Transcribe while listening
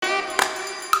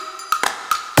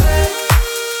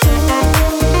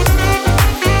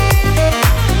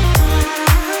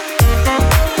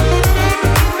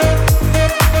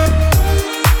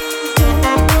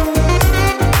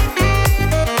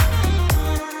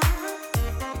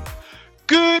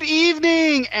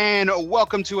evening and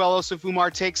welcome to El Oso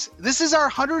Fumar Takes. This is our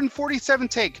 147th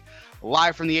take,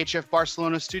 live from the HF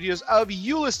Barcelona studios of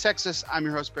Euless, Texas. I'm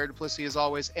your host, Barry Duplessis, as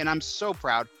always, and I'm so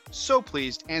proud, so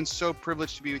pleased, and so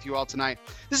privileged to be with you all tonight.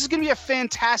 This is going to be a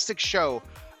fantastic show,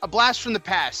 a blast from the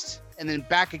past, and then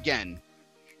back again.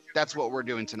 That's what we're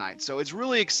doing tonight. So it's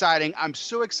really exciting. I'm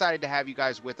so excited to have you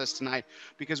guys with us tonight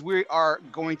because we are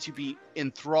going to be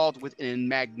enthralled with a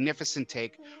magnificent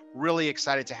take. Really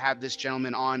excited to have this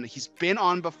gentleman on. He's been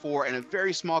on before in a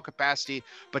very small capacity,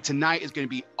 but tonight is going to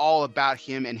be all about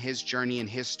him and his journey and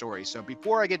his story. So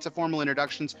before I get to formal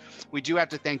introductions, we do have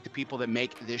to thank the people that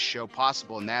make this show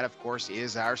possible. And that, of course,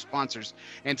 is our sponsors.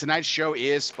 And tonight's show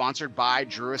is sponsored by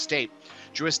Drew Estate.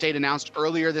 Drew Estate announced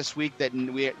earlier this week that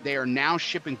they are now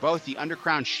shipping both the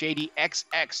Undercrown Shady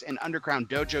XX and Undercrown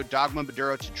Dojo Dogma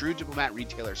Maduro to Drew Diplomat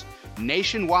retailers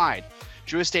nationwide.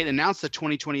 Drew Estate announced the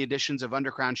 2020 editions of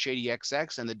Undercrown Shady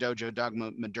XX and the Dojo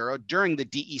Dogma Maduro during the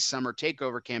DE Summer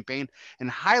Takeover campaign and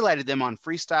highlighted them on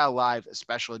Freestyle Live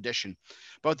Special Edition.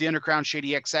 Both the Undercrown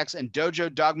Shady XX and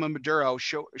Dojo Dogma Maduro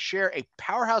share a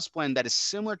powerhouse blend that is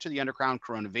similar to the Undercrown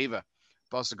Corona Viva.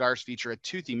 Both cigars feature a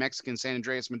toothy Mexican San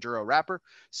Andreas Maduro wrapper,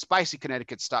 spicy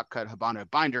Connecticut stock cut Habano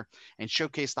binder, and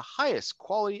showcase the highest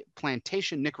quality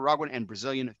plantation Nicaraguan and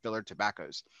Brazilian filler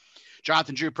tobaccos.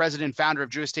 Jonathan Drew, president and founder of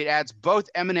Drew Estate, adds both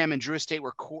M&M and Drew Estate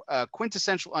were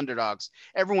quintessential underdogs.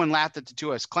 Everyone laughed at the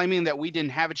two of us, claiming that we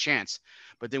didn't have a chance,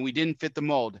 but then we didn't fit the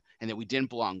mold and that we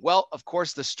didn't belong. Well, of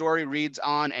course, the story reads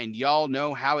on, and y'all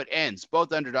know how it ends.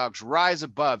 Both underdogs rise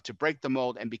above to break the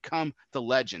mold and become the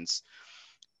legends.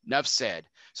 Enough said.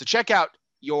 So check out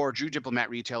your Drew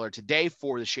Diplomat retailer today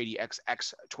for the Shady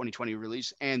XX 2020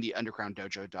 release and the Underground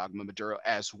Dojo Dogma Maduro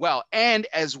as well. And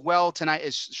as well,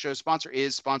 tonight's show sponsor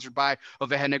is sponsored by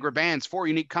Oveja Negra Bands, 4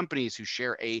 unique companies who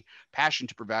share a passion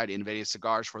to provide innovative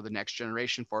cigars for the next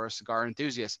generation for cigar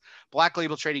enthusiasts. Black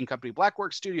Label Trading Company,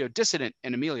 Blackwork Studio, Dissident,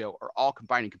 and Emilio are all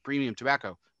combining premium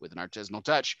tobacco with an artisanal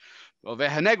touch.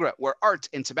 Oveja Negra, where art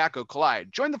and tobacco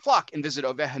collide. Join the flock and visit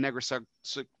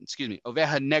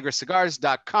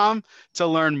OvejaNegraCigars.com to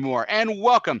learn more. And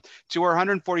welcome to our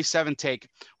 147th take.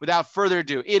 Without further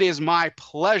ado, it is my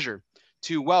pleasure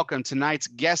to welcome tonight's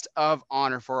guest of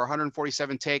honor for our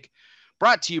 147th take,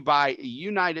 brought to you by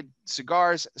United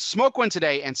Cigars. Smoke one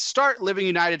today and start living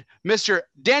united, Mr.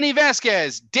 Danny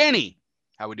Vasquez. Danny,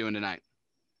 how we doing tonight?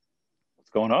 What's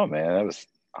going on, man?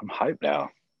 I'm hyped now.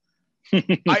 For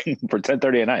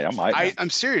 10:30 at night, I'm hyped. I'm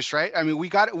serious, right? I mean, we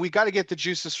got to get the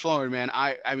juices flowing, man.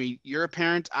 I mean, you're a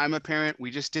parent, I'm a parent.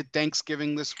 We just did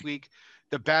Thanksgiving this week.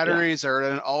 The batteries are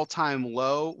at an all-time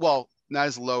low. Well, not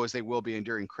as low as they will be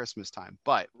during Christmas time,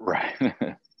 but right. we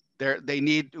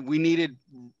needed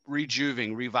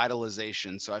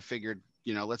revitalization. So I figured,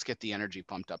 let's get the energy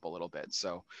pumped up a little bit.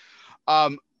 So,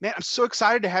 man, I'm so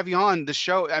excited to have you on the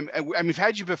show. I mean, we've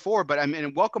had you before, but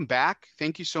welcome back.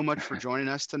 Thank you so much for joining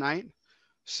us tonight.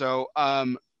 So,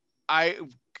 we're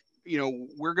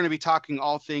going to be talking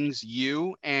all things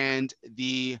you and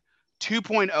the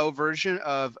 2.0 version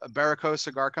of Barraco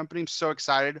Cigar Company. I'm so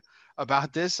excited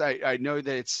about this. I know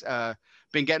that it's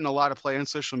been getting a lot of play on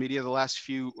social media the last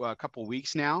couple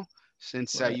weeks now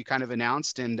since you kind of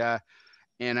announced, and I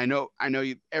know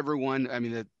everyone. I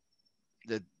mean,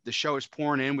 the show is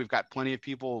pouring in. We've got plenty of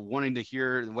people wanting to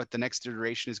hear what the next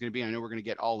iteration is going to be. I know we're going to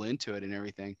get all into it and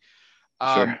everything.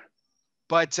 Sure.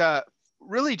 But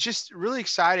really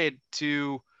excited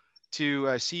to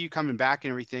see you coming back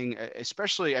and everything,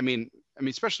 especially, I mean,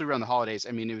 especially around the holidays.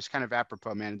 I mean, it was kind of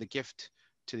apropos, man, the gift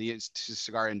to the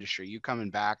cigar industry, you coming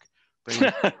back. So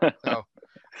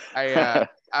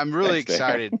I'm really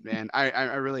excited, man.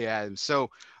 I really am. So,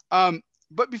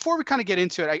 but before we kind of get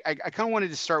into it, I kind of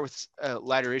wanted to start with a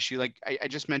lighter issue. Like I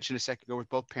just mentioned a second ago, with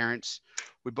both parents,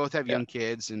 we both have young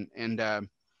kids, and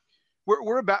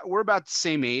we're about the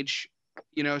same age,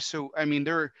 So I mean,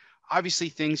 there are obviously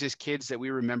things as kids that we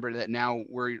remember that now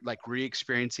we're like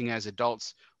re-experiencing as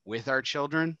adults with our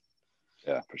children.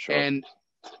 Yeah, for sure.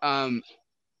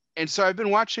 And so I've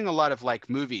been watching a lot of like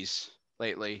movies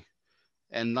lately,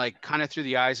 and like kind of through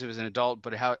the eyes of as an adult,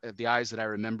 but how the eyes that I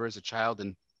remember as a child.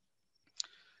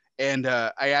 And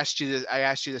I asked you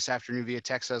this afternoon via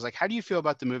text. I was like, how do you feel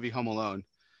about the movie Home Alone?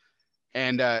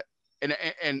 And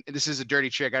this is a dirty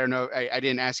trick. I don't know. I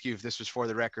didn't ask you if this was for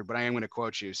the record, but I am going to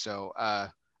quote you. So I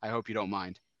hope you don't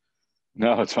mind.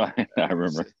 No, it's fine. I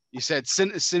remember. You said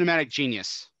cinematic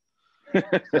genius.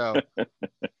 So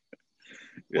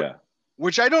yeah.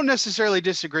 Which I don't necessarily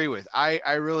disagree with.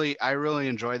 I really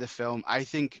enjoy the film. I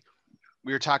think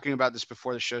we were talking about this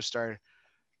before the show started.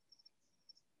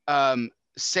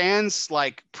 Sans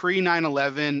like pre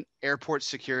 9/11 airport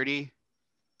security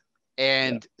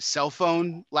and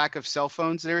lack of cell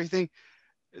phones and everything,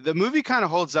 the movie kind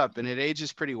of holds up and it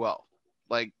ages pretty well.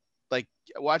 Like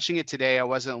watching it today, I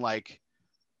wasn't like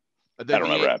that'll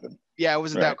never happen. Yeah, it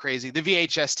wasn't that crazy. The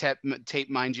VHS tape,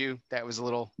 mind you, that was a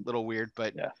little weird,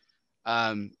 but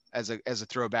as a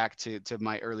throwback to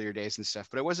my earlier days and stuff.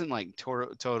 But it wasn't like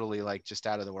totally like just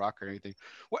out of the rock or anything.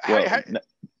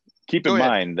 Keep in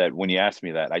mind that when you asked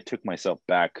me that, I took myself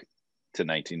back to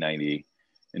 1990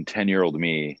 and 10-year-old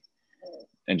me,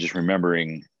 and just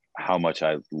remembering how much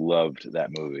I loved that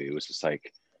movie. It was just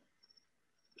like,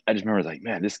 I just remember like,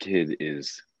 man, this kid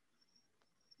is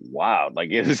wild. Like,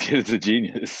 yeah, this kid is a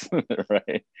genius,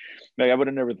 right? Like, I would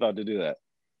have never thought to do that.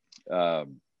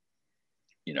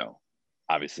 You know,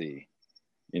 obviously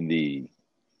in the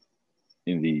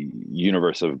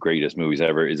universe of greatest movies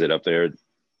ever, is it up there?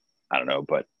 I don't know,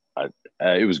 but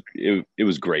it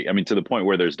was great. I mean, to the point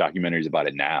where there's documentaries about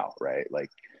it now, right?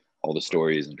 Like all the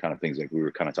stories and kind of things like we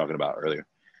were kind of talking about earlier.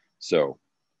 So,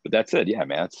 but that said, yeah,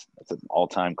 man, that's an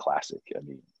all-time classic. I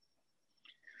mean,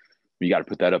 you got to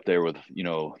put that up there with, you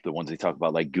know, the ones they talk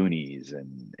about like Goonies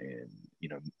and you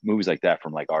know, movies like that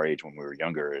from like our age when we were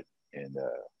younger, and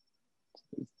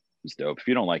it's dope. If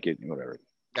you don't like it, whatever.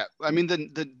 Yeah, I mean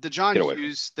the John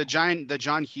Hughes, the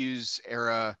John Hughes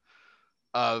era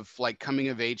of like coming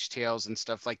of age tales and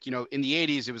stuff, like, you know, in the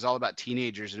 80s it was all about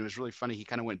teenagers, and it was really funny. He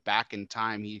kind of went back in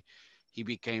time. He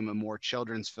became a more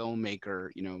children's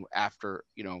filmmaker, you know, after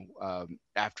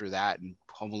that, and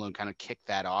Home Alone kind of kicked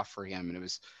that off for him. And it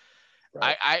was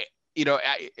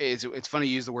it's funny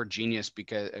you use the word genius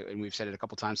because, and we've said it a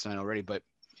couple times tonight already, but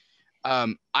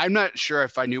I'm not sure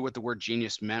if I knew what the word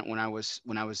genius meant when I was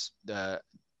at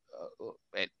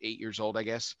 8 years old, I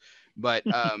guess. But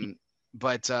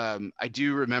I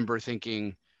do remember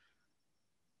thinking,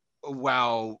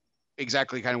 wow,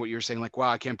 exactly kind of what you were saying. Like, wow,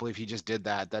 I can't believe he just did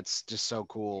that. That's just so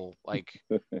cool. Like,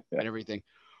 and everything.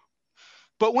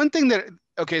 But one thing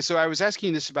so I was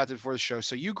asking this about before the show.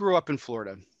 So you grew up in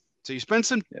Florida. So you spent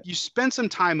some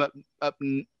time up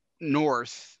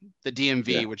north, the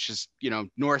DMV, which is, you know,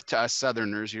 north to us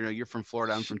Southerners. You know, you're from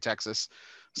Florida, I'm from Texas.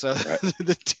 So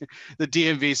the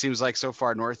DMV seems like so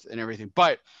far north and everything.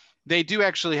 But they do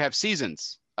actually have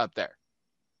seasons up there.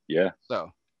 Yeah. So.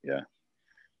 Yeah.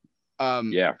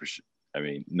 Yeah, for sure. I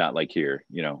mean, not like here,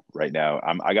 you know, right now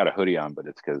I got a hoodie on, but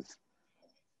it's because,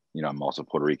 you know, I'm also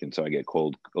Puerto Rican, so I get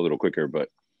cold a little quicker, but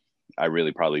I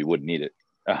really probably wouldn't need it.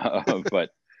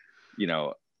 But, you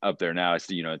know, up there now,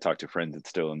 you know, I talk to friends that's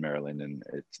still in Maryland, and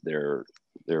they're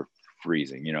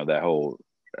freezing, you know, that whole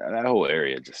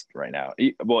area just right now.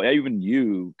 Well, even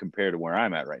you compared to where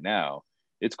I'm at right now,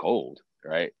 it's cold,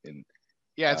 right? And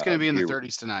yeah, it's going to be in the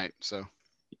 30s tonight. So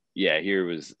yeah, here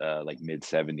was like mid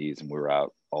 70s, and we were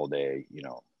out all day, you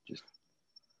know, just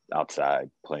outside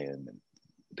playing and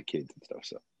with the kids and stuff.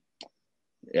 So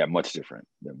yeah, much different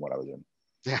than what I was in.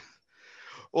 Yeah.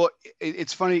 Well,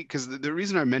 it's funny because the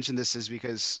reason I mentioned this is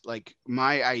because like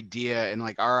my idea and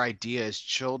like our idea as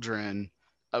children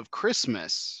of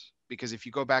Christmas, because if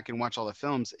you go back and watch all the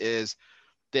films, is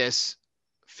this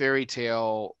fairy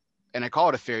tale, and I call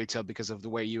it a fairy tale because of the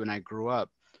way you and I grew up,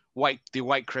 the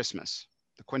White Christmas,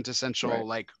 the quintessential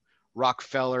like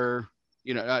Rockefeller,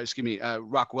 you know,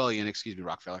 Rockwellian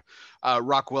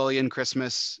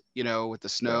Christmas, you know, with the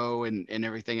snow and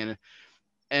everything.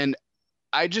 And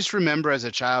I just remember as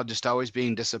a child just always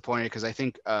being disappointed because I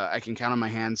think I can count on my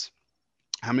hands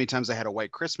how many times I had a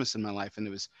white Christmas in my life. And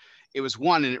it was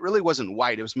one, and it really wasn't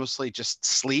white. It was mostly just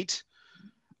sleet.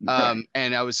 And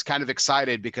I was kind of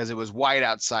excited because it was white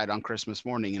outside on Christmas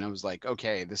morning. And I was like,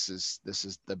 okay, this is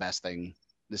the best thing.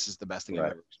 This is the best thing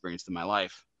I've ever experienced in my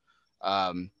life.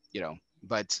 You know,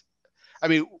 but I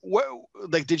mean,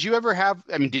 did you ever have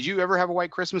a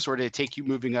white Christmas, or did it take you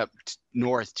moving up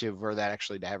north to where that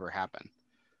actually ever happened?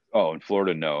 Oh, in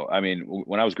Florida, no. I mean,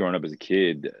 when I was growing up as a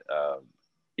kid,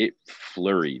 it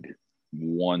flurried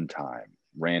one time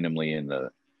randomly in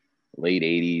the late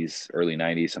 80s, early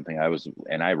 90s, something.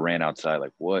 I ran outside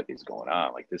like, what is going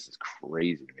on? Like, this is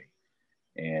crazy to me.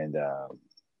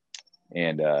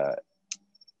 And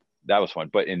that was fun.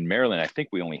 But in Maryland, I think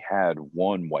we only had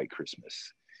one white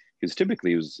Christmas, because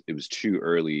typically it was too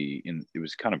early, it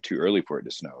was kind of too early for it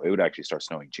to snow. It would actually start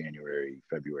snowing January,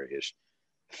 February-ish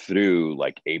through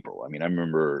like April. I mean, I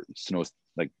remember snow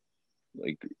like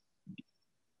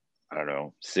I don't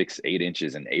know, 6-8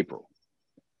 inches in April.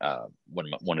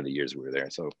 One of the years we were there.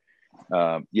 So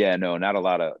yeah, no, not a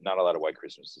lot of white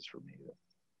Christmases for me.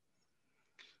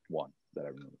 One that I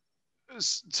remember.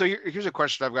 So here's a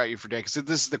question I've got you for Day, because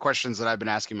this is the questions that I've been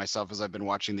asking myself as I've been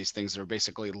watching these things that are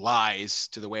basically lies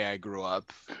to the way I grew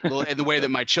up, and the way that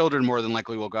my children more than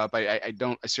likely will grow up. I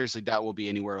seriously doubt we'll be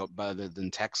anywhere other than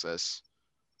Texas.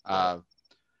 Right.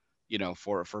 Uh,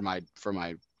 for my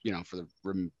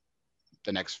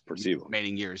the next Foreseeable.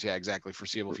 remaining years. Yeah, exactly.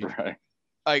 Foreseeable future. Right.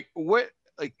 Like what?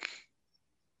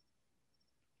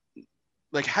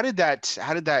 Like how did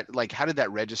that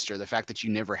register, the fact that you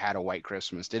never had a white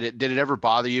Christmas? Did it ever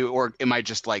bother you, or am I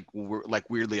just like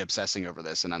weirdly obsessing over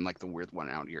this and I'm like the weird one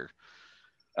out here?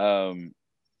 Um,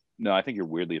 no, I think you're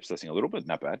weirdly obsessing a little bit.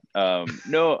 Not bad.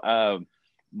 No,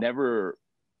 never.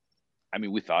 I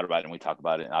mean, we thought about it and we talked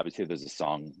about it. And obviously, there's a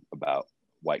song about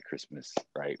White Christmas,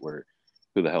 right? Where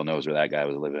who the hell knows where that guy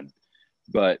was living?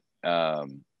 But I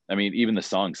mean, even the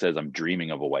song says I'm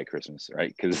dreaming of a white Christmas,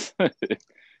 right? Because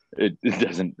it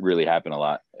doesn't really happen a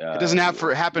lot. It doesn't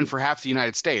happen for half the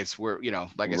United States, where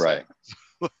like I Right.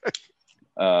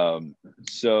 said.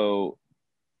 So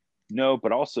no,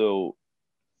 but also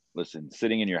listen,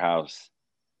 sitting in your house,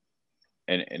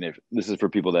 and if this is for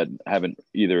people that haven't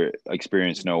either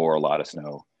experienced snow or a lot of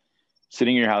snow,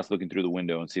 sitting in your house looking through the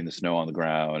window and seeing the snow on the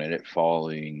ground and it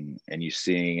falling and you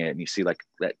seeing it and you see like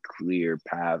that clear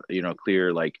path,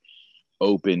 clear like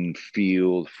open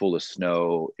field full of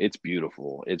snow. It's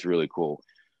beautiful. It's really cool.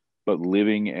 But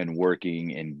living and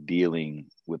working and dealing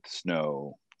with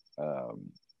snow,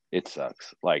 it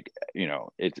sucks. Like,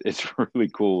 it's really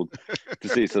cool to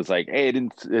see. So it's like, hey, it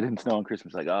didn't snow on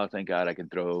Christmas. Like, oh, thank God I can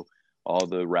throw all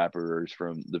the wrappers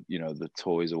from the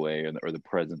toys away, or the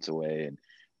presents away, and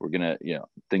we're gonna,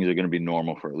 things are gonna be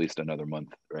normal for at least another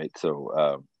month, right?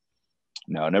 So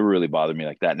no, it never really bothered me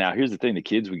like that. Now, here's the thing: the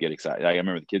kids would get excited. I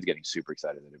remember the kids getting super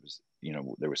excited that it was,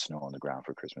 there was snow on the ground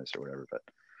for Christmas or whatever. But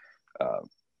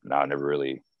no, I never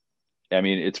really. I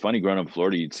mean, it's funny growing up in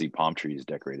Florida, you'd see palm trees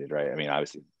decorated, right? I mean,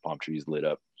 obviously, palm trees lit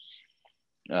up.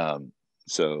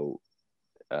 So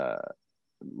uh,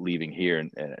 leaving here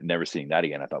and never seeing that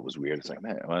again, I thought was weird. It's like,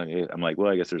 man, I'm like,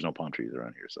 well, I guess there's no palm trees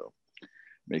around here, so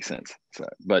makes sense. So,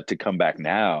 but to come back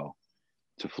now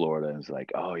to Florida and it's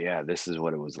like, oh yeah, this is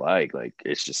what it was like. Like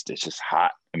it's just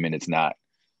hot. I mean, it's not,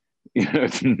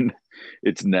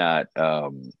 it's not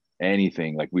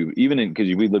anything like we even in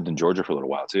because we lived in Georgia for a little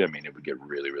while too. I mean, it would get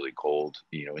really, really cold,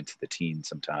 into the teens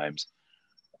sometimes.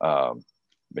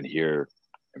 Been here,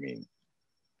 I mean,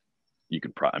 you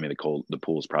could probably, I mean, the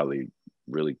pool's probably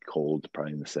really cold,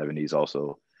 probably in the 70s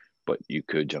also, but you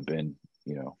could jump in,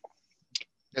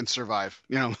 And survive.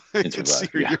 and It's survive.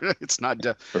 Yeah. it's not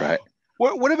death. Right.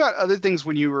 What about other things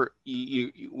when you were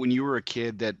a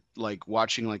kid, that like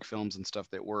watching like films and stuff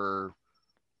that were,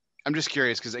 I'm just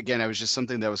curious because again, it was just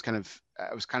something that was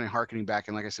I was kind of harkening back,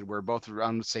 and like I said, we're both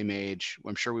around the same age.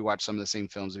 I'm sure we watched some of the same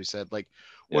films. We said like,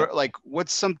 Yeah.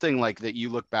 what's something like that you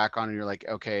look back on and you're like,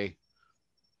 okay,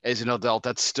 as an adult,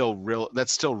 that's still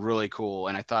really cool,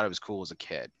 and I thought it was cool as a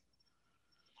kid.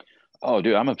 Oh,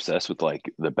 dude, I'm obsessed with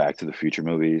like the Back to the Future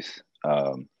movies.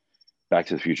 Back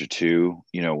to the Future 2,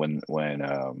 when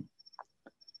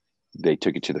they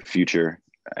took it to the future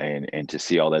and to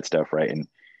see all that stuff, right?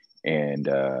 And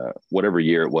whatever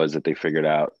year it was that they figured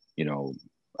out,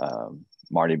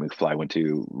 Marty McFly went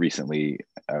to recently.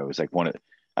 It was like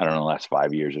I don't know, the last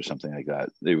 5 years or something like that.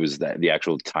 It was the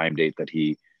actual time date that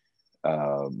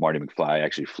Marty McFly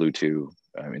actually flew to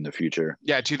in the future.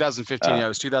 Yeah, 2015. Yeah, it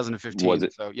was 2015. Was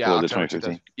it? So yeah, Was it October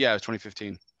 2015? Yeah, it was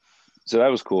 2015. So that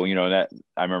was cool. That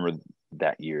I remember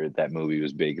that year that movie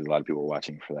was big. A lot of people were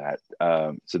watching for that.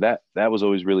 So that was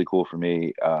always really cool for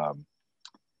me.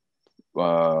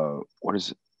 What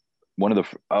is one of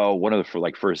the for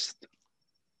like first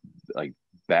like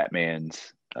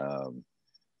Batman's.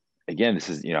 Again, this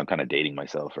is I'm kind of dating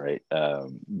myself, right?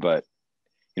 But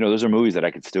those are movies that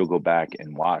I could still go back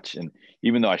and watch. And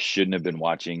even though I shouldn't have been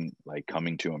watching like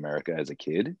Coming to America as a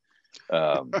kid,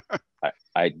 um,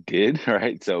 I did,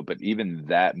 right? So, but even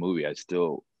that movie, I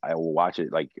will watch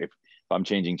it. Like if I'm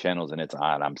changing channels and it's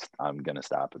on, I'm gonna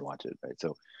stop and watch it, right?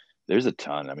 So there's a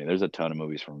ton. I mean, there's a ton of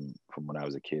movies from when I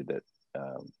was a kid that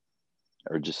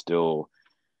are just still,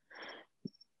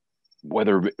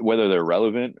 whether they're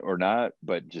relevant or not,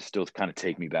 but just still kind of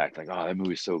take me back. Like, oh, that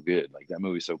movie's so good. Like that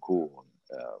movie's so cool.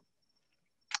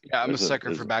 Yeah, I'm a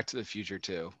sucker for Back to the Future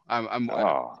too.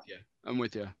 Oh, yeah, I'm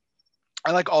with you.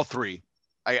 I like all three.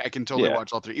 I can totally yeah.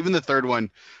 watch all three. Even the third one,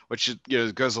 which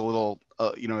goes a little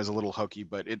is a little hokey,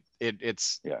 but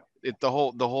it's Yeah. the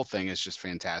whole thing is just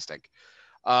fantastic.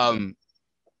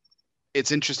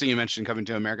 It's interesting you mentioned Coming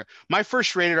to America. My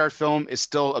first rated R film is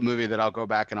still a movie that I'll go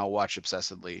back and I'll watch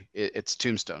obsessively. It's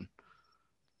Tombstone.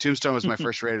 Tombstone was my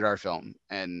first rated R film,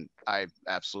 and I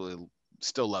absolutely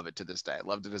still love it to this day. I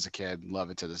loved it as a kid, love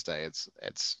it to this day. It's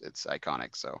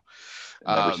iconic. So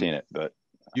Never seen it, but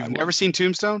you've never seen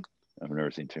Tombstone? I've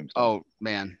never seen Tombstone. Oh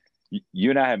man, you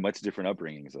and I have much different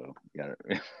upbringings, though. You gotta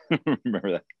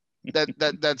remember that.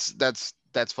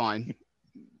 That's fine.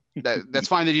 That's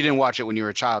fine that you didn't watch it when you were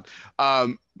a child.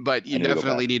 But you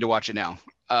definitely need to watch it now.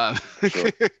 Sure.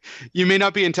 You may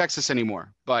not be in Texas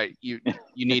anymore, but you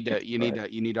need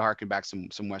to harken back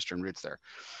some Western roots there.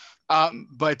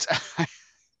 But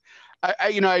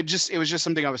it was just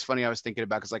something I was thinking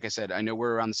about, because like I said, I know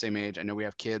we're around the same age. I know we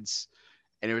have kids,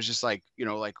 and it was just like,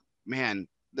 like, man,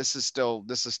 this is still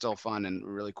fun and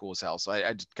really cool as hell. So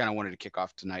I just kind of wanted to kick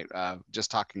off tonight, just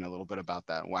talking a little bit about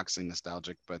that, waxing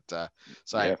nostalgic. But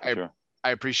I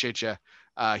appreciate you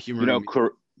humoring me.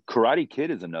 Karate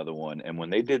Kid is another one, and when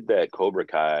they did that Cobra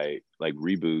Kai like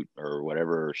reboot or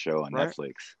whatever show on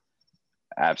Netflix,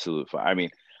 absolute fun. I mean,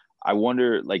 I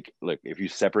wonder, like, look, if you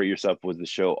separate yourself with the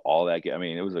show, all that. I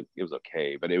mean, it was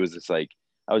okay, but it was just like,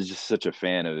 I was just such a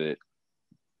fan of it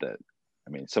that,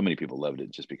 I mean, so many people loved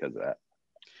it just because of that.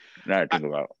 Now I think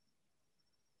about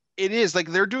it, is like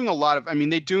they're doing a lot of. I mean,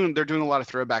 they're doing a lot of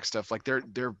throwback stuff. Like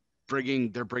they're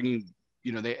bringing.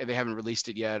 They haven't released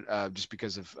it yet, just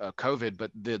because of COVID.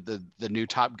 But the new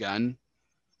Top Gun.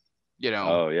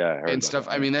 Oh yeah, and stuff.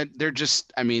 That. I mean, they're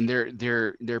just. I mean,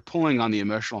 they're pulling on the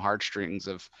emotional heartstrings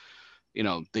of,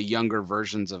 the younger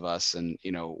versions of us, and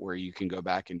where you can go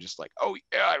back and just like, oh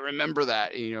yeah, I remember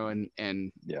that.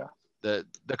 And yeah. The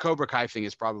Cobra Kai thing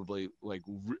is probably like,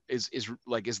 is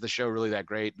the show really that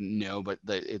great? No, but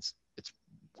it's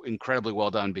incredibly well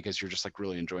done, because you're just like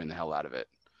really enjoying the hell out of it.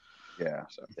 Yeah.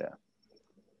 So yeah,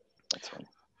 that's funny.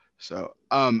 So,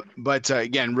 but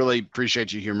again, really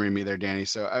appreciate you humoring me there, Danny.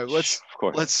 So let's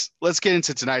get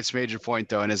into tonight's major point,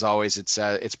 though. And as always,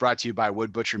 it's brought to you by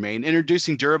Wood Butcher, Maine,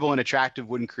 introducing durable and attractive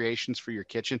wooden creations for your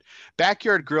kitchen,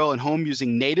 backyard grill, and home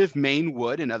using native Maine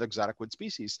wood and other exotic wood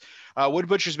species. Wood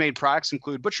Butcher's made products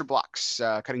include butcher blocks,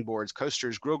 cutting boards,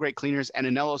 coasters, grill grate cleaners, and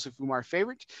Anello Sufumar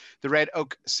favorite, the red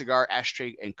oak cigar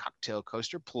ashtray and cocktail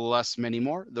coaster, plus many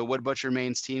more. The Wood Butcher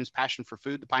Maine's team's passion for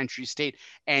food, the Pine Tree State,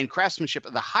 and craftsmanship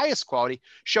of the highest quality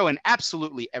show in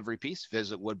absolutely every piece.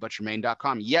 Visit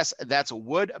woodbutchermaine.com. Yes, that's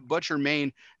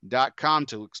woodbutchermaine.com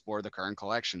to explore the current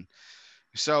collection.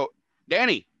 So,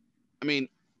 Danny, I mean,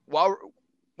 while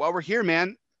we're here,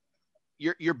 man,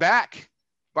 you're back.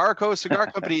 Barracoa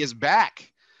Cigar Company is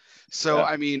back. So, yeah.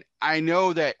 I mean, I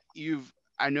know that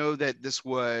this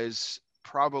was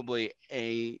probably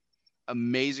a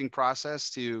amazing process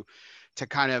to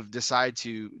kind of decide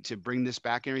to bring this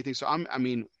back and everything. So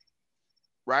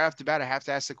right off the bat, I have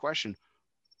to ask the question: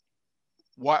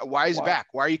 Why is it back?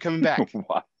 Why are you coming back?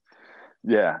 Why?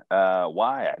 Yeah,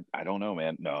 why? I don't know,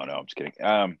 man. No, I'm just kidding.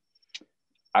 I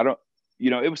don't.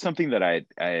 It was something that I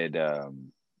had. I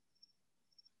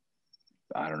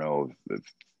don't know if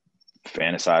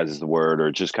fantasize is the word,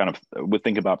 or just kind of would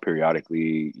think about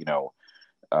periodically.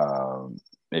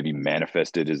 Maybe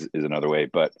manifested is another way,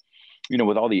 but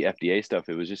with all the FDA stuff,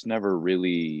 it was just never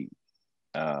really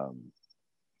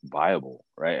viable,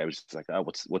 right? I was just like, oh,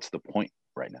 what's the point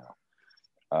right now?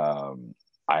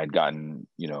 I had gotten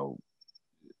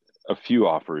a few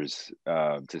offers,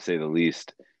 to say the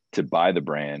least, to buy the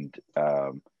brand,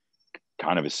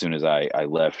 kind of as soon as I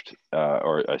left,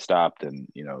 or I stopped, and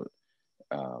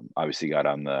obviously got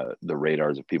on the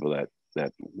radars of people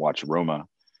that watch Roma,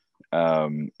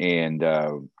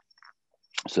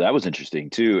 so that was interesting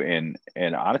too, and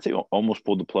honestly almost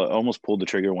pulled the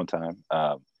trigger one time,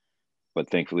 but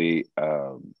thankfully,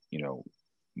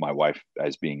 my wife,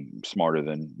 as being smarter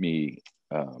than me,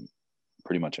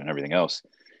 pretty much on everything else,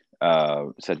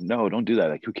 said, no, don't do that.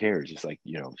 Like, who cares? Just like,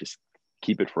 just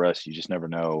keep it for us. You just never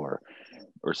know. Or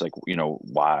it's like,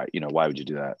 why would you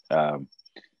do that?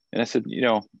 And I said,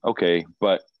 okay.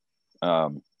 But,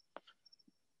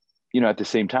 at the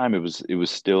same time, it was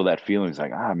still that feeling. It's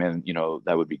like, man,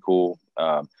 that would be cool.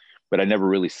 But I never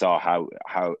really saw how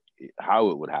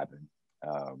it would happen.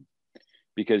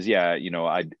 Because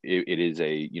it is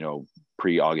a,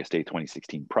 pre-August 8,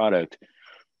 2016 product,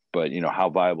 but how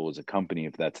viable is a company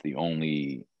if that's the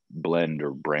only blend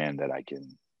or brand that I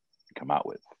can come out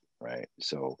with, right?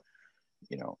 So,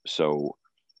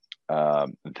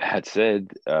 that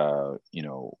said,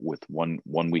 with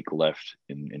one week left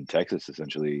in Texas,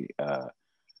 essentially,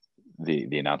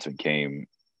 the announcement came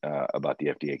about the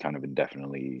FDA kind of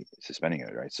indefinitely suspending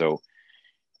it, right? So,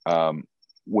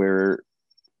 where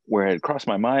it had crossed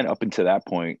my mind up until that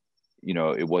point,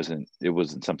 it wasn't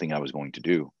something I was going to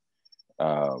do.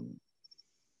 And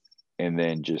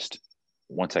then just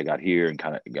once I got here and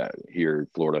kind of got here in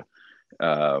Florida,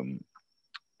 and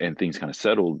things kind of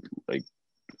settled, like,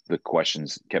 the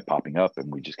questions kept popping up,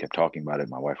 and we just kept talking about it.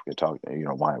 My wife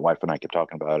my wife and I kept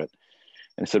talking about it,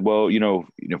 and I said, well, if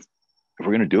we're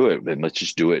going to do it, then let's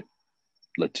just do it.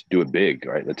 Let's do it big,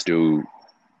 right? Let's do,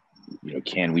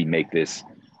 can we make this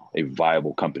a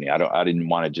viable company? I didn't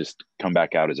want to just come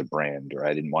back out as a brand, or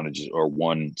I didn't want to just, or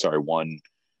one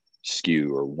SKU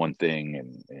or one thing.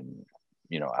 And,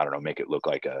 I don't know, make it look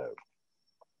like a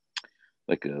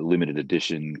limited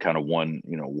edition kind of one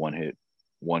hit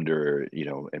wonder,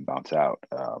 and bounce out.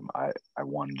 I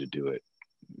wanted to do it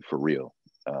for real.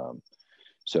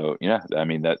 So yeah, I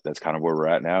mean, that's kind of where we're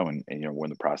at now. And we're in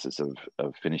the process of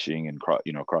finishing and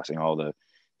crossing all the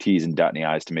T's and dotting the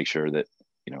I's to make sure that,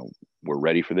 we're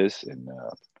ready for this. And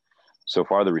so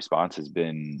far the response has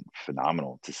been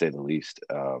phenomenal, to say the least.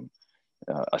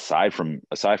 Aside from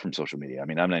social media, I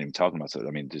mean, I'm not even talking about,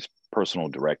 just personal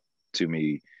direct to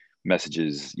me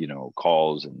messages,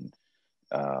 calls, and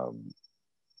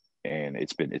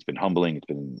it's been humbling. It's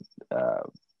been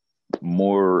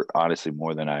more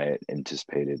than I had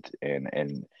anticipated,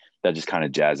 and that just kind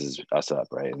of jazzes us up,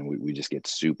 right? And we just get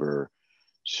super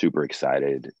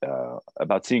excited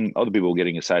about seeing other people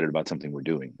getting excited about something we're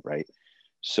doing, right?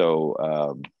 So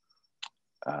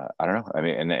I don't know. I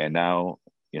mean, and now,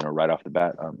 right off the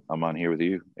bat, I'm on here with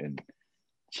you and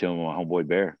chilling with my homeboy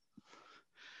Bear.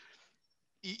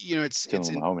 It's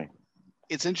chilling with my homie.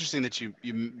 It's interesting that you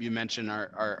mentioned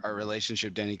our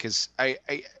relationship, Denny, because I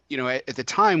at the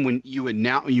time when you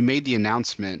made the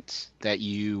announcement that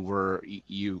you were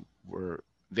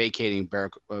vacating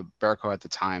Barco at the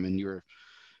time, and you were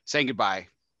saying goodbye.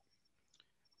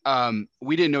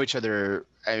 We didn't know each other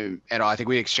at all. I think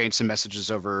we exchanged some messages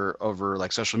over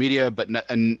like social media, but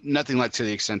nothing like to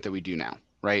the extent that we do now,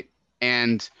 right?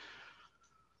 And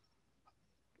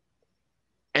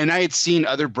I had seen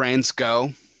other brands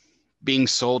go, being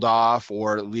sold off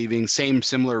or leaving,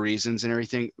 similar reasons and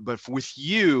everything. But with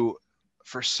you,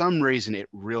 for some reason, it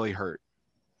really hurt.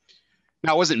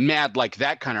 Now, I wasn't mad like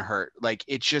that kind of hurt. Like,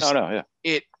 it just,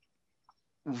 it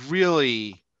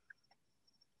really,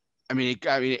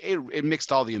 it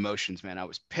mixed all the emotions, man. I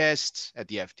was pissed at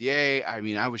the FDA.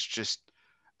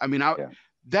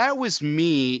 That was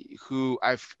me who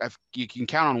you can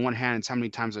count on one hand how many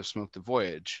times I've smoked the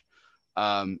Voyage,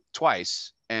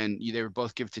 twice. And they were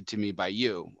both gifted to me by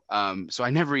you. So I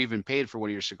never even paid for one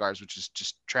of your cigars, which is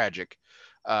just tragic,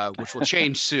 which will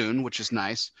change soon, which is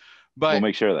nice. But we'll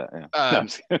make sure of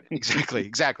that. Yeah.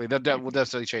 Exactly. That will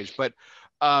definitely change. But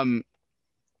that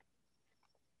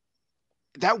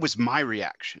was my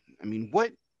reaction.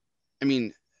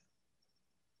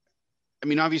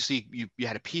 Obviously you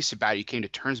had a piece about it, you came to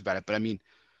terms about it, but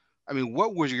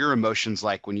what were your emotions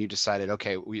like when you decided,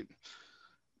 okay,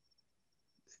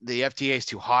 the FDA is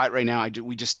too hot right now.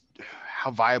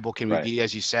 How viable can we be?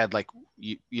 As you said, like,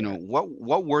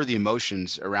 what were the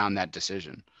emotions around that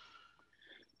decision?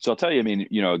 So I'll tell you,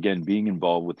 again, being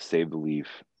involved with Save the Leaf,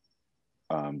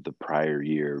 the prior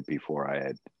year before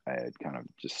I had kind of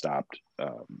just stopped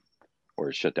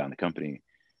or shut down the company,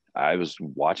 I was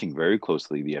watching very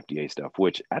closely the FDA stuff,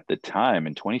 which at the time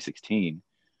in 2016,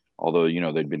 although,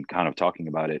 they'd been kind of talking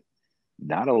about it,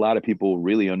 not a lot of people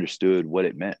really understood what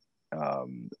it meant.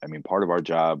 Part of our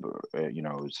job,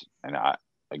 was, and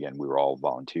we were all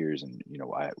volunteers, and,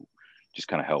 I just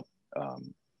kind of helped,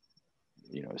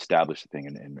 establish the thing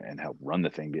and help run the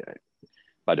thing.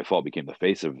 By default, became the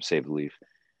face of Save the Leaf.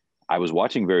 I was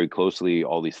watching very closely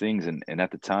all these things, and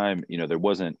at the time, there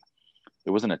wasn't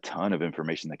a ton of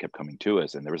information that kept coming to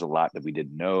us, and there was a lot that we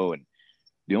didn't know. And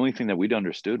the only thing that we'd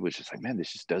understood was just like, man,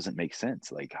 this just doesn't make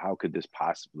sense. Like, how could this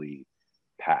possibly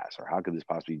pass, or how could this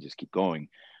possibly just keep going?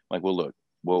 Like, well, look,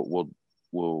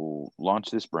 we'll launch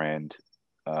this brand,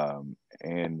 and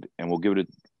we'll give it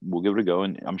a go,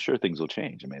 and I'm sure things will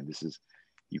change.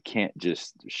 You can't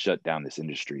just shut down this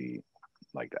industry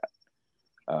like that.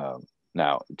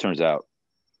 Now it turns out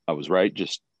I was right,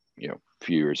 just a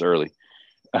few years early.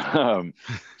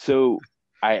 So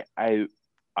I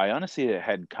honestly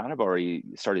had kind of already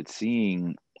started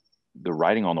seeing the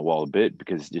writing on the wall a bit,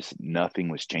 because just nothing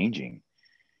was changing.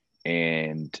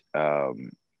 And I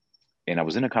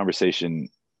was in a conversation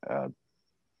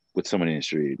with someone in the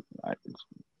industry,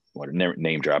 what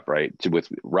name drop, right? With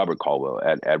Robert Caldwell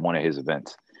at one of his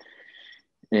events.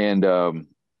 And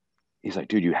he's like,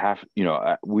 dude, you have,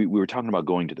 we were talking about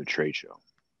going to the trade show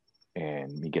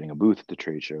and me getting a booth at the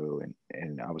trade show.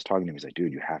 And I was talking to him, he's like,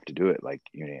 dude, you have to do it. Like,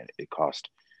 it cost,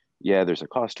 there's a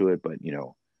cost to it, but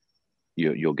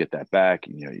you'll get that back.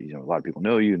 A lot of people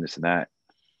know you and this and that.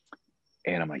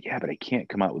 And I'm like, yeah, but I can't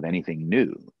come out with anything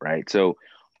new. Right. So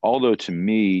although to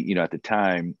me, at the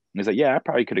time, it's like, yeah, I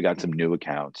probably could have got some new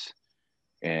accounts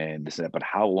and this and that. But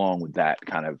how long would that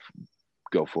kind of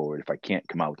go forward if I can't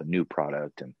come out with a new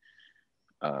product? And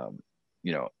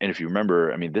you know, and if you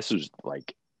remember, I mean, this was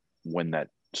like when that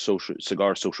social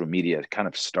media kind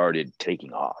of started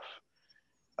taking off.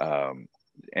 And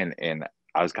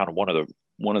I was kind of one of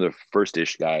the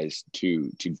first-ish guys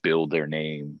to build their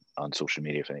name on social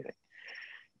media, if anything.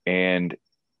 And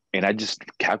I just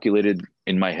calculated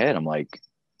in my head, I'm like,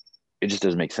 it just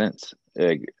doesn't make sense.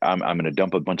 Like, I'm going to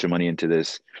dump a bunch of money into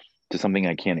this, to something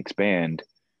I can't expand.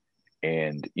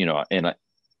 And, you know, and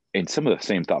some of the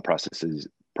same thought process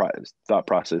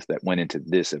that went into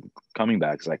this of coming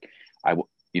back is like, I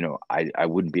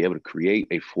wouldn't be able to create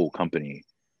a full company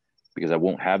because I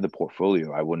won't have the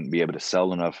portfolio. I wouldn't be able to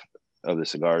sell enough of the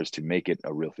cigars to make it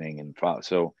a real thing. And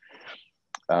so,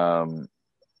 I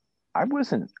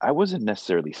wasn't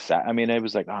necessarily sad. I mean, I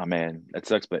was like, oh man, that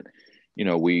sucks. But, you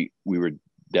know, we were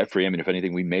debt free. I mean, if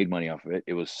anything, we made money off of it.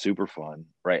 It was super fun,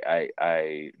 right?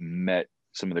 I met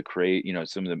some of the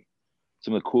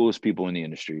coolest people in the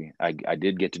industry. I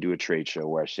did get to do a trade show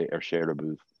where I shared a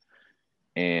booth,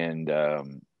 and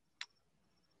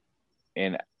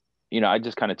you know, I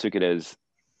just kind of took it as,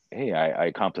 hey, I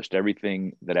accomplished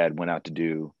everything that I had went out to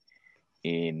do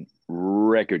in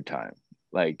record time.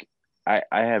 Like, I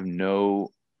have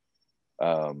no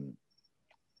problem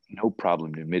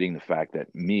admitting the fact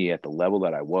that me at the level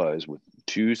that I was with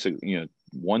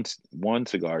one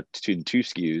cigar to two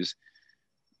SKUs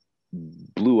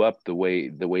blew up the way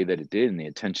that it did, and the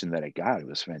attention that it got. It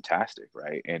was fantastic,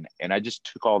 right? And I just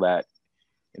took all that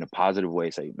in a positive way,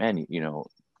 say, man, you know,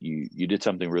 you did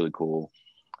something really cool.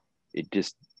 It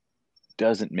just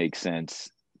doesn't make sense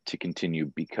to continue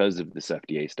because of this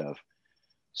FDA stuff.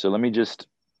 So let me just,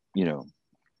 you know,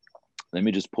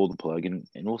 pull the plug, and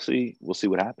we'll see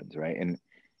what happens, right?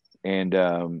 And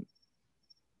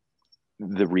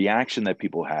the reaction that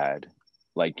people had,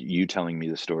 like you telling me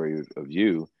the story of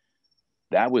you,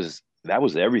 that was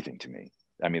everything to me.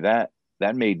 I mean, that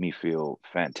made me feel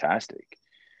fantastic,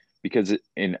 because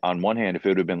on one hand, if it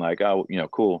would have been like, oh, you know,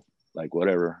 cool, like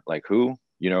whatever, like who,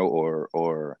 you know,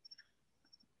 or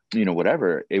you know,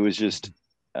 whatever, it was just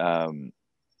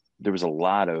there was a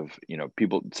lot of, you know,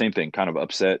 people, same thing, kind of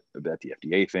upset about the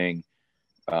FDA thing.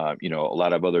 You know, a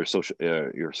lot of other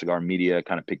your cigar media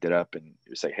kind of picked it up and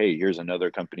say, hey, here's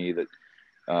another company that,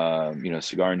 you know,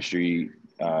 cigar industry,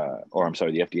 or I'm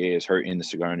sorry, the FDA is hurting the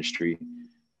cigar industry.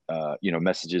 You know,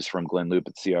 messages from Glenn Loop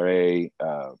at CRA, you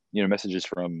know, messages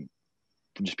from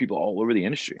just people all over the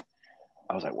industry.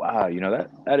 I was like, wow, you know,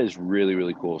 that is really,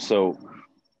 really cool. So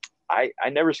I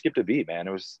never skipped a beat, man.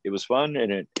 It was fun,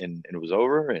 and it was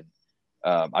over. And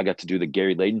I got to do the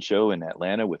Gary Layden show in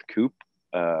Atlanta with Coop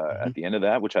at the end of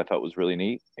that, which I thought was really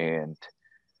neat. And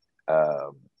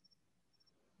that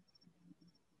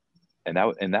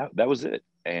was it.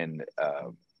 And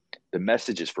the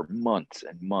messages for months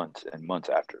and months and months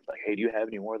after, like, hey, do you have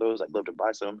any more of those? I'd love to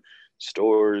buy some.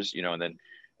 Stores, you know. And then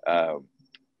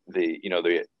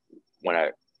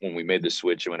when we made the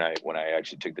switch, when I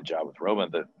actually took the job with Roma,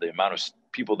 the amount of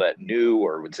people that knew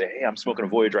or would say, hey, I'm smoking a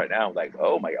Voyage right now, like,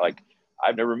 oh my, like,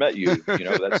 I've never met you, you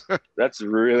know, that's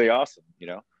really awesome, you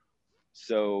know.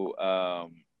 So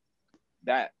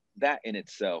that in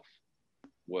itself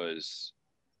was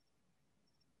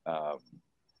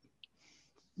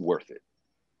worth it,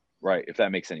 right? If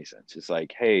that makes any sense. It's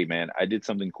like, hey man, I did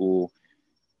something cool,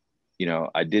 you know,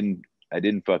 I didn't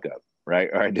fuck up, right?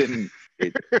 Or I didn't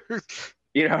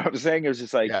you know what I'm saying? It was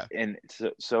just like, yeah. And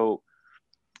so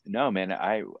no, man,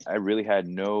 I really had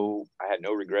no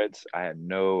regrets. I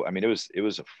mean, it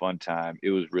was a fun time.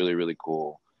 It was really, really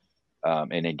cool.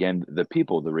 And again, the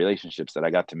relationships that I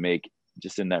got to make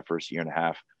just in that first year and a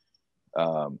half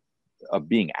of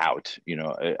being out, you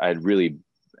know, I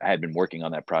had been working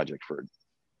on that project for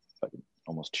like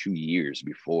almost 2 years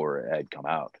before it had come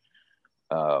out.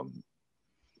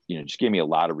 You know, just gave me a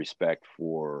lot of respect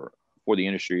for the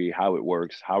industry, how it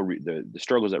works, how the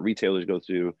struggles that retailers go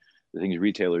through, the things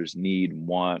retailers need,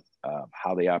 want,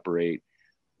 how they operate,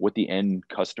 what the end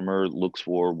customer looks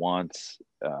for, wants,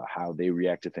 how they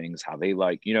react to things, how they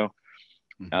like, you know.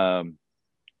 And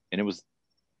it was,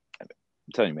 I'm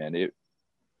telling you, man,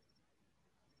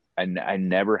 I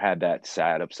never had that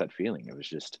sad, upset feeling. It was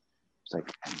just, it's like,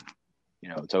 you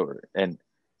know, it's over. And,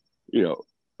 you know,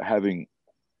 having,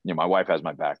 you know, my wife has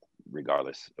my back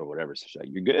regardless or whatever. So she's like,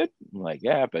 you're good? I'm like,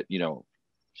 yeah, but, you know,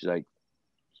 she's like,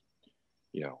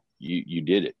 you know, you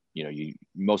did it. You know,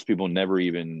 most people never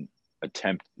even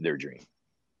attempt their dream,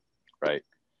 right?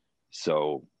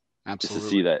 So Absolutely. Just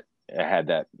to see that I had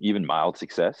that even mild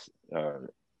success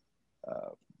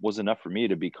was enough for me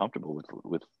to be comfortable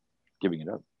with giving it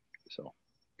up. So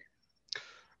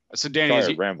So Danny,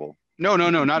 Sorry, I ramble. no,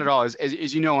 not at all.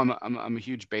 As you know, I'm a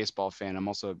huge baseball fan. I'm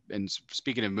also, and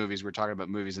speaking of movies, we're talking about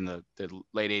movies in the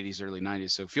late '80s, early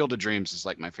 '90s. So Field of Dreams is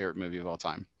like my favorite movie of all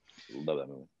time. Love that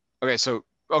movie.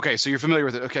 Okay, so you're familiar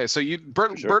with it. Okay, so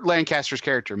For sure. Burt Lancaster's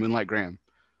character, Moonlight Graham.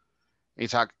 And you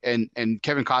talk, and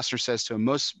Kevin Costner says to him,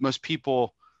 most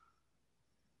people,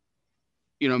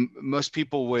 most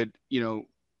people would,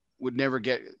 would never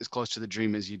get as close to the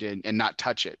dream as you did and not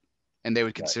touch it, and they would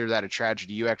Right. consider that a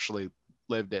tragedy. You actually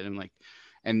lived it, and like,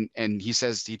 and he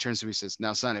turns to me, he says,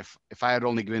 "Now, son, if I had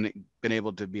only been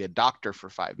able to be a doctor for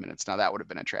 5 minutes, now that would have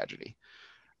been a tragedy."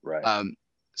 Right.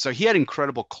 So he had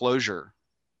incredible closure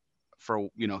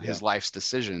for Yeah. his life's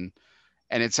decision,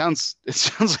 and it sounds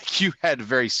like you had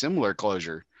very similar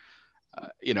closure.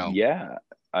 Yeah.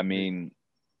 I mean,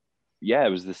 yeah, it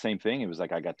was the same thing. It was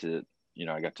like I got to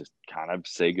kind of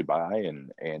say goodbye,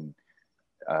 and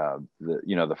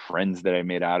the friends that I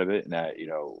made out of it, and that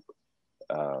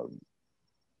um,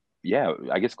 yeah,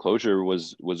 I guess closure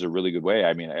was a really good way.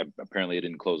 I mean, apparently it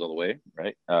didn't close all the way,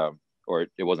 right? Or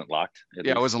it wasn't locked at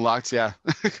Yeah, it least. wasn't locked. Yeah.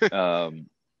 Um,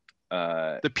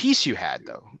 The peace you had,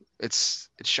 though, it's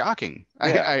shocking.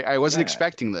 yeah, I wasn't yeah.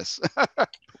 expecting this.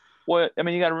 Well, I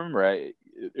mean, you got to remember,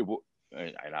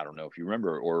 and I don't know if you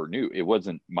remember or knew, it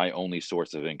wasn't my only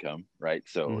source of income, right?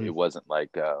 So Mhm. it wasn't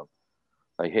like,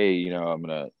 hey,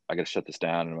 I gotta shut this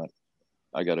down, and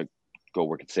I gotta go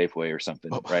work at Safeway or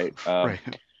something, Oh, right? right.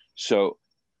 So,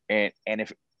 and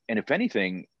if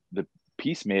anything, the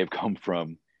piece may have come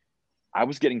from I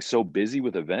was getting so busy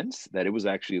with events that it was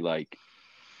actually like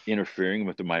interfering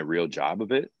with my real job a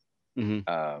bit. Hmm.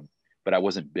 But I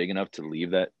wasn't big enough to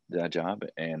leave that job.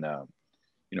 And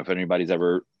if anybody's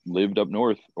ever lived up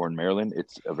north or in Maryland,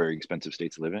 it's a very expensive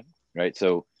state to live in, right?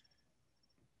 So,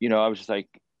 I was just like,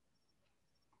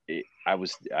 I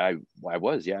was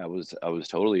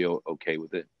totally okay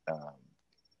with it.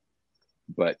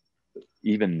 But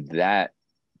even that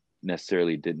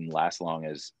necessarily didn't last long,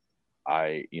 as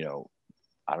I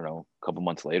don't know, a couple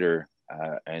months later,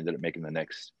 I ended up making the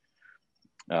next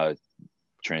uh,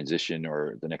 transition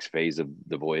or the next phase of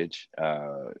the voyage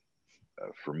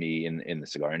for me in the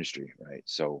cigar industry, right?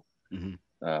 So, Hmm.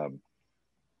 um,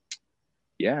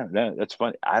 yeah, that's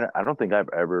fun. I don't think I've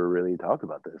ever really talked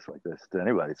about this like this to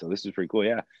anybody. So this is pretty cool.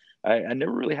 Yeah, I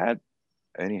never really had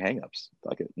any hangups,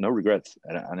 like no regrets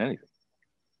on anything.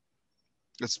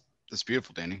 That's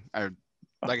beautiful, Danny.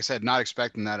 Like I said, not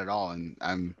expecting that at all,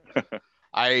 and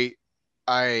I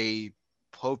I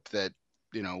hope that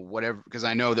whatever, because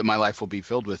I know that my life will be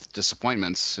filled with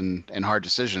disappointments and hard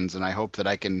decisions, and I hope that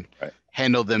I can Right.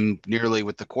 handle them nearly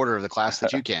with the quarter of the class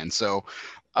that you can. So,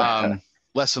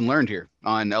 lesson learned here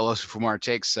on El Oso Fumar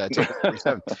take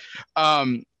 47.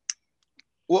 Um,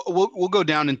 we'll go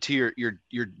down into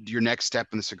your next step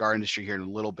in the cigar industry here in a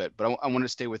little bit, but I want to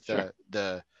stay with Sure.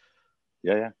 the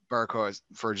Yeah. Barco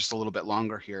for just a little bit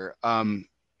longer here.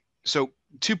 So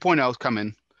 2.0 is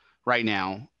coming right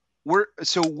now. Were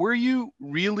you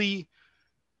really,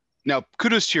 now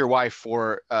kudos to your wife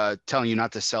for telling you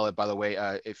not to sell it, by the way.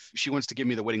 If she wants to give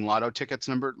me the winning lotto tickets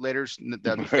number later,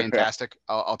 that'd be fantastic.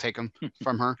 I'll take them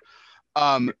from her.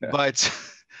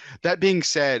 But that being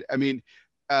said, when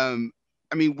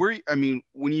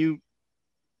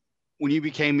you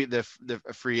became the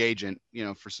free agent,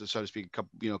 for so to speak,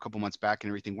 a couple months back and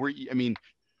everything,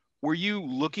 were you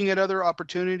looking at other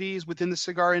opportunities within the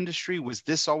cigar industry? Was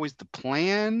this always the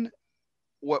plan?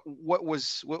 What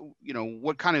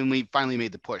kind of finally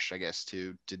made the push, I guess,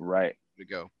 Right. to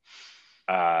go?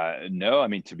 No, I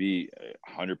mean, to be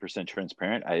 100%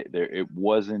 transparent, it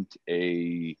wasn't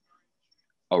a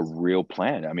real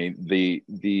plan. I mean, the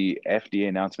FDA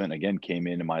announcement again came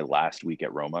in my last week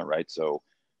at Roma, right? So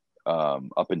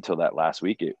up until that last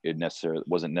week, it necessarily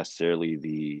wasn't necessarily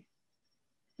the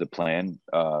plan.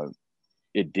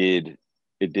 It did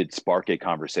spark a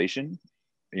conversation,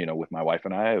 with my wife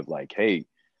and I, of like, hey,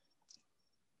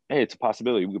 it's a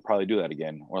possibility we could probably do that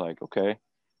again. We're like, okay,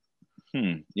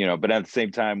 but at the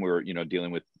same time, we were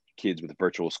dealing with kids with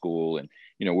virtual school, and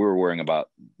we were worrying about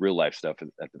real life stuff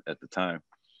at the time.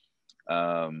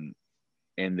 Um,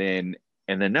 and then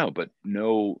no, but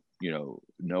no,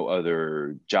 no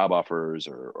other job offers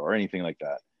or anything like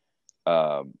that.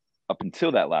 Up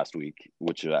until that last week,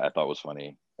 which I thought was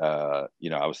funny. I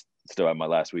was still at my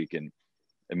last week, and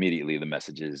immediately the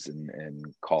messages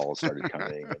and calls started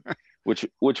coming, which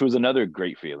was another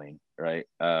great feeling, right?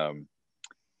 And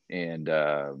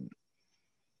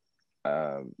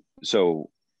so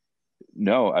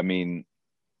no,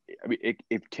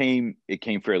 it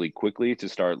came fairly quickly to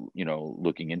start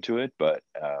looking into it, but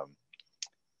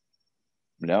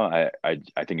no, I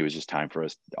think it was just time for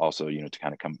us also, you know, to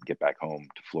kind of come get back home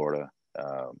to Florida.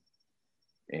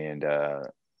 And I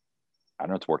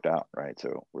know it's worked out, right?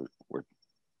 So we're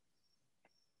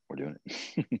doing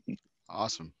it.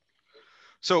 Awesome.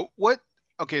 So what?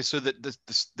 Okay, so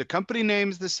the company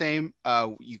name's the same.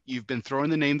 You've been throwing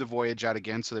the name the Voyage out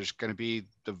again, so there's going to be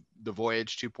the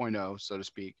Voyage 2.0, so to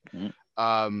speak.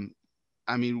 Mhm.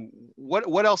 I mean,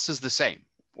 what else is the same?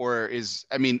 Or is,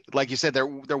 I mean, like you said,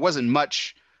 there wasn't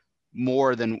much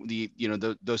more than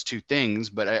those two things,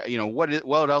 but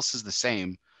what else is the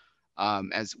same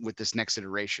as with this next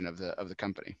iteration of the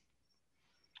company?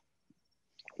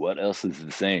 What else is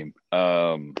the same?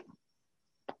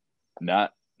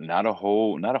 Not not a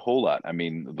whole lot. I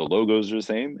mean, the logos are the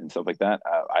same and stuff like that.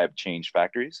 I have changed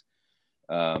factories.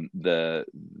 The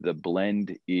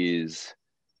blend is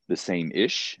the same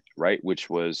ish, right? Which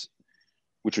was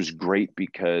great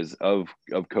because of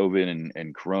COVID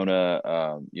and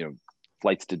Corona. You know,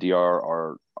 flights to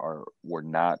DR were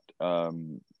not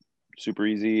super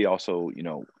easy. Also, you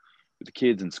know, with the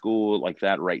kids in school like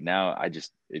that right now,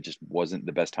 it just wasn't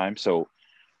the best time. So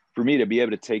for me to be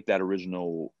able to take that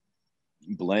original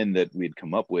blend that we'd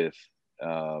come up with,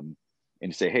 and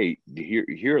say, hey,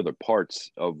 here are the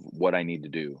parts of what I need to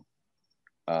do.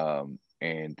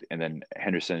 And then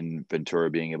Henderson Ventura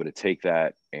being able to take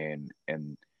that and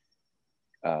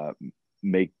uh,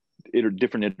 make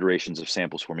different iterations of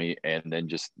samples for me, and then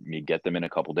just me get them in a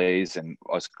couple days, and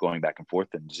us going back and forth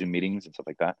and Zoom meetings and stuff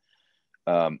like that.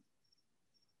 Um,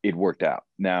 it worked out.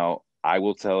 Now, I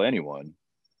will tell anyone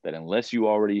that unless you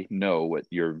already know what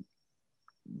your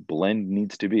blend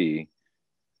needs to be,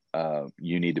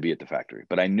 you need to be at the factory.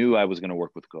 But I knew I was going to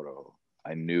work with Corojo.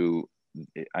 I knew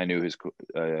his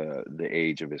the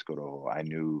age of his Corojo. I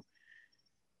knew,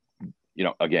 you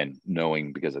know, again,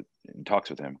 knowing because of in talks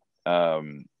with him,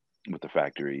 with the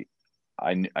factory,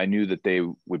 I knew that they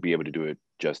would be able to do it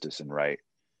justice and right.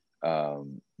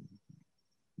 Um,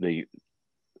 they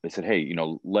they said, hey, you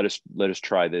know, let us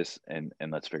try this and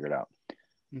let's figure it out.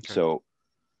 Okay. So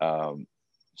um,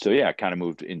 so yeah, I kind of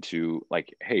moved into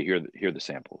like, hey, here are the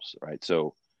samples, right?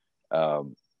 So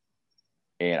um,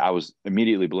 and I was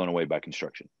immediately blown away by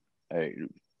construction. I,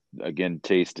 again,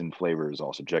 taste and flavor is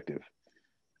all subjective,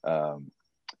 um,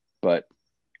 but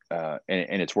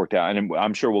and it's worked out. And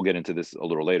I'm sure we'll get into this a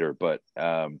little later. But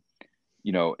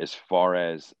you know, as far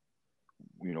as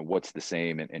you know, what's the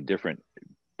same and different,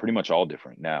 pretty much all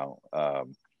different now.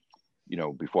 You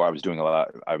know, before I was doing a lot.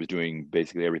 I was doing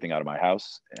basically everything out of my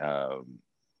house,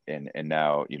 and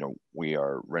now you know we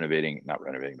are renovating, not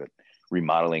renovating, but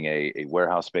remodeling a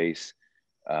warehouse space,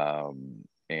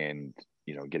 and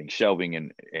you know getting shelving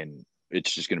and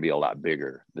it's just going to be a lot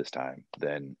bigger this time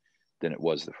than it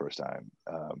was the first time.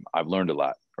 I've learned a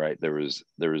lot, right? There was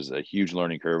a huge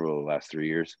learning curve over the last 3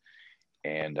 years,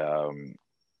 and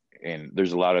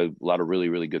there's a lot of really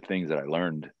really good things that I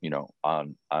learned, you know,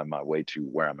 on my way to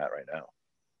where I'm at right now.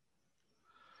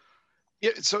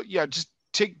 Yeah. So yeah, just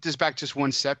take this back just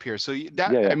one step here. So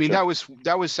that, Yeah, I yeah, mean, sure.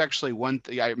 that was actually one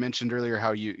thing I mentioned earlier,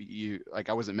 how you like,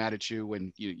 I wasn't mad at you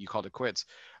when you called it quits.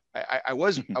 I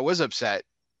was upset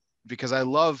because I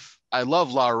love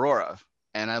La Aurora,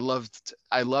 and I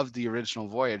loved the original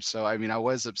Voyage. So I mean, I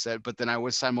was upset, but then I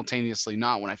was simultaneously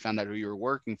not when I found out who you were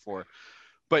working for.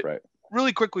 But Right.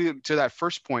 really quickly to that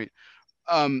first point,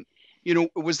 um,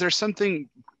 was there something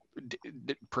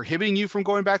prohibiting you from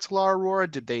going back to La Aurora?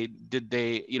 Did they,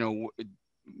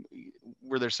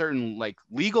 were there certain like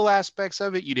legal aspects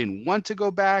of it you didn't want to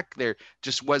go back? There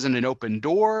just wasn't an open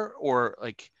door, or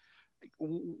like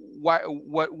why?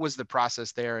 What was the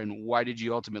process there, and why did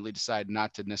you ultimately decide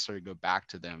not to necessarily go back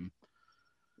to them?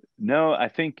 No, I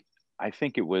think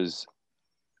it was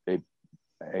a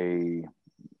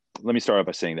let me start off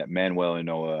by saying that Manuel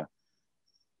Inoa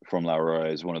from La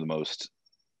Aurora is one of the most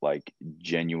like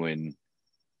genuine,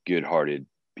 good-hearted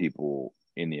people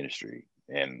in the industry.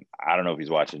 And I don't know if he's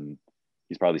watching;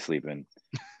 he's probably sleeping.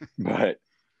 But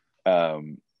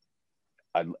um,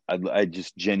 I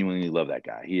just genuinely love that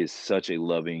guy. He is such a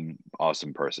loving,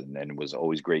 awesome person, and was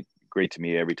always great to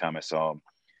me every time I saw him.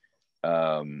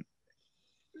 Um,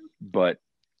 but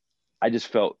I just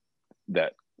felt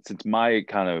that since my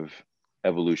kind of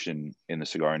evolution in the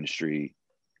cigar industry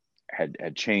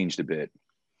had changed a bit,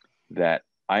 that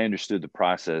I understood the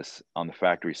process on the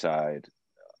factory side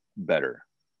better.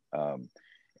 Um,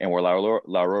 and where La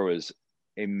Aurora is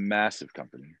a massive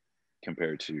company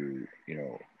compared to, you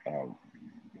know,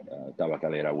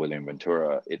 Tabacalera, William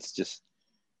Ventura, it's just,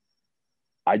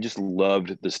 I just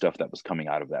loved the stuff that was coming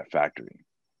out of that factory.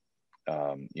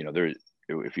 You know, there,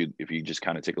 if you just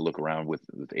kind of take a look around with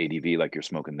ADV, like you're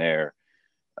smoking there,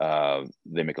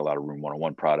 They make a lot of Room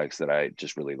 101 products that I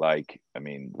just really like. I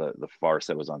mean, the farce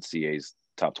that was on CA's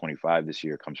top 25 this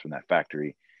year comes from that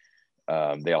factory.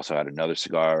 They also had another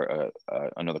cigar,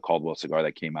 another Caldwell cigar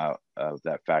that came out of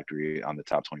that factory on the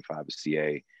top 25 of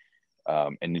CA.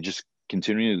 And just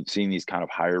continuing seeing these kind of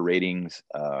higher ratings,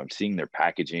 seeing their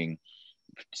packaging,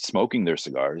 smoking their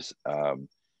cigars.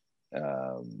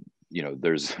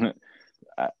 There's,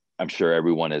 I'm sure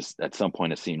everyone has at some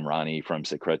point has seen Ronnie from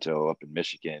Secreto up in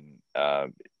Michigan.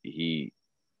 He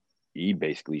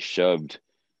basically shoved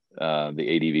the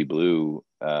ADV Blue,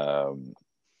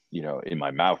 in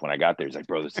my mouth when I got there. He's like,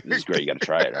 "Bro, this is great. You got to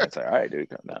try it." I was like, "All right, dude,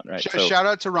 come down." Right. So, shout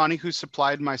out to Ronnie, who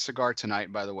supplied my cigar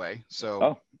tonight, by the way.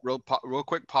 So real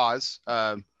quick pause.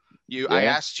 I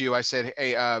asked you, I said,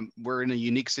 "Hey, we're in a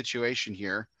unique situation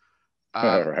here.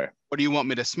 All right. What do you want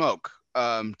me to smoke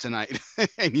tonight?"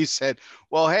 And you said,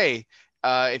 "Well, hey,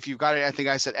 if you've got it," I think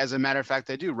I said, "As a matter of fact,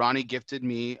 I do." Ronnie gifted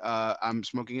me. I'm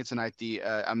smoking it tonight.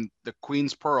 I'm the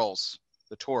Queen's Pearls,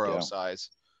 the Toro size,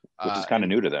 which is kind of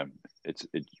new to them. It's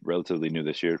relatively new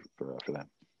this year for them.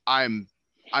 I'm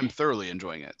thoroughly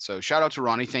enjoying it. So shout out to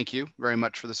Ronnie. Thank you very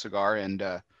much for the cigar. And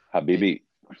Habibi.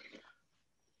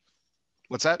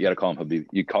 What's that? You got to call him Habibi.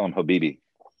 You call him Habibi.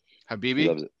 Habibi? He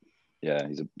loves it. Yeah,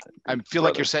 I feel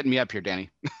like you're setting me up here,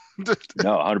 Danny.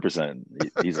 No, 100%.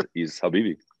 He's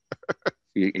Habibi.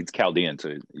 He's Chaldean,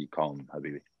 so you call him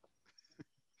Habibi.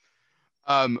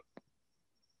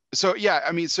 So yeah,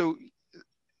 I mean,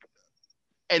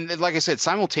 and like I said,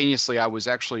 simultaneously, I was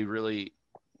actually really,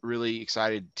 really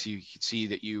excited to see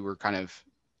that you were kind of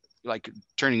like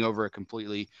turning over a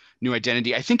completely new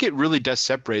identity. I think it really does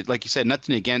separate, like you said,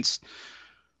 nothing against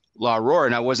La Aurora,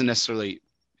 and I wasn't necessarily,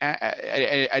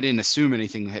 I didn't assume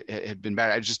anything had been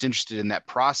bad. I was just interested in that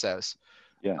process.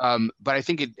 Yeah. But I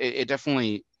think it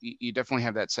definitely, you definitely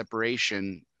have that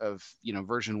separation of,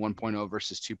 version 1.0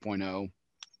 versus 2.0.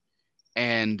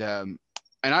 And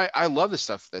I love the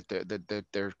stuff that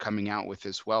they're coming out with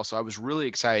as well. So I was really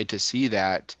excited to see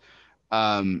that,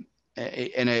 and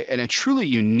a truly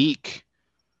unique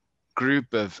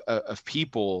group of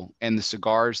people, and the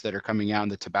cigars that are coming out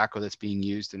and the tobacco that's being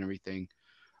used and everything.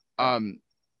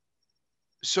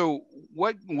 So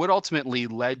what ultimately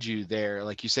led you there?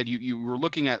 Like you said, you were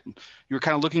kind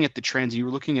of looking at the trends, and you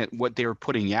were looking at what they were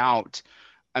putting out.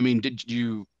 I mean, did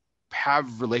you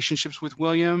have relationships with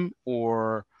William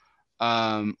or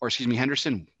excuse me,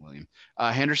 Henderson,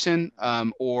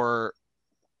 or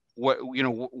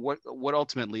what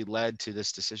ultimately led to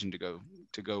this decision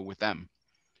to go with them?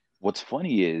 What's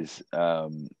funny is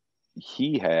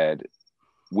we had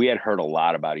heard a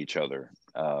lot about each other,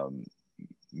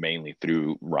 mainly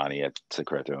through Ronnie at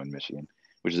Secreto in Michigan,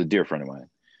 which is a dear friend of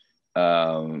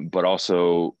mine. But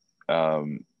also,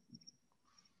 I'd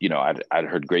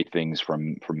heard great things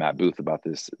from Matt Booth about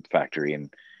this factory,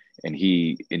 and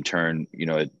he in turn,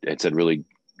 had said really,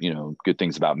 good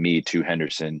things about me to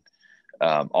Henderson.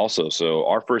 Also, so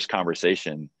our first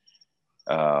conversation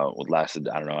lasted,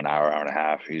 I don't know, an hour and a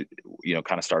half. He,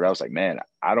 kind of started. I was like, man,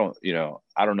 I don't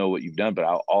know what you've done, but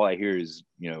all I hear is,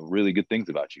 really good things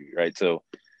about you, right? So,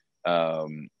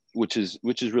 which is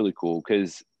really cool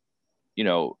because,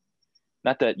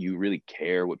 not that you really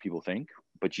care what people think,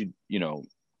 but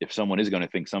if someone is going to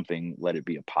think something, let it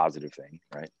be a positive thing,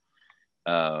 right?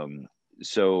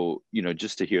 So,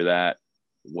 just to hear that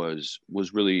was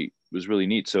really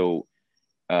neat. So,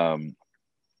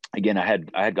 again, I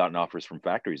had gotten offers from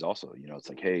factories also. It's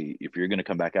like, hey, if you're going to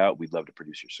come back out, we'd love to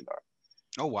produce your cigar.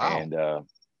 Oh wow! And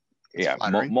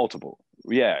multiple,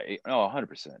 yeah, no,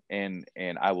 100%. And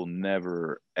I will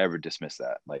never ever dismiss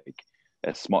that. Like,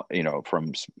 as small,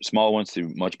 from small ones to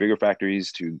much bigger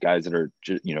factories to guys that are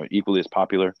equally as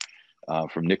popular,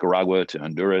 from Nicaragua to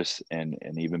Honduras and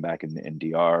even back in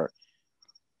DR.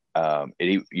 I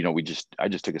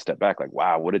just took a step back, like,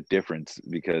 wow, what a difference,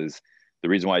 because the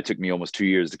reason why it took me almost 2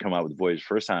 years to come out with Voyage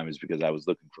first time is because I was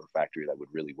looking for a factory that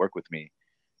would really work with me,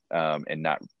 and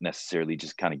not necessarily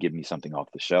just kind of give me something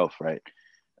off the shelf, right?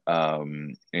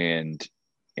 And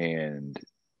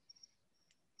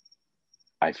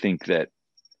I think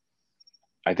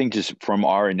just from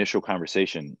our initial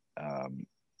conversation,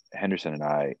 Henderson and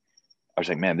I was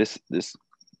like, man, this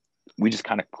we just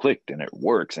kind of clicked, and it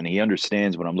works, and he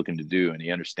understands what I'm looking to do, and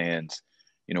he understands,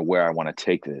 where I want to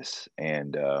take this,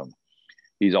 and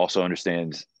he also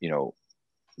understands,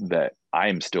 that I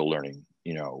am still learning.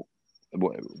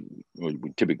 We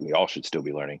typically all should still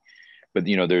be learning, but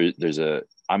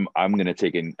I'm going to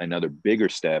take another bigger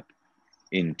step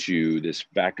into this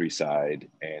factory side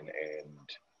and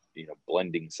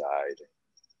blending side,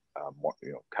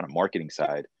 kind of marketing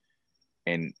side,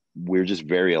 and we're just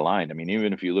very aligned. I mean,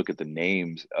 even if you look at the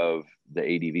names of the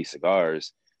ADV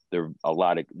cigars, they're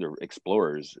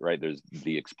explorers, right? There's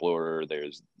the Explorer,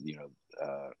 there's,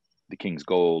 the King's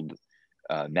Gold,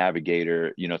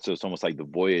 Navigator, so it's almost like the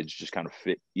Voyage just kind of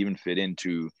fit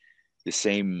into the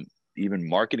same even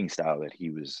marketing style that he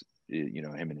was,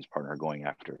 him and his partner are going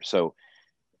after. So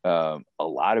a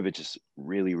lot of it just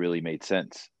really, really made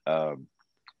sense.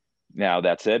 Now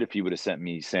that said, if he would have sent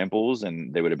me samples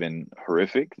and they would have been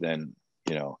horrific, then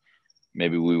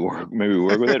maybe we work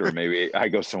with it, or maybe I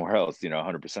go somewhere else.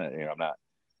 100%. I'm not.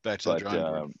 Back to the But drawing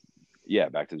board. yeah,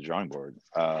 back to the drawing board.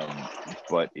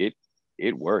 But it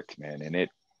worked, man, and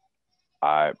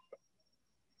I,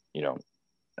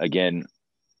 again,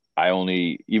 I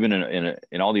only, even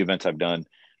in all the events I've done,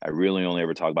 I really only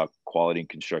ever talk about quality and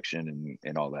construction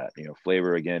and all that.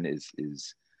 Flavor again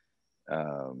is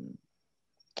up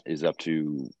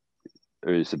to,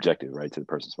 or is subjective, right, to the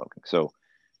person smoking. So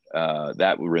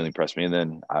that would really impress me. And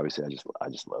then obviously I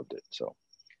just loved it. So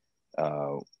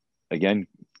again,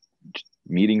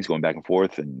 meetings going back and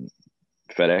forth and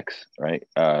FedEx, right?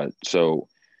 So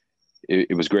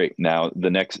it was great. Now the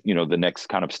next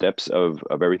kind of steps of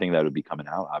everything that would be coming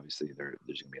out, obviously there's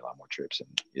going to be a lot more trips,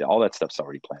 and all that stuff's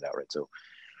already planned out, right? So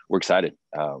we're excited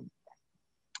to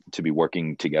be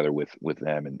working together with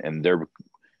them and their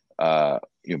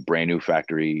brand new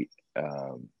factory.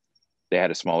 They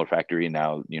had a smaller factory, and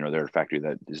now they're a factory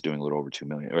that is doing a little over 2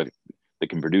 million, or they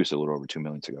can produce a little over 2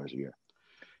 million cigars a year.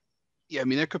 Yeah, I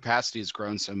mean, their capacity has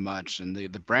grown so much, and the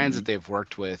brands that they've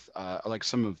worked with are like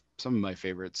some of my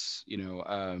favorites.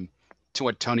 To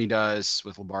what Tony does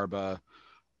with La Barba,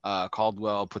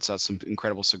 Caldwell puts out some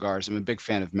incredible cigars. I'm a big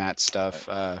fan of Matt's stuff.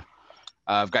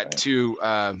 I've got two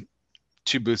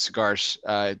booth cigars,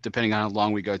 depending on how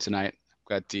long we go tonight. I've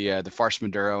got the Farce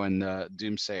Maduro and the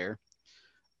Doomsayer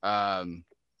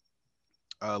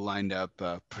lined up.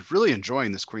 Really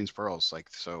enjoying this Queen's Pearls.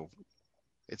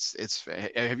 It's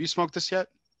have you smoked this yet?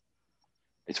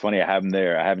 It's funny, I have them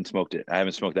there. I haven't smoked it. I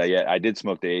haven't smoked that yet. I did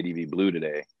smoke the ADV Blue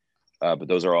today, but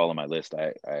those are all on my list.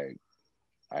 I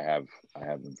have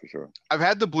them for sure. I've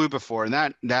had the blue before, and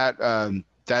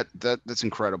that's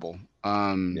incredible.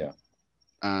 Yeah.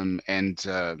 And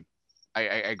I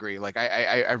agree. Like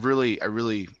I've really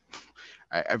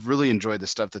enjoyed the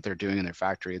stuff that they're doing in their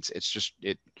factory.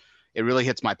 It really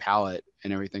hits my palate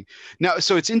and everything. Now,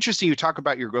 so it's interesting you talk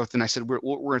about your growth, and I said we're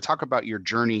going to talk about your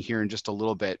journey here in just a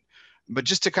little bit, but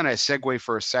just to kind of segue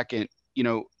for a second,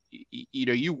 you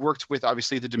worked with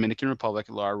obviously the Dominican Republic,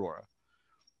 La Aurora.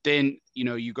 Then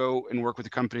you go and work with a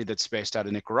company that's based out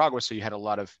of Nicaragua, so you had a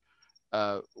lot of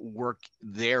work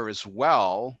there as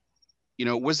well.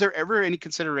 Was there ever any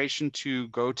consideration to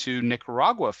go to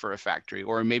Nicaragua for a factory,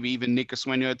 or maybe even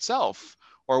Nicasueño itself,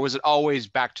 or was it always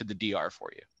back to the DR for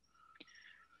you?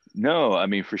 No, I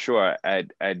mean, for sure. I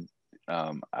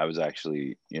was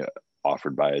actually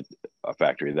offered by a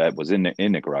factory that was in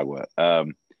Nicaragua.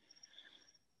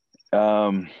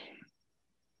 The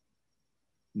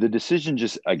decision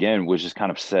was just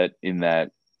kind of set in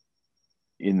that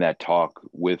talk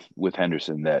with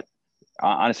Henderson, that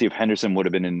honestly, if Henderson would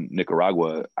have been in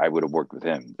Nicaragua, I would have worked with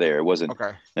him there. It wasn't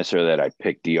necessarily that I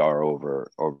picked DR over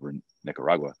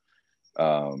Nicaragua.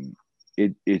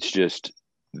 It's just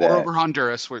that, or over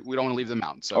Honduras. We don't want to leave them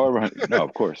out. So no,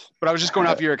 of course. But I was just going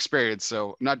off your experience,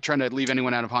 so I'm not trying to leave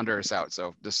anyone out of Honduras out.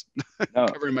 So just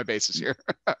covering my bases here.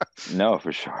 No,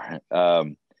 for sure.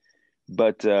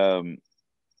 But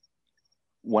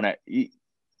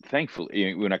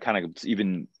thankfully, when I kind of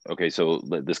so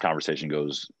this conversation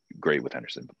goes great with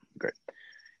Henderson, great.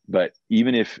 But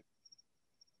even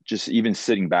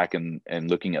sitting back and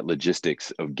looking at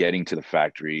logistics of getting to the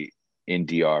factory in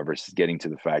DR versus getting to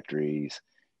the factories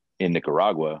in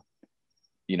Nicaragua,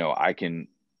 I can,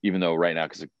 even though right now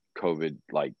because of COVID,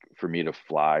 like for me to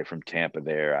fly from Tampa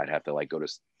there, I'd have to like go to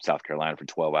South Carolina for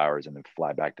 12 hours and then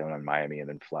fly back down to Miami and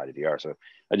then fly to DR. So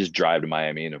I just drive to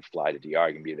Miami and then fly to DR.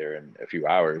 I can be there in a few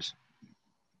hours,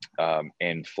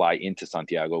 and fly into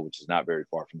Santiago, which is not very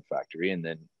far from the factory. And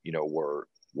then,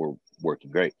 we're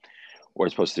working great. Or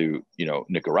as opposed to,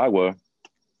 Nicaragua,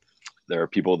 there are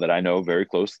people that I know very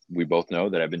close. We both know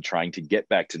that I've been trying to get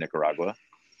back to Nicaragua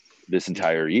this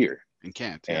entire year and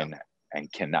can't, and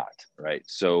cannot. Right.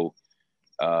 So,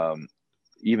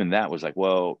 even that was like,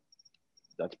 well,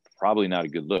 that's probably not a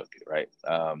good look. Right.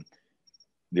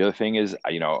 The other thing is,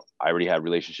 I already have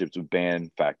relationships with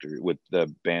with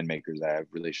the band makers. I have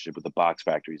relationship with the box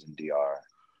factories in DR.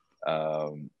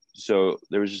 So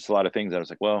there was just a lot of things that I was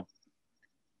like, well,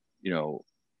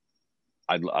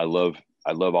 I love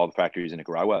all the factories in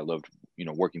Nicaragua. I loved,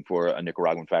 working for a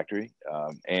Nicaraguan factory.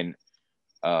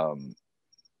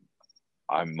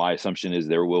 my assumption is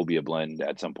there will be a blend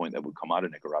at some point that would come out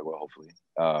of Nicaragua, hopefully,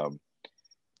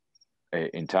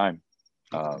 in time.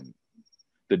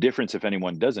 The difference, if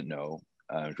anyone doesn't know,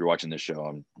 if you're watching this show,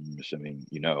 I'm assuming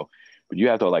you know, but you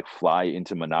have to like fly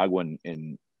into Managua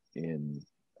in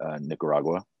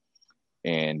Nicaragua,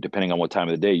 and depending on what time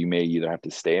of the day, you may either have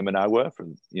to stay in Managua for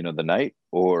the night,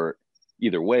 or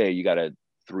either way, you got a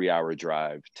 3-hour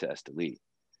drive to Esteli,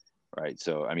 right?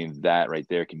 So I mean, that right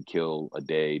there can kill a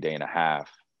day and a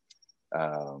half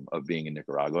of being in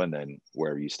Nicaragua, and then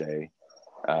wherever you stay.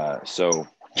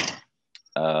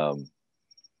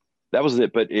 That was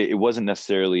it, but it wasn't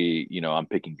necessarily, I'm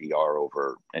picking DR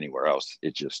over anywhere else.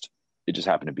 It just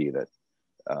happened to be that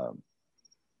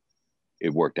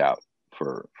it worked out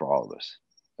for all of us.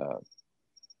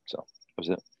 So that was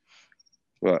it.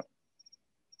 But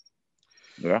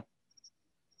yeah.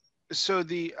 So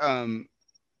the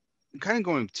kind of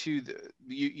going to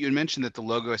you had mentioned that the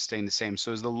logo is staying the same.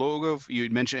 So is the logo you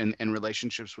had mentioned in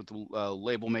relationships with the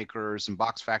label makers and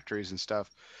box factories and stuff?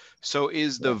 So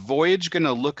is the Voyage going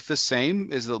to look the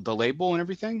same? Is the label and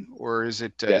everything, or is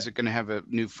it is it going to have a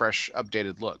new, fresh,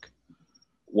 updated look?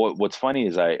 What's funny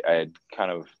is I had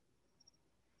kind of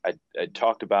I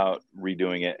talked about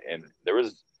redoing it, and there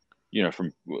was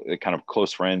from kind of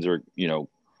close friends or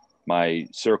my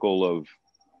circle of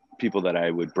people that I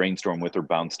would brainstorm with or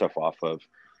bounce stuff off of,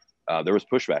 there was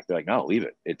pushback. They're like, no, leave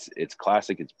it. It's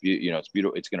classic. It's it's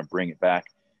beautiful. It's going to bring it back.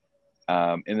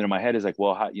 And then in my head is like,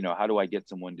 well, how do I get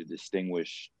someone to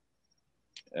distinguish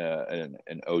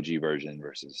an OG version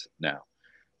versus now?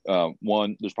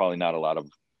 One, there's probably not a lot of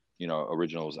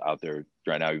originals out there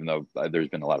right now, even though there's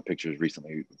been a lot of pictures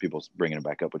recently, people bringing it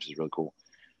back up, which is really cool.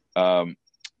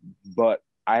 But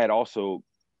I had also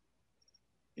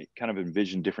kind of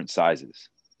envisioned different sizes.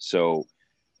 So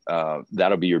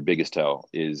that'll be your biggest tell,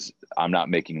 is I'm not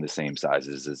making the same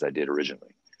sizes as I did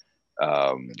originally.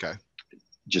 Okay.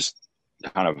 Just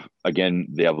kind of, again,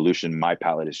 the evolution, my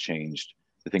palette has changed.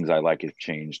 The things I like have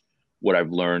changed. What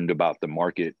I've learned about the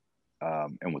market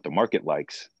and what the market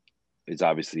likes is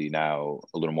obviously now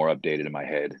a little more updated in my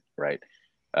head. Right.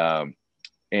 And,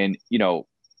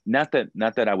 not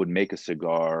that I would make a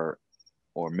cigar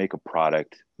or make a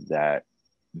product that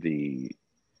the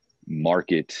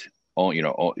market, well,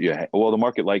 the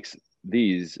market likes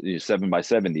these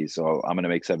 7x70s, so I'm going to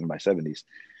make 7x70s.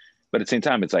 But at the same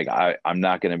time, it's like I'm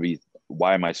not going to be.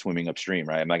 Why am I swimming upstream,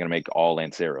 right? I'm not going to make all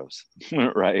Lanceros,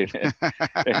 right,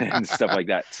 and stuff like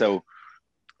that. So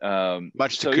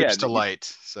much to Coop's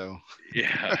delight. So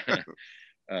yeah,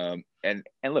 and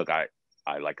look, I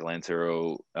like a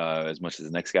Lancero as much as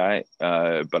the next guy,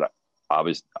 but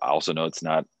obviously I also know it's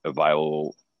not a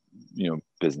viable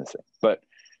business thing. But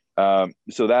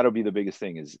so that'll be the biggest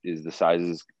thing is the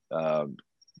sizes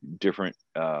different.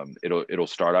 It'll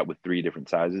start out with 3 different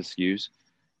sizes SKUs,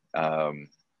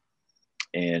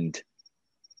 and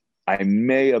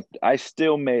I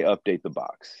still may update the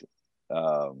box,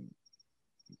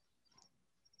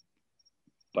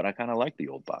 but I kind of like the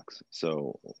old box,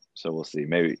 so we'll see.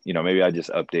 Maybe I just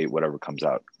update whatever comes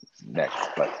out next,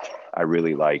 but I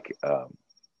really like I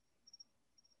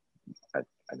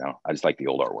know I just like the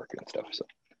old artwork and stuff.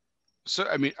 So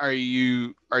I mean, are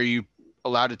you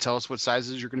allowed to tell us what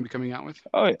sizes you're going to be coming out with?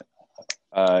 Oh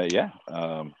yeah.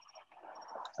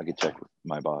 I could check with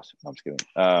my boss. No, I'm just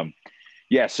kidding.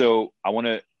 Yeah. So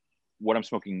what I'm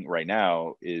smoking right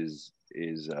now is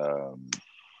the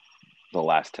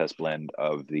last test blend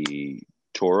of the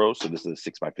Toro. So this is a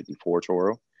 6x54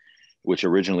 Toro, which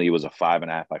originally was a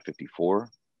 5.5x54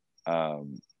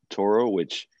 Toro,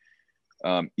 which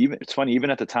even it's funny, even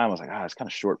at the time I was like, it's kind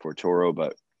of short for a Toro,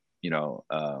 but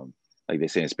like they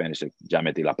say in Spanish, like, ya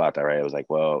metí la pata, right? I was like,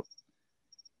 well,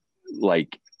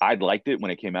 like I liked it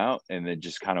when it came out, and then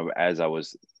just kind of as I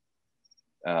was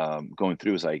going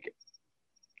through, it was like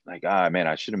man,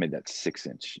 I should have made that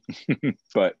 6-inch,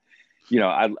 but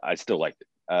I still liked it.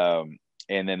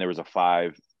 And then there was a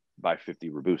 5x50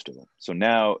 Robusto. So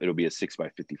now it'll be a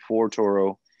 6x54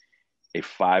 Toro, a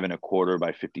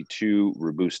 5.25x52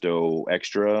 Robusto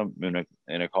Extra, and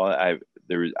I call it.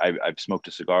 I've smoked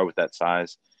a cigar with that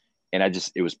size, and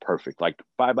it was perfect. Like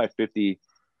 5x50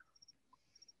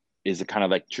 is a kind of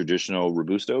like traditional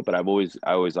Robusto, but I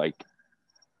always like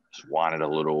just wanted a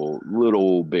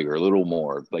little bigger, a little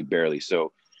more, like barely.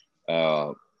 So,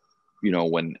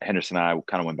 when Henderson and I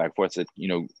kind of went back and forth, said,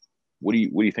 what do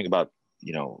you think about,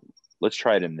 let's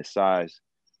try it in this size.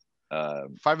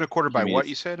 5.25 by what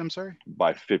you said? I'm sorry.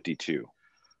 By 52.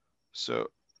 So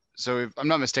if I'm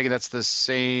not mistaken, that's the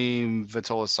same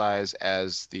Vitola size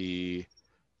as the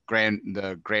Grand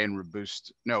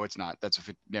Robusto. No, it's not.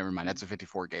 Never mind. That's a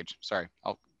 54 gauge. Sorry,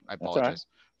 I That's all right. apologize.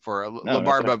 For No, that's all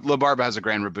La right. Barba has a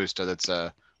Grand Robusta that's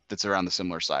around the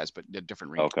similar size, but a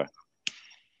different range. Okay.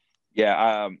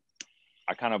 Yeah.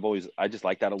 I kind of always, I just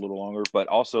like that a little longer, but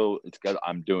also it's got,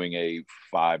 I'm doing a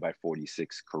 5x46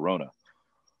 Corona.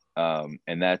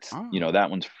 And that's, Oh. that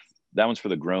one's for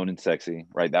the grown and sexy,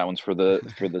 right? That one's for the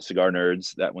cigar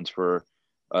nerds. That one's for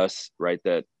us, right?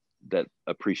 That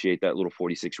appreciate that little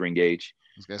 46 ring gauge. I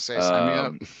was gonna say, sign me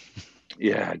up.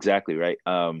 Yeah, exactly. Right.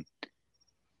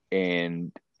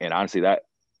 And honestly, that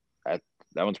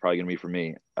one's probably gonna be for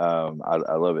me.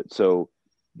 I love it. So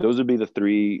those would be the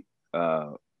three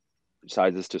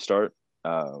sizes to start.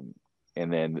 And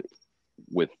then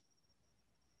with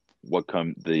what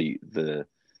come there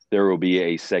will be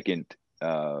a second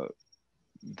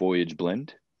voyage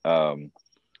blend that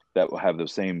will have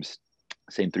those same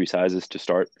three sizes to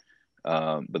start.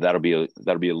 But that'll be a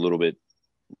little bit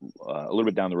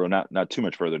down the road, not too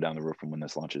much further down the road from when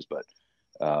this launches, but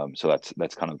so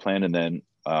that's kind of the plan. And then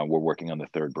we're working on the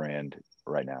third brand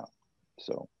right now.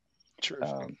 So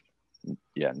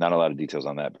yeah, not a lot of details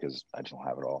on that because I just don't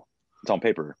have it all. It's on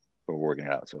paper, but we're working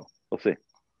it out. So we'll see.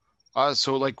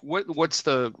 So like what's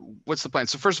the plan?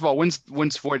 So first of all, when's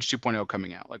Voyage 2.0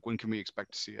 coming out? Like when can we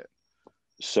expect to see it?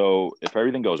 So if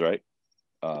everything goes right,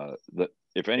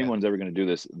 if anyone's ever going to do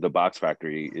this, the Box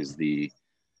Factory is the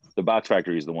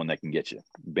one that can get you.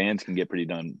 Bands can get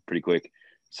done pretty quick.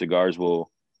 Cigars will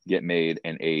get made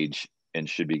and age and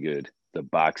should be good. The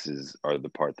boxes are the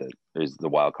part that is the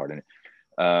wild card in it.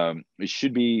 It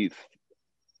should be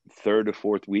third to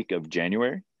fourth week of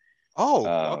January.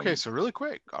 Oh, okay. So really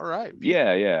quick. All right.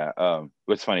 Yeah.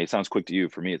 What's funny, it sounds quick to you.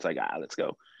 For me, it's like, let's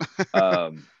go.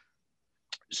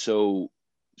 So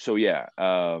yeah.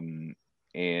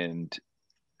 And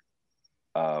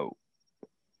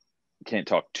can't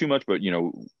talk too much, but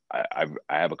I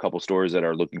have a couple stores that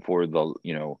are looking for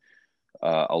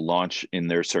a launch in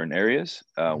their certain areas,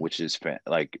 which is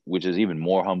even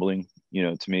more humbling,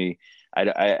 to me.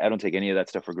 I don't take any of that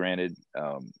stuff for granted.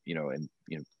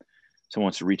 Someone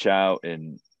wants to reach out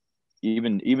and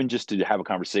even just to have a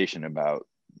conversation about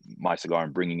my cigar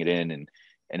and bringing it in, and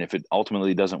if it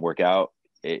ultimately doesn't work out,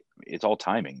 it's all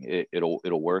timing.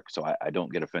 It'll work. So I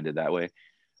don't get offended that way.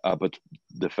 But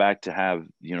the fact to have,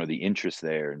 the interest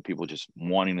there and people just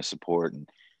wanting to support, and,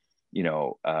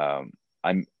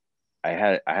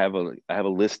 I have a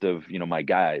list of, my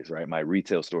guys, right. My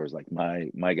retail stores, like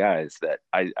my guys that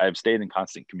I've stayed in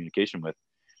constant communication with,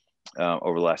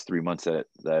 over the last 3 months that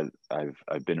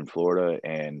I've been in Florida,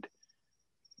 and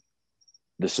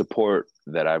the support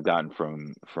that I've gotten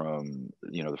from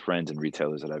the friends and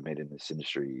retailers that I've made in this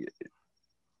industry,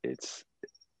 it's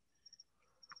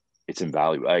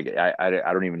invaluable. I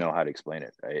don't even know how to explain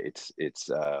it.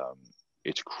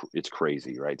 It's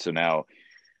crazy, right? So now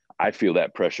I feel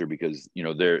that pressure because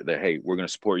they're hey, we're going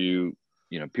to support you.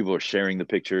 People are sharing the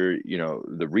picture.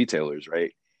 The retailers,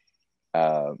 right?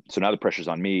 So now the pressure's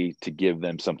on me to give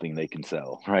them something they can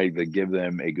sell, right? To give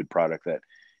them a good product that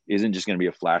isn't just going to be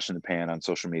a flash in the pan on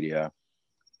social media,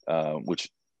 which,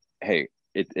 hey,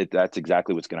 that's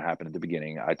exactly what's going to happen at the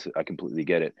beginning. I completely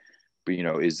get it. But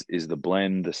is the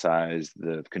blend, the size,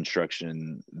 the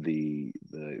construction, the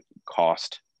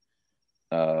cost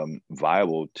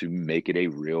viable to make it a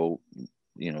real,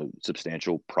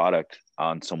 substantial product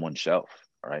on someone's shelf,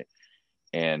 right?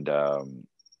 And I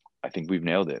think we've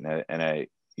nailed it. And I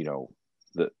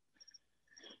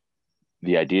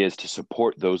the idea is to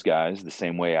support those guys the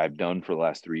same way I've done for the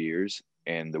last 3 years,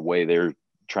 and the way they're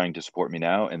trying to support me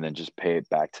now, and then just pay it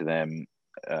back to them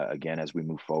again as we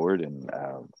move forward. And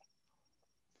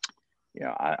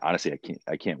I honestly,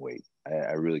 I can't wait.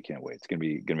 I really can't wait. It's gonna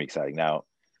be exciting. Now,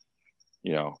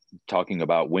 talking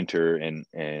about winter and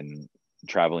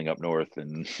traveling up north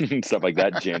and stuff like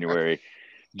that. January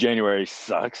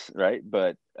sucks, right?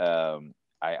 But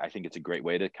I think it's a great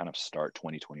way to kind of start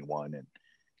 2021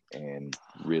 and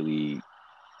really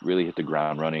hit the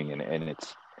ground running. And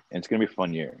it's gonna be a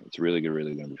fun year. It's really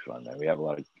gonna be fun, man. We have a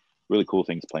lot of really cool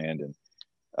things planned,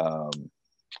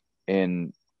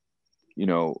 and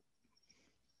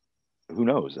who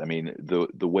knows? I mean,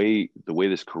 the way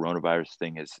this coronavirus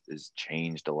thing has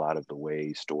changed a lot of the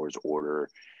way stores order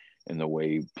and the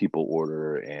way people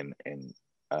order, and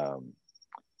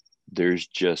there's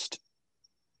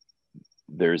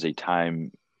a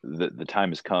time, the time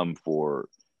has come for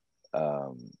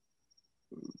how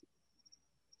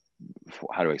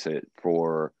do I say it,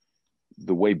 for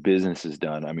the way business is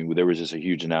done. I mean, there was just a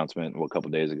huge announcement a couple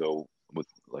of days ago with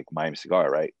like Miami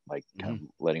Cigar, right? Like kind of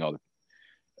letting all the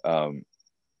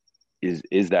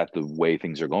is that the way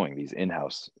things are going, these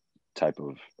in-house type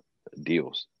of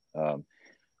deals. A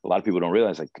lot of people don't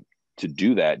realize, like, to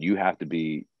do that, you have to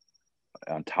be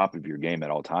on top of your game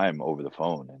at all time over the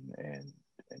phone and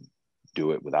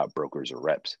do it without brokers or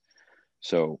reps.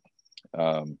 So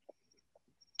I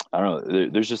don't know.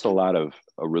 There's just a lot of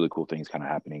really cool things kind of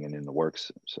happening and in the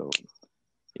works. So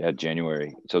yeah,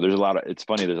 January. So there's a lot of, it's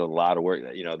funny. There's a lot of work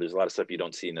that, there's a lot of stuff you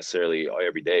don't see necessarily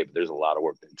every day, but there's a lot of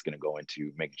work that's going to go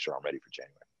into making sure I'm ready for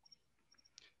January.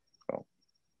 So.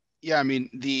 Yeah. I mean,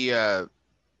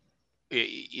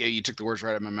 you took the words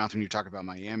right out of my mouth when you talk about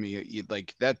Miami. You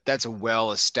like that's a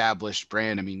well-established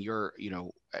brand. I mean,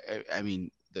 I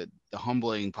mean, the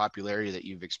humbling popularity that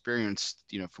you've experienced,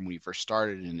 from when you first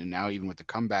started and now even with the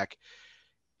comeback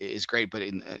is great, but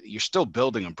you're still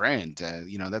building a brand.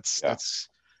 That's,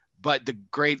 but the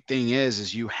great thing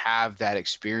is you have that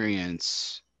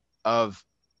experience of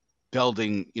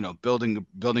building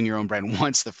your own brand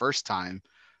once the first time.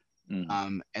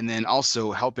 And then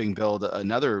also helping build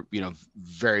another,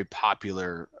 very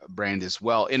popular brand as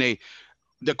well in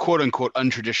the quote unquote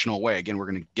untraditional way. Again, we're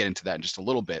going to get into that in just a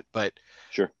little bit, but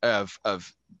sure. Of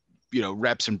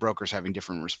reps and brokers having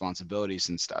different responsibilities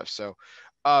and stuff. So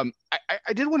I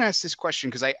did want to ask this question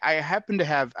because I had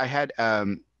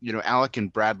Alec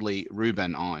and Bradley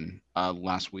Rubin on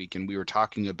last week, and we were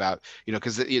talking about,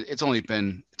 because it's only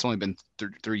been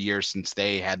 3 years since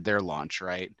they had their launch,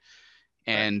 right?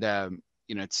 And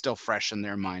it's still fresh in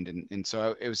their mind, and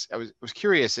so I was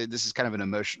curious. This is kind of an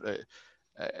emotional,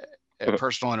 a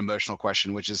personal and emotional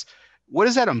question, which is, what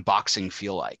does that unboxing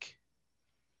feel like?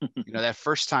 That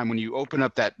first time when you open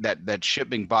up that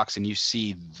shipping box and you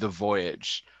see the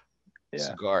Voyage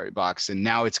cigar box, and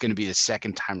now it's going to be the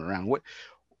second time around.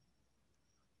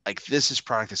 This is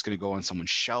product that's going to go on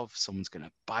someone's shelf. Someone's going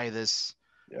to buy this.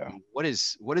 Yeah. What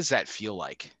does that feel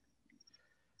like?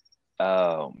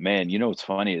 Oh man, what's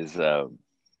funny is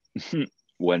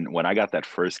when I got that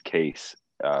first case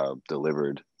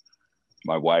delivered,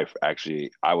 my wife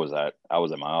actually, I was at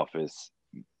my office,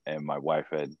 and my wife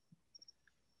I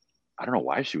don't know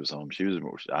why she was home.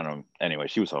 I don't know. Anyway,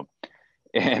 she was home,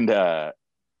 and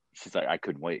she's like, I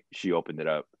couldn't wait. She opened it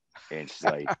up, and she's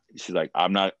like,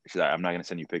 I'm not gonna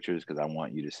send you pictures because I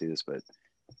want you to see this. But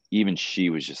even she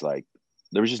was just like,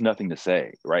 there was just nothing to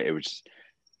say, right? It was just,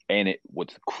 and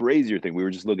what's the crazier thing? We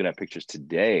were just looking at pictures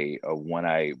today of when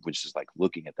I was just like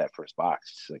looking at that first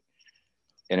box,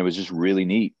 and it was just really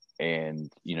neat. And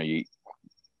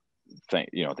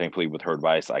thankfully with her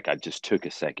advice, like I just took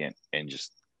a second and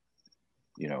just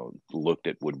looked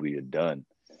at what we had done,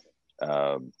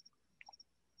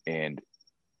 and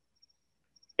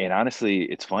honestly,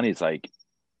 it's funny. It's like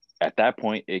at that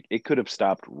point, it could have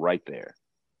stopped right there,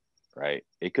 right?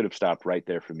 It could have stopped right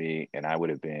there for me, and I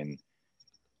would have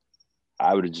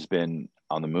just been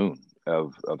on the moon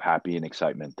of happy and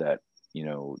excitement that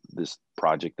this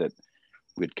project that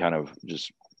we'd kind of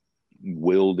just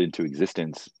willed into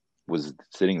existence was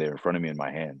sitting there in front of me in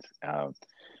my hands.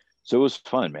 So it was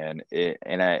fun, man.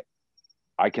 And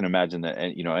I can imagine that,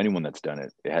 and anyone that's done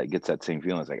it gets that same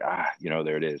feeling. It's like,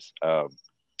 there it is.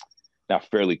 Now,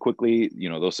 fairly quickly,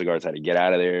 those cigars had to get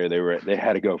out of there. They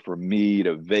had to go from me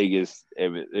to Vegas.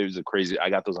 It was a crazy. I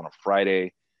got those on a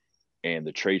Friday, and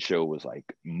the trade show was like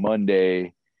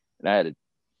Monday, and I had to.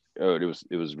 Oh,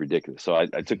 it was ridiculous. So I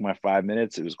took my 5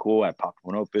 minutes. It was cool. I popped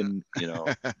one open,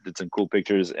 did some cool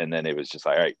pictures, and then it was just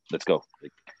like, all right, let's go.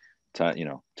 Like, time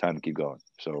to keep going.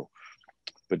 So,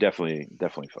 but definitely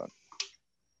fun.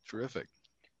 Terrific,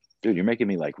 dude. You're making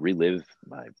me like relive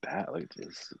my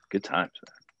it's good times,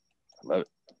 man. I love it.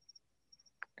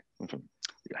 Went from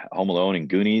Home Alone and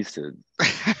Goonies to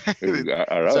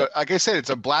so like I said, it's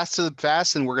a blast to the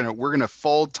past, and we're gonna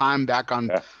fold time back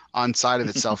on side of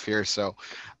itself here. So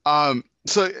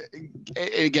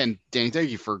again, Danny, thank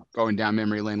you for going down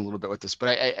memory lane a little bit with this,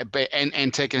 but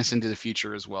and taking us into the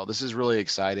future as well. This is really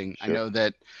exciting. Sure. I know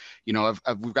that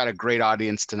we've got a great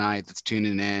audience tonight that's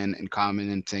tuning in and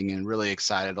commenting and really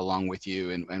excited along with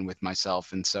you and with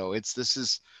myself. And so this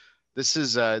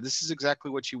is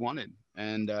exactly what you wanted,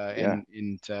 and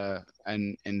it's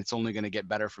only going to get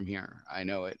better from here. I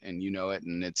know it, and it,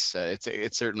 and it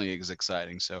certainly is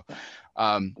exciting. So,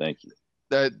 thank you.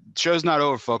 The show's not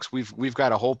over, folks. We've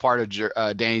got a whole part of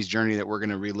Danny's journey that we're going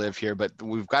to relive here, but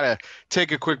we've got to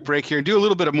take a quick break here and do a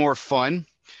little bit of more fun.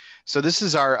 So this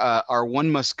is our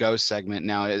One Must Go segment.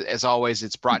 Now, as always,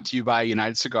 it's brought to you by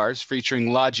United Cigars,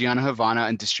 featuring La Gianna Havana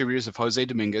and distributors of Jose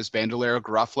Dominguez, Bandolero,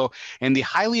 Garofalo, and the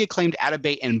highly acclaimed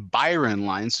Atabey and Byron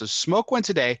lines. So smoke one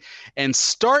today and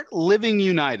start living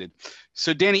united.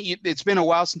 So Danny, it's been a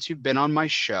while since you've been on my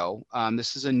show.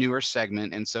 This is a newer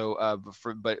segment, and so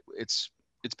but it's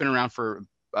been around for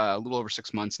a little over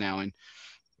 6 months now, and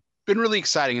been really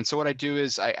exciting. And so what I do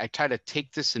is I try to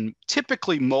take this and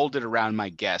typically mold it around my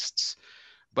guests.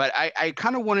 But I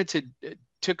kind of wanted to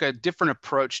took a different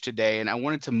approach today, and I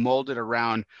wanted to mold it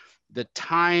around the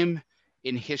time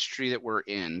in history that we're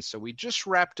in. So we just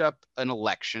wrapped up an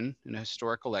election, an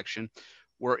historic election.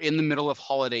 We're in the middle of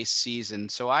holiday season.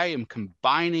 So I am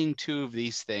combining two of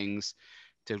these things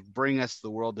to bring us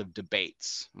the world of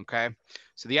debates. Okay.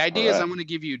 So the idea is I'm going to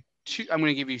give you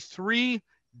three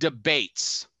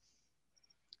debates,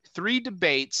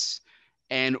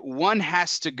 and one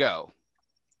has to go.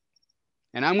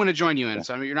 And I'm going to join you in.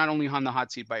 So you're not only on the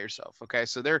hot seat by yourself. Okay.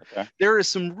 So there is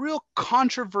some real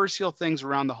controversial things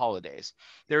around the holidays.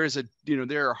 There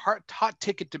are hot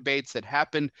ticket debates that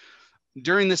happen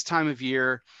during this time of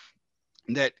year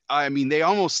that, I mean, they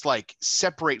almost like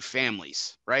separate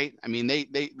families, right? I mean, they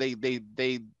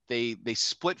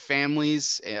split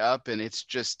families up, and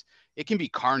it can be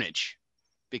carnage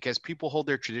because people hold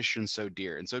their traditions so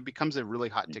dear. And so it becomes a really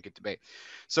hot ticket debate.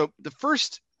 So the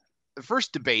first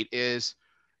debate is,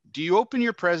 do you open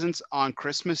your presents on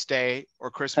Christmas Day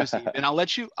or Christmas Eve? And I'll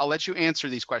let you answer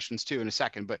these questions too in a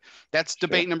second, but that's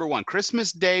debate number one: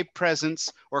 Christmas Day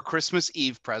presents or Christmas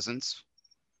Eve presents.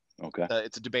 Okay.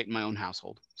 It's a debate in my own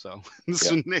household, so this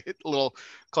is a little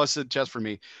close to the chest for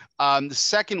me. The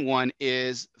second one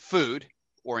is food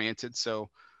oriented. So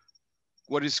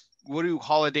what do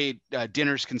holiday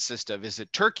dinners consist of? Is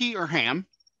it turkey or ham?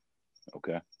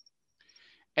 Okay.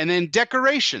 And then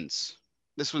decorations.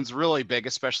 This one's really big,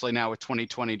 especially now with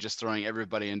 2020 just throwing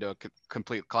everybody into a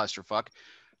complete clusterfuck.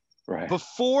 Right.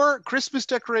 Before Christmas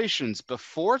decorations,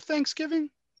 before Thanksgiving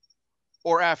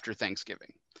or after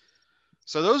Thanksgiving?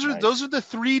 So those are the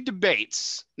three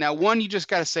debates. Now, one, you just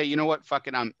got to say, you know what, fuck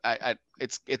it,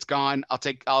 it's gone.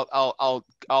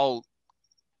 I'll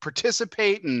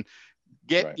participate and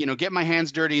get my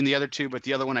hands dirty in the other two, but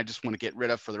the other one I just want to get rid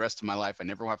of for the rest of my life. I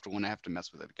never want to have to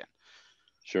mess with it again.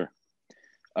 Sure.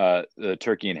 The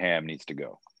turkey and ham needs to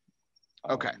go.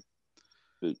 Okay.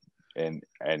 And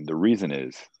the reason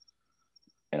is,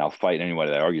 and I'll fight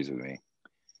anybody that argues with me,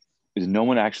 is no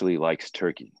one actually likes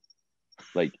turkey.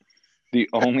 Like, the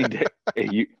only day,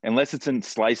 unless it's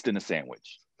sliced in a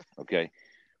sandwich, okay?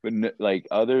 But like,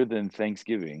 other than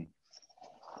Thanksgiving,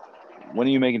 when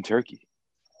are you making turkey?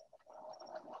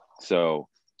 So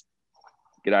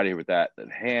get out of here with that. The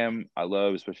ham, I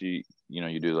love, especially,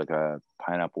 you do like a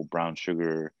pineapple brown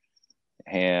sugar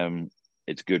ham.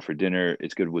 It's good for dinner.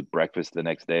 It's good with breakfast the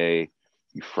next day.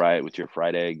 You fry it with your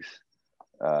fried eggs.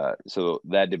 So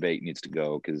that debate needs to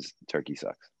go because turkey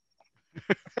sucks.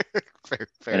 fair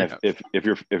and enough. If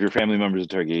your family member's a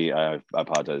turkey, I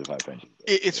apologize if I offend you.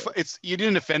 It's you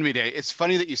didn't offend me, Dave. It's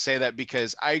funny that you say that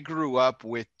because I grew up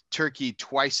with turkey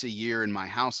twice a year in my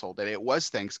household, and it was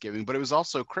Thanksgiving, but it was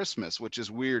also Christmas, which is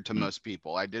weird to most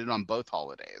people. I did it on both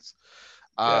holidays.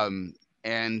 But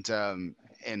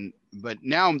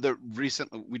now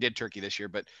recently we did turkey this year,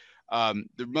 but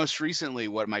the most recently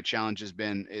what my challenge has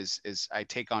been is I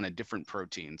take on a different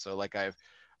protein. So like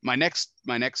my next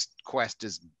quest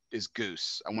is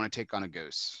goose. I want to take on a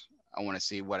goose. I want to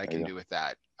see what I can do with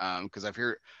that. Because I've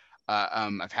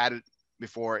had it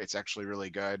before. It's actually really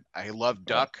good. I love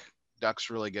duck. Duck's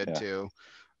really good too.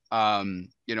 Obviously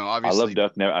I love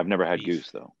duck. I've never had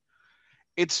goose though.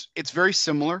 It's very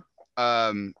similar.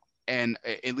 And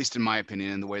at least in my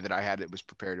opinion, in the way that I had it was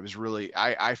prepared, it was really,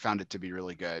 I found it to be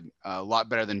really good. A lot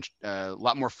better than, a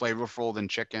lot more flavorful than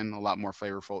chicken, a lot more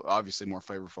flavorful, obviously more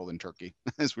flavorful than turkey,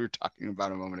 as we were talking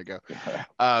about a moment ago.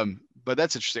 But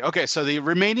that's interesting. Okay. So the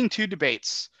remaining two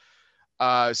debates,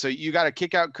 so you got to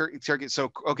kick out turkey.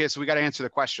 So, okay. So we got to answer the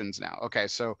questions now. Okay.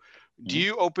 So do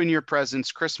you open your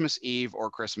presents Christmas Eve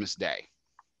or Christmas Day?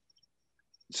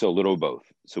 So a little of both.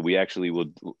 So we actually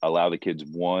would allow the kids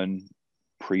one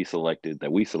pre-selected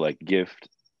that we select gift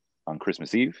on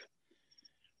Christmas Eve,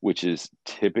 which is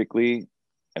typically,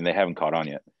 and they haven't caught on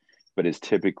yet, but is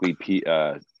typically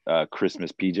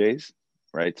Christmas PJs,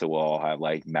 right? So we'll all have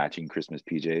like matching Christmas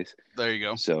PJs. There you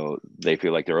go. So they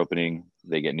feel like they're opening,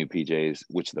 they get new PJs,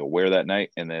 which they'll wear that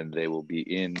night, and then they will be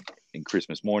in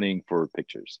Christmas morning for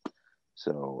pictures.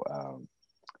 So,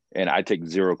 and I take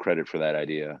zero credit for that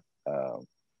idea.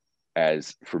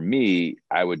 As for me,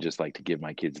 I would just like to give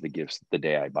my kids the gifts the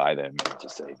day I buy them and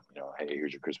just say, hey,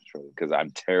 here's your Christmas present, because I'm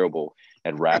terrible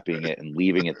at wrapping it and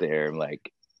leaving it there. I'm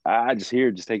like, just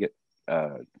take it.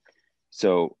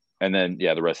 So, and then,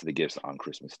 the rest of the gifts on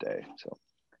Christmas Day. So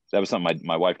that was something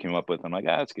my wife came up with. I'm like,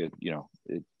 that's good.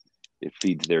 It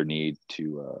feeds their need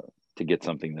to get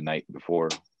something the night before.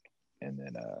 And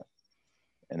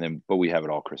then, but we have it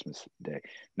all Christmas Day.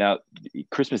 Now,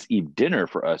 Christmas Eve dinner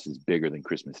for us is bigger than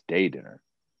Christmas Day dinner.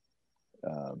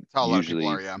 That's how a lot of people Usually,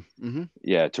 are. Yeah. Mm-hmm.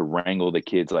 yeah, to wrangle the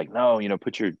kids, like, no,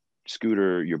 put your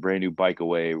scooter, your brand new bike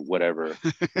away, whatever.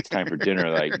 It's time for dinner.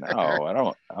 Like, no, I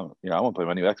want to play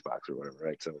my new Xbox or whatever,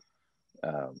 right?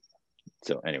 Um,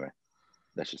 so anyway,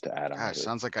 that's just to add on Gosh, to it.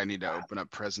 sounds like I need to open up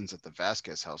presents at the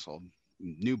Vasquez household.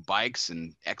 New bikes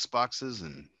and Xboxes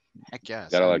and heck yeah, Got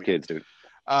a sign lot of me up. kids, dude.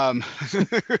 Um,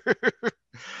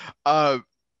 uh,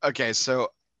 okay, so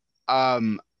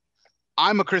um,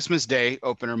 I'm a Christmas Day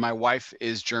opener. My wife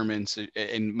is German, so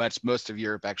in most of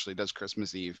Europe actually does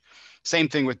Christmas Eve. Same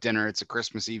thing with dinner. It's a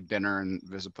Christmas Eve dinner, and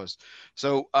as opposed.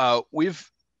 So we've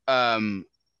um,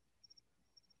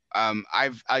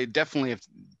 I definitely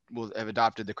have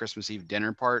adopted the Christmas Eve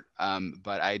dinner part.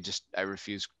 But I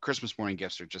refuse. Christmas morning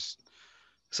gifts are just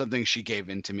something she gave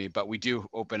into me. But we do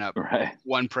open up Right.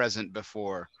 one present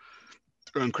before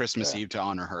on Christmas Yeah. Eve to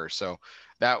honor her. So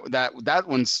that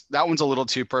one's a little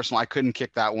too personal. I couldn't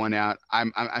kick that one out.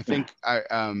 I think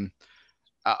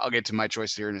I'll get to my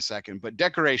choice here in a second. But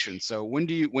decorations. So when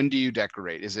do you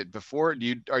decorate? Is it before?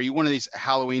 Are you one of these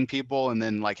Halloween people and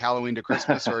then like Halloween to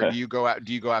Christmas, or do you go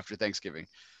after Thanksgiving?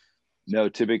 No,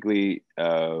 typically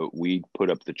we put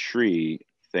up the tree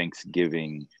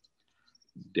Thanksgiving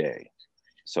Day.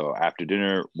 So after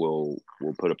dinner, we'll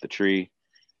put up the tree,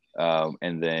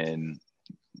 and then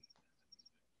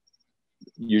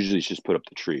usually it's just put up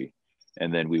the tree,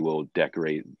 and then we will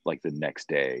decorate like the next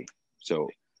day. So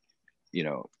you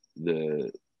know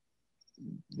the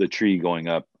the tree going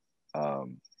up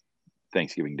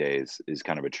Thanksgiving Day is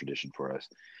kind of a tradition for us.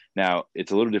 Now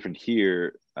it's a little different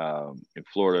here in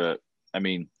Florida. I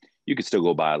mean, you could still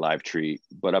go buy a live tree,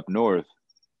 but up north,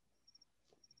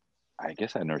 I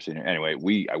guess I've never seen it. Anyway,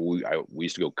 we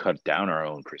used to go cut down our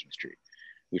own Christmas tree,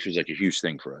 which was like a huge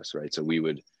thing for us, right? So we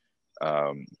would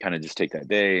kind of just take that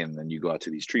day, and then you go out to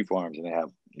these tree farms, and they have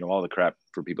all the crap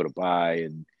for people to buy,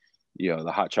 and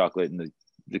the hot chocolate and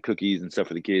the cookies and stuff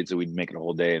for the kids. So we'd make it a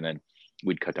whole day, and then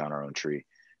we'd cut down our own tree,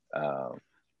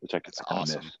 which I That's kind of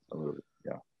awesome. miss a little bit.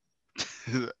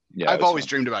 Yeah, yeah, it I've was always fun.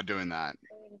 dreamed about doing that.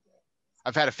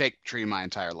 I've had a fake tree my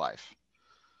entire life.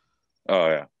 Oh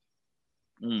yeah.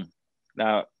 Mm.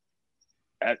 Now,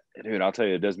 dude, I'll tell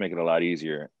you, it does make it a lot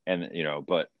easier, and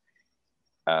but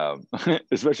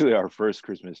especially our first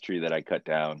Christmas tree that I cut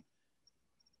down.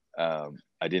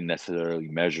 I didn't necessarily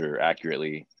measure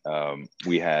accurately.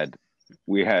 We had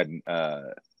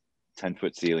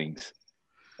 10-foot ceilings,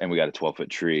 and we got a 12-foot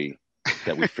tree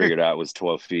that we figured out was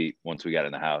 12 feet once we got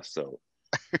in the house. So,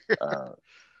 uh,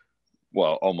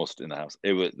 well, almost in the house.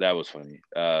 That was funny.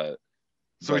 So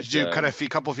did But you cut a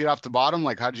couple feet off the bottom?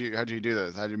 Like how'd you do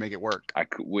this? How'd you make it work?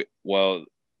 well,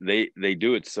 they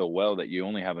do it so well that you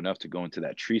only have enough to go into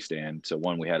that tree stand. So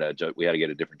one, we had to get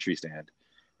a different tree stand,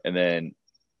 and then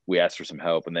we asked for some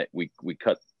help, and that we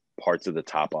cut parts of the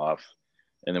top off,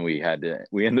 and then we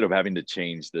ended up having to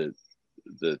change the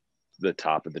the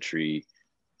top of the tree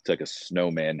to like a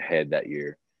snowman head that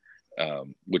year,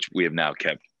 which we have now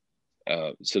kept.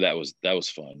 So that was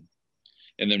fun.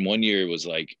 And then one year it was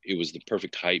the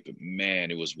perfect height, but man,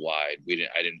 it was wide.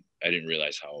 I didn't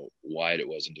realize how wide it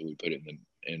was until we put it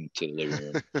into the living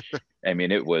room. I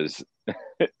mean, it was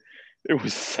it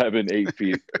was 7-8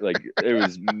 feet, like it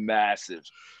was massive.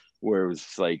 Where it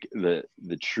was like the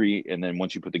tree, and then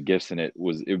once you put the gifts in, it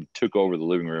took over the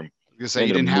living room. You say We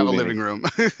you ended up didn't have a moving living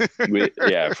room.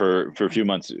 yeah, for a few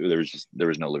months there was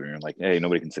no living room. Like, hey,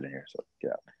 nobody can sit in here. So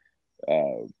yeah,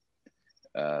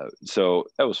 so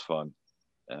that was fun.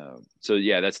 So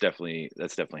yeah, that's definitely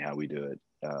how we do it.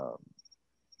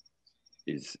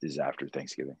 Is after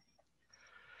Thanksgiving.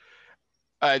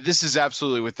 This is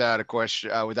absolutely without a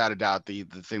question, without a doubt, the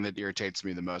thing that irritates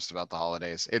me the most about the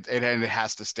holidays. And it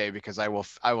has to stay because I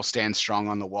will stand strong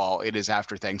on the wall. It is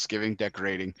after Thanksgiving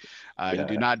decorating. You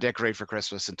do Yeah. not decorate for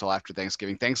Christmas until after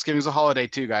Thanksgiving. Thanksgiving's a holiday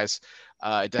too, guys.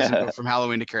 It doesn't go from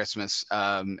Halloween to Christmas.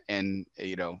 And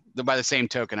by the same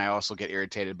token, I also get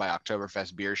irritated by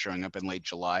Oktoberfest beer showing up in late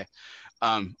July.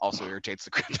 Also irritates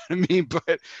the crap out of me,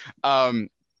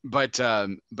 but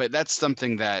that's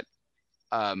something that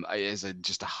is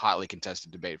just a hotly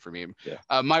contested debate for me.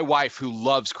 Yeah. My wife, who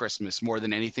loves Christmas more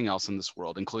than anything else in this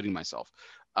world, including myself,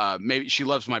 maybe she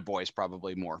loves my boys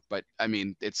probably more, but I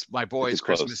mean, it's my It's a boys,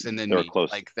 close. Christmas, and then They're me.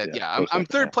 close. Like that. Yeah. Yeah, Close I'm second.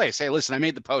 third Yeah. place. Hey, listen, I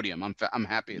made the podium. I'm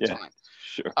happy. It's Yeah. fine.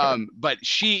 Sure. But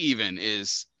she even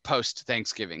is post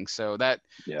Thanksgiving, so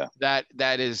Yeah. that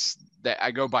is that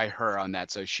I go by her on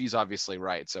that. So she's obviously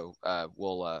right. So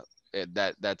we'll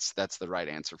that's the right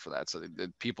answer for that. So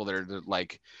the people that are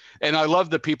like, and I love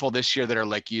the people this year that are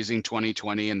like using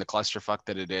 2020 and the clusterfuck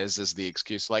that it is as the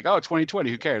excuse, like, oh, 2020,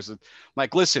 who cares?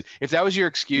 Like, listen, if that was your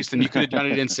excuse, then you could have done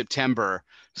it in September.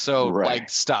 So Right. like,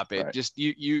 stop it. Right. Just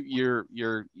you're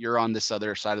on this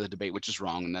other side of the debate, which is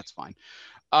wrong, and that's fine.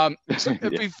 So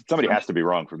if Yeah. Somebody has to be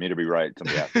wrong for me to be right.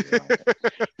 Somebody has to be wrong.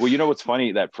 Well, you know what's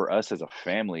funny, that for us as a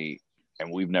family,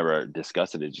 and we've never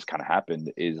discussed it, it just kind of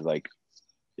happened, is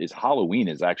Halloween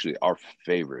is actually our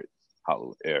favorite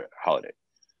holiday.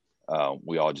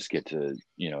 We all just get to,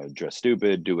 dress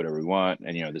stupid, do whatever we want.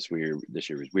 And, this year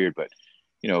was weird, but,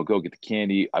 go get the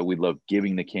candy. We love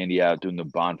giving the candy out, doing the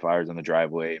bonfires on the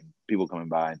driveway, people coming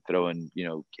by and throwing,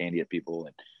 candy at people.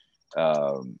 And,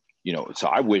 so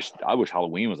I wish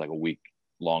Halloween was like a week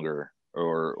longer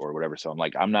or whatever. So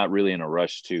I'm not really in a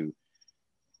rush to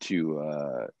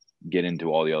get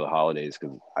into all the other holidays,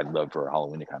 because I'd love for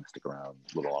Halloween to kind of stick around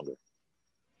a little longer.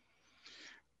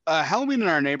 Halloween in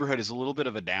our neighborhood is a little bit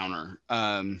of a downer.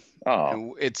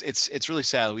 Oh, It's really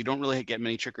sad. We don't really get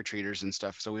many trick or treaters and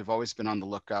stuff, so we've always been on the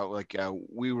lookout. Like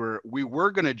we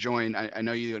were gonna join. I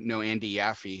know you know Andy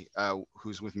Yaffe,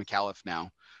 who's with McAuliffe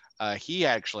now. He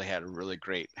actually had a really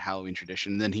great Halloween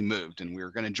tradition. Then he moved, and we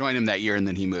were gonna join him that year, and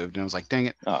then he moved, and I was like, dang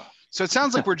it. oh. So it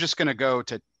sounds like we're just gonna go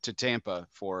to Tampa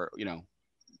for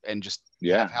and just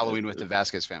have Halloween with the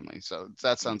Vasquez family. So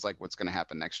that sounds like what's going to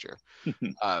happen next year.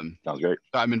 Sounds great.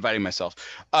 I'm inviting myself.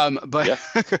 But Yeah.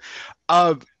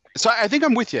 So I think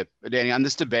I'm with you, Danny, on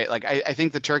this debate. Like, I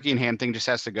think the turkey and ham thing just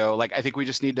has to go. Like, I think we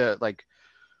just need to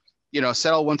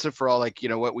settle once and for all, like,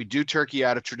 what we do turkey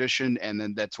out of tradition, and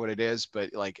then that's what it is.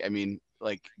 But like, I mean,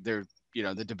 like the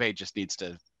debate just needs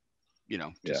to,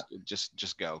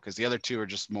 just go, because the other two are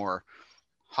just more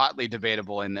hotly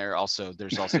debatable, and there's also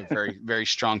very, very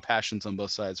strong passions on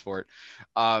both sides for it.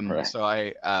 Right. So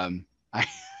I'll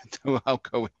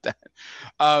go with that.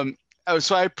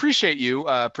 So I appreciate you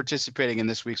participating in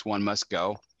this week's One Must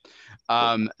Go.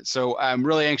 So I'm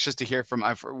really anxious to hear from.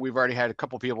 We've already had a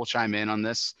couple people chime in on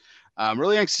this. I'm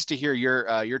really anxious to hear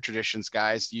your traditions,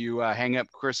 guys. You hang up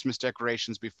Christmas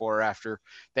decorations before or after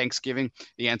Thanksgiving?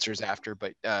 The answer is after,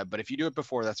 but if you do it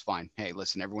before, that's fine. Hey,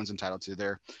 listen, everyone's entitled to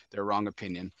their wrong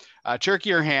opinion.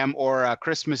 Turkey or ham, or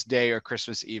Christmas Day or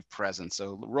Christmas Eve present.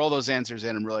 So roll those answers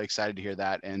in. I'm really excited to hear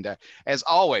that. And as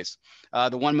always,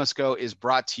 the One Must Go is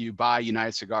brought to you by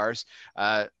United Cigars.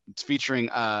 It's featuring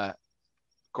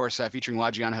of course, featuring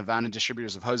La Giana Havana,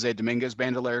 distributors of Jose Dominguez,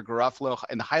 Bandolero, Garofalo,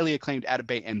 and the highly acclaimed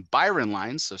Atabey and Byron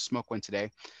lines. So smoke one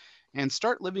today and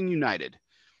start living united.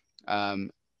 Bringing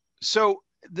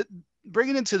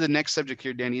into the next subject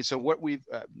here, Danny. So what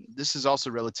this is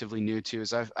also relatively new too,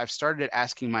 is I've started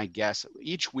asking my guests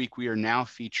each week. We are now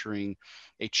featuring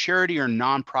a charity or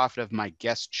nonprofit of my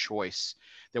guest choice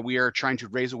that we are trying to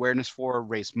raise awareness for,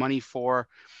 raise money for.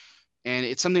 And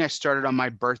it's something I started on my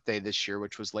birthday this year,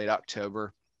 which was late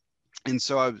October. And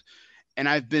so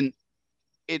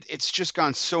it's just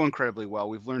gone so incredibly well.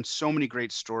 We've learned so many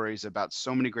great stories about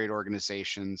so many great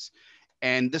organizations,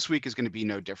 and this week is going to be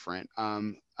no different.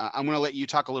 I'm going to let you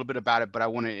talk a little bit about it, but I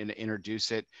want to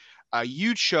introduce it.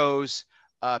 You chose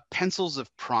Pencils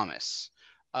of Promise,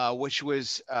 which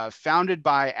was founded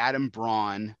by Adam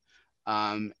Braun,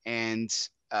 and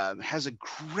has a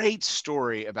great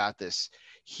story about this.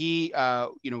 He,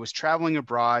 was traveling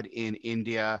abroad in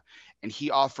India, and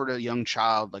he offered a young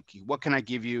child, like, what can I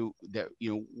give you that,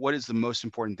 what is the most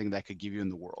important thing that I could give you in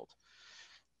the world?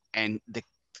 And the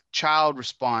child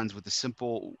responds with a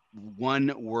simple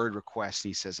one-word request, and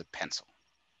he says, a pencil.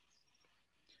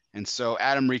 And so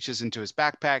Adam reaches into his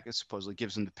backpack and supposedly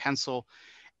gives him the pencil.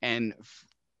 And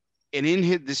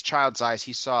in this child's eyes,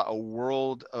 he saw a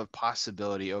world of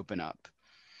possibility open up.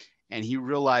 And he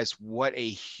realized what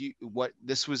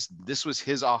this was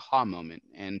his aha moment,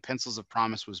 and Pencils of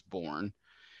Promise was born.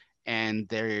 And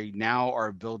they now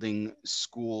are building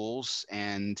schools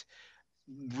and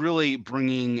really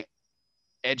bringing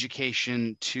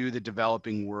education to the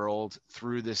developing world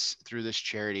through this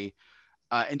charity,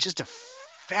 and just a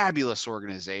fabulous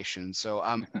organization. So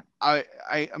I'm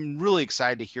really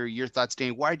excited to hear your thoughts,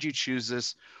 Dane. Why did you choose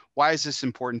this? Why is this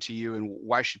important to you, and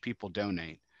why should people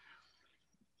donate?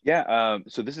 Yeah,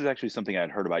 so this is actually something I'd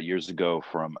heard about years ago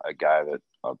from a guy that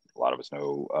a lot of us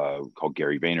know, called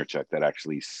Gary Vaynerchuk, that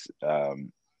actually,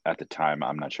 at the time,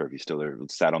 I'm not sure if he's still there,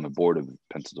 sat on the board of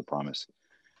Pencils of Promise.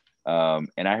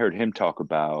 And I heard him talk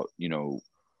about,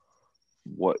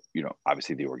 what,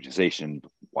 obviously the organization,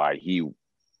 why he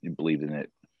believed in it,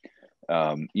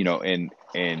 and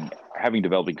having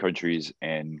developing countries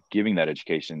and giving that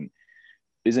education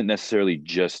isn't necessarily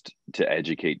just to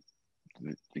educate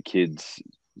the kids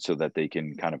so that they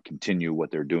can kind of continue what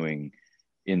they're doing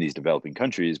in these developing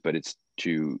countries, but it's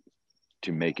to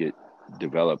make it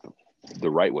develop the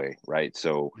right way, right?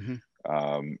 So,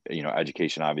 Mm-hmm.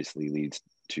 education obviously leads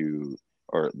to,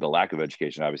 or the lack of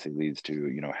education obviously leads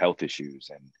to, health issues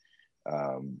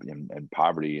and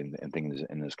poverty and things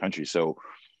in this country. So,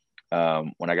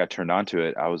 when I got turned on to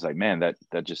it, I was like, man, that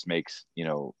just makes,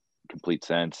 complete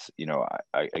sense.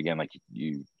 I again, like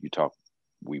you talk,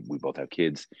 we both have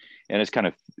kids, and it's kind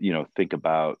of, I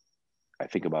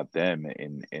think about them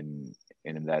in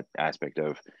that aspect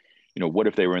of, what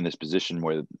if they were in this position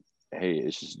where, hey,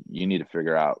 it's just, you need to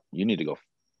figure out, you need to go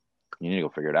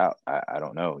figure it out. I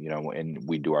don't know, and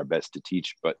we do our best to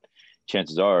teach, but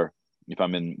chances are, if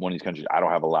I'm in one of these countries, I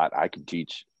don't have a lot I can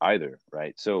teach either,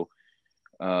 right? So,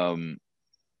 um,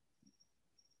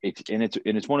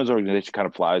 it's one of those organizations that kind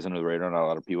of flies under the radar. Not a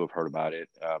lot of people have heard about it,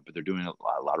 but they're doing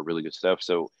a lot of really good stuff.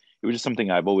 So it was just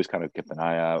something I've always kind of kept an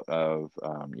eye out of.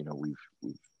 We've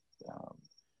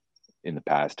in the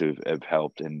past have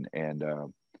helped, and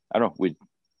I don't know,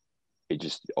 it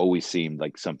just always seemed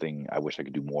like something I wish I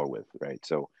could do more with, right?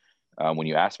 So when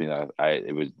you asked me that, I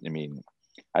mean,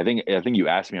 I think you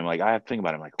asked me, I'm like, I have to think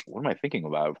about it. I'm like, what am I thinking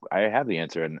about? I have the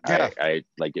answer, and Yeah. I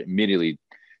like immediately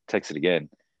texted again.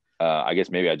 I guess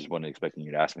maybe I just wasn't expecting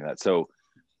you to ask me that. So,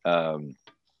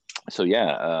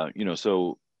 yeah,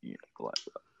 so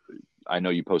I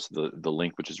know you posted the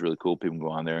link, which is really cool. People can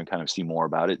go on there and kind of see more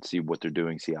about it, see what they're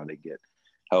doing, see how they get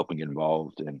help and get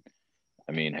involved. And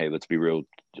I mean, hey, let's be real.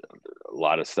 A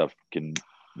lot of stuff can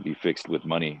be fixed with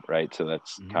money, right? So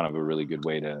that's Mm-hmm. kind of a really good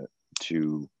way to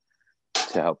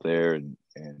help there and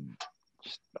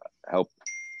just help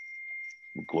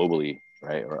globally,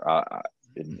 right? Or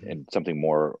in something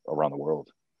more around the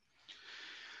world.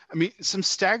 I mean, some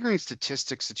staggering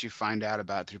statistics that you find out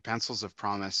about through Pencils of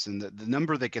Promise, and the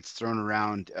number that gets thrown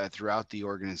around throughout the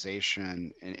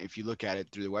organization, and if you look at it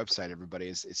through the website, everybody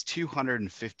is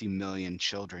 250 million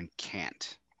children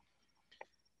can't.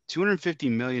 250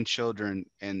 million children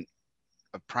in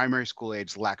a primary school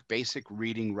age lack basic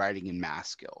reading, writing, and math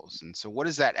skills. And so what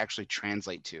does that actually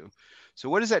translate to? So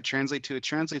what does that translate to? It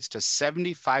translates to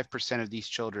 75% of these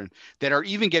children that are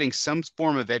even getting some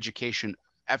form of education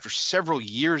after several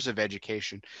years of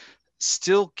education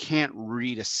still can't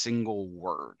read a single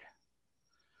word.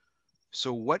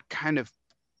 So what kind of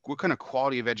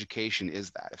quality of education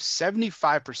is that? If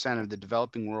 75% of the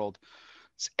developing world's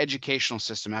educational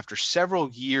system after several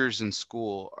years in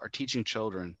school are teaching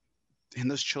children, and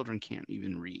those children can't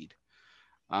even read.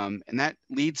 And that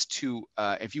leads to,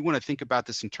 if you want to think about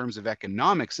this in terms of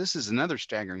economics, this is another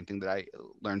staggering thing that I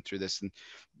learned through this. And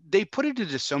they put it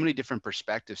into so many different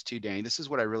perspectives too, Danny. This is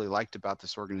what I really liked about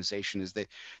this organization is that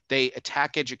they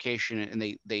attack education and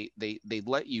they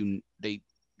let you, they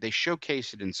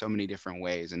showcase it in so many different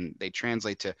ways, and they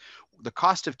translate to the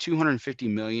cost of 250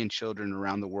 million children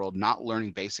around the world not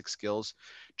learning basic skills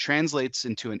translates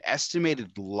into an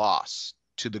estimated loss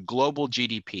to the global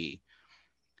GDP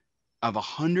of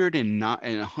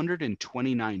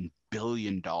 129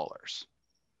 billion dollars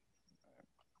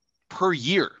per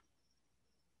year.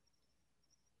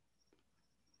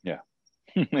 Yeah.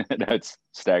 That's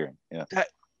staggering. Yeah.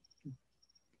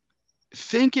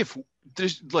 Think if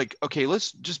there's like, okay,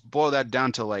 let's just boil that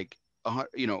down to like,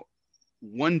 $1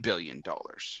 billion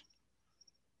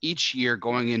each year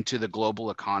going into the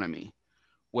global economy,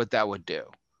 what that would do,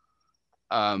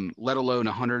 let alone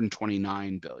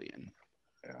 129 billion.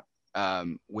 Yeah.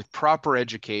 With proper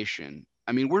education.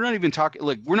 I mean, we're not even talking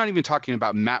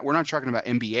about math. We're not talking about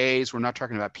MBAs. We're not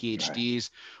talking about PhDs. Right.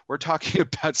 We're talking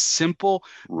about simple,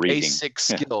 basic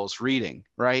skills, reading,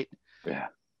 right? Yeah.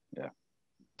 Yeah.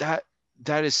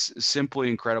 That is simply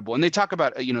incredible. And they talk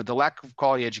about, the lack of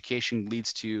quality education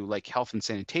leads to like health and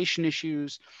sanitation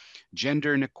issues,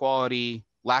 gender inequality,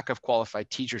 lack of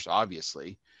qualified teachers,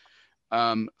 obviously,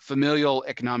 familial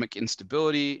economic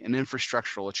instability, and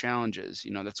infrastructural challenges.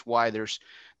 That's why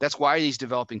these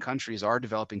developing countries are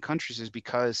developing countries, is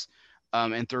because,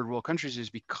 and third world countries,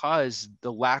 is because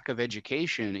the lack of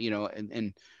education,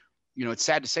 and it's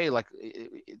sad to say, like,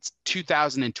 it's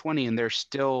 2020 and there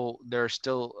are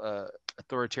still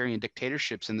authoritarian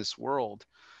dictatorships in this world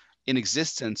in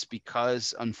existence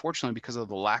unfortunately because of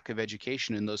the lack of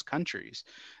education in those countries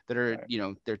that are,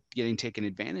 right. They're getting taken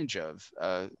advantage of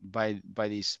by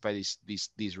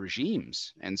these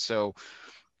regimes. And so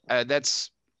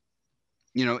that's,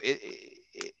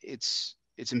 it's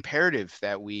imperative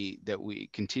that we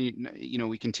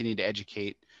continue to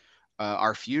educate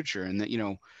our future, and that,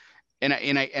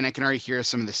 and I can already hear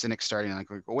some of the cynics starting like,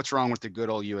 what's wrong with the good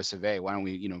old US of A? Why don't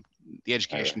we, the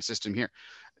education system here?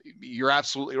 You're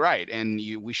absolutely right, and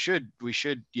we should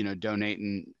donate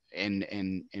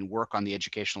and work on the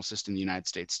educational system in the United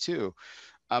States too.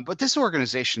 But this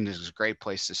organization is a great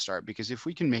place to start, because if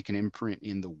we can make an imprint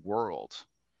in the world,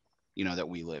 that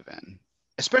we live in,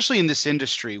 especially in this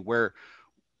industry where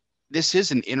this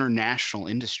is an international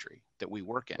industry that we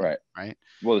work in, Right. right?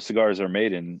 Well, the cigars are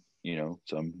made in,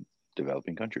 some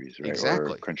developing countries, right? Or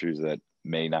Exactly. countries that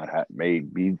may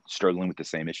be struggling with the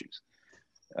same issues.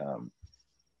 Um,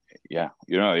 yeah,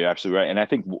 you're absolutely right. And I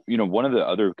think, one of the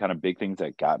other kind of big things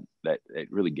that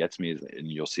it really gets me is, and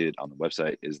you'll see it on the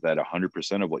website, is that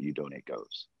 100% of what you donate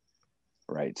goes,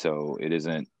 right? So it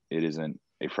isn't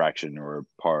a fraction or a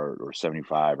part or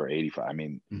 75 or 85. I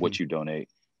mean, Mm-hmm. what you donate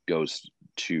goes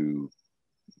to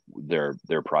their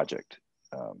project,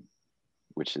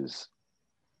 which is,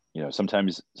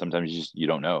 sometimes you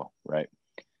don't know, right?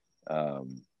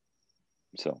 Um,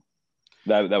 so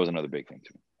that was another big thing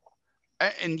too.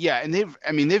 And yeah, and they've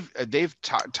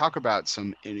talk about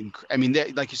some. I mean,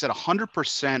 like you said,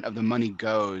 100% of the money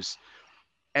goes.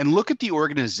 And look at the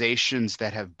organizations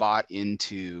that have bought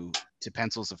into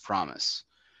Pencils of Promise.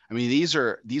 I mean, these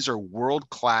are world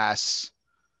class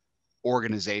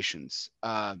organizations.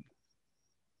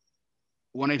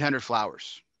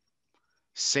 1-800-Flowers,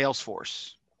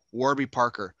 Salesforce, Warby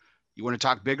Parker. You want to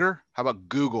talk bigger? How about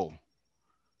Google,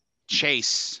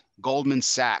 Chase, Goldman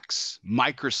Sachs,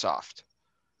 Microsoft?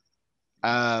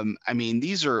 I mean,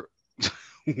 these are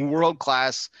world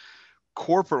class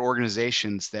corporate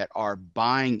organizations that are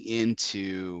buying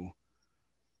into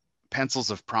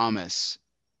Pencils of Promise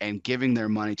and giving their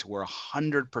money to where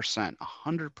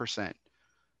 100%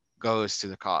 goes to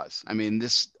the cause. I mean,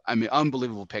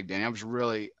 unbelievable pig, Danny.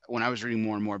 When I was reading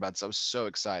more and more about this, I was so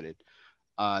excited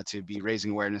to be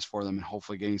raising awareness for them and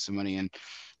hopefully getting some money. And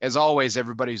as always,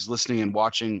 everybody who's listening and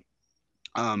watching,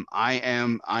 I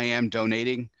am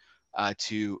donating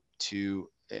to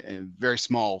a very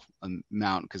small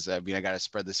amount, because I got to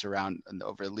spread this around and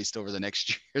at least over the next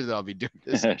year that I'll be doing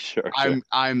this. Sure.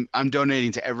 I'm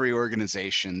donating to every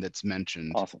organization that's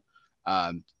mentioned. Awesome.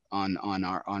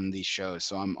 On these shows.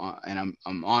 So I'm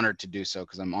honored to do so,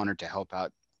 because I'm honored to help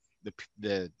out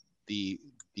the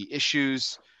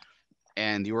issues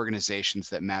and the organizations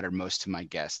that matter most to my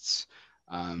guests.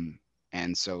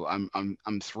 And so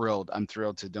I'm thrilled. I'm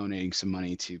thrilled to donating some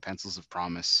money to Pencils of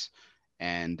Promise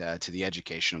and to the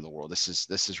education of the world. This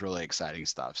is really exciting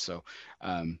stuff. So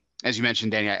as you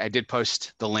mentioned, Danny, I did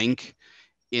post the link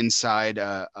inside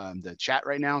the chat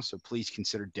right now, so please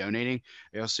consider donating.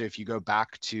 Also, if you go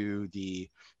back to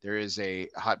there is a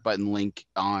hot button link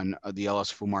on the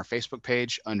LS Fumar Facebook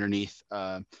page underneath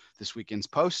this weekend's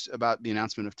post about the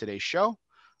announcement of today's show.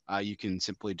 You can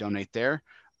simply donate there.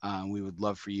 We would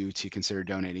love for you to consider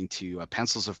donating to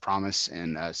Pencils of Promise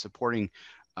and supporting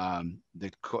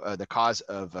the cause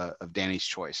of Danny's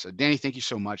choice. So, Danny, thank you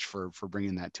so much for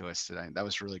bringing that to us today. That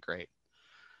was really great.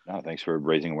 No, thanks for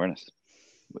raising awareness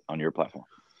on your platform.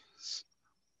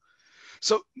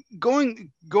 So going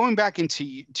back into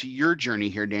your journey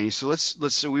here, Danny. So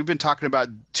so we've been talking about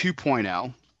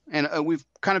 2.0, and we've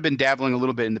kind of been dabbling a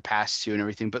little bit in the past too and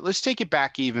everything. But let's take it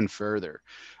back even further,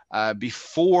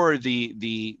 before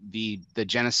the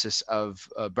genesis of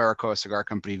Baracoa Cigar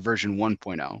Company version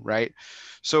 1.0, right?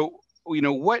 So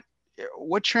what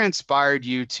transpired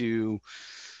you to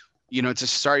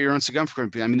start your own cigar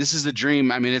company? I mean, this is a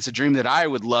dream. I mean, it's a dream that I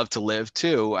would love to live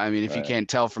too. I mean, if you can't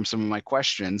tell from some of my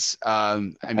questions, I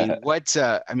mean, what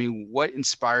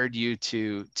inspired you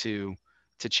to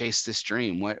chase this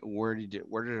dream? Where did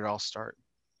it all start?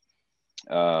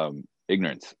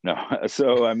 Ignorance. No.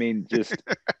 So, I mean, just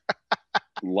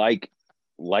like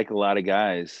a lot of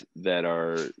guys that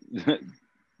are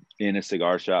in a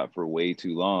cigar shop for way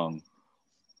too long,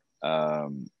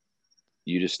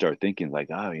 you just start thinking like,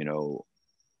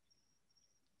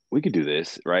 we could do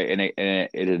this, right? And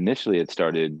it initially it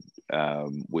started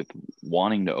with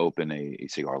wanting to open a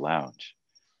cigar lounge,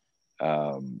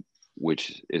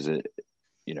 which is a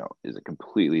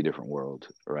completely different world,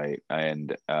 right?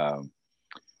 And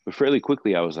but fairly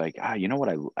quickly I was like, what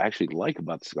I actually like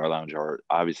about the cigar lounge are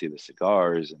obviously the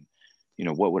cigars, and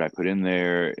what would I put in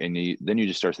there? And then you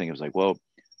just start thinking, I was like, well,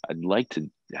 I'd like to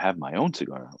have my own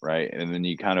cigar, right? And then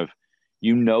you kind of,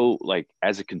 like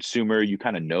as a consumer, you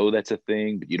kind of know that's a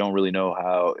thing, but you don't really know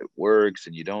how it works,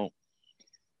 and you don't,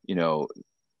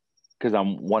 because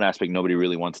on one aspect, nobody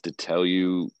really wants to tell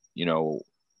you,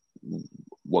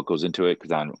 what goes into it,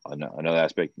 because on another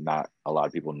aspect, not a lot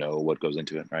of people know what goes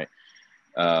into it, right?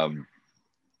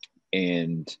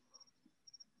 And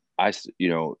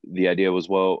the idea was,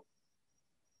 well,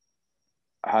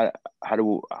 how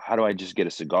do I just get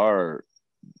a cigar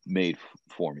made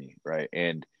for me, right?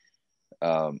 And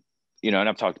you know, and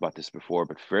I've talked about this before,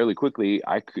 but fairly quickly,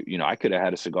 I could have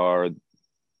had a cigar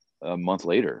a month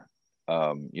later.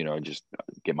 You know, just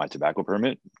get my tobacco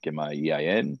permit, get my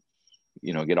EIN,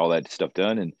 you know, get all that stuff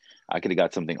done, and I could have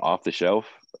got something off the shelf.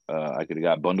 I could have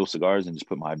got bundle cigars and just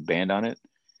put my band on it,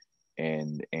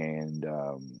 and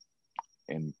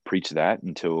preach that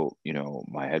until, you know,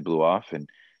 my head blew off, and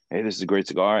hey, this is a great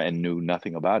cigar, and knew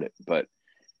nothing about it. But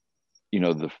you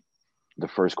know, the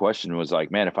first question was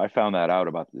like, man, if I found that out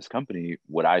about this company,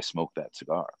 would I smoke that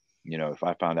cigar? You know, if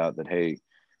I found out that, hey,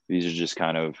 these are just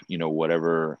kind of, you know,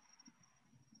 whatever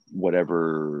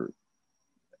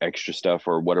extra stuff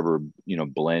or whatever, you know,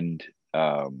 blend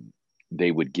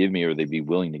they would give me or they'd be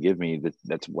willing to give me,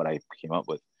 that's what I came up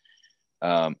with.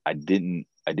 I didn't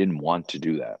want to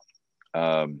do that.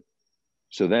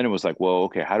 So then it was like, well,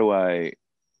 okay, how do I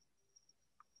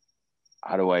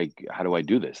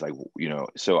do this? Like, you know,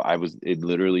 so it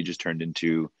literally just turned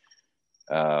into,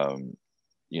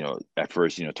 you know, at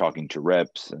first, you know, talking to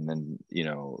reps, and then, you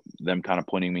know, them kind of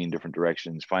pointing me in different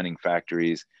directions, finding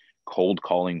factories, cold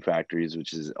calling factories,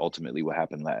 which is ultimately what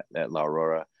happened at La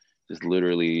Aurora. Just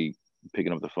literally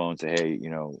picking up the phone and say, hey, you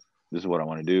know, this is what I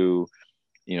want to do,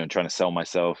 you know, trying to sell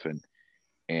myself.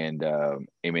 And I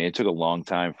mean, it took a long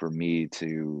time for me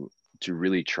to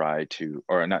really try to,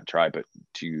 or not try, but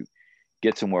to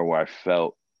get somewhere where I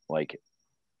felt like,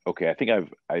 okay, I think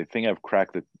I've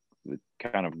cracked the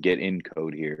kind of get in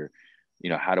code here. You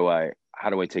know, how do I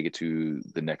take it to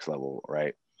the next level,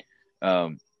 right?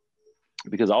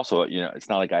 Because also, you know, it's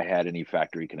not like I had any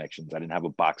factory connections. I didn't have a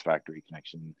box factory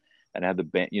connection, and I had the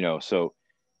band, you know, so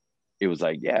it was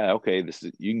like, yeah, okay,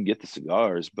 you can get the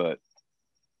cigars, but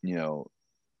you know,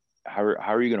 how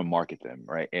are you going to market them,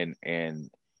 right? And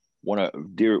one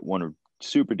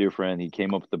super dear friend, he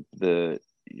came up with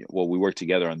well, we worked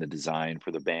together on the design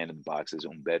for the band and the boxes,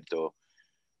 Umberto,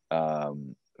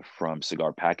 from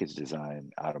Cigar Package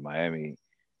Design out of Miami.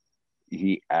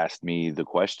 He asked me the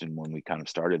question when we kind of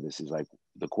started this, is like,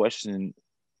 the question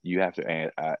you have to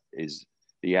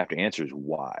answer is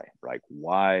why. Like,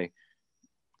 why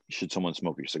should someone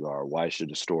smoke your cigar? Why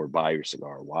should a store buy your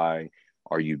cigar? Why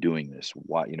are you doing this?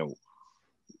 Why, you know,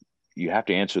 you have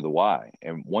to answer the why.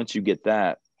 And once you get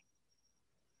that,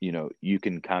 you know, you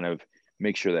can kind of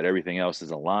make sure that everything else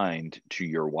is aligned to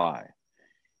your why.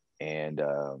 And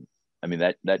I mean,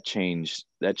 that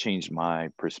changed my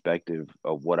perspective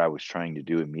of what I was trying to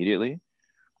do immediately.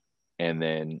 And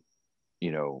then,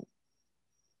 you know,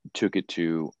 took it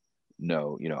to,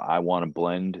 no, you know, I want to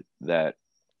blend that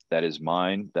is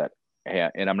mine,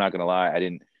 and I'm not going to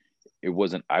lie, I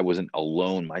wasn't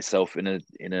alone myself in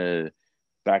a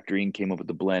factory and came up with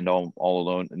the blend all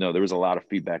alone. No, there was a lot of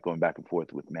feedback going back and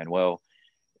forth with Manuel,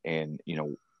 and, you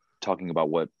know, talking about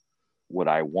what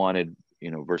I wanted,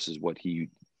 you know, versus what he,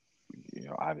 you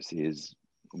know, obviously his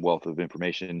wealth of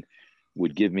information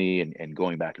would give me, and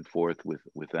going back and forth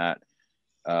with that.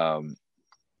 And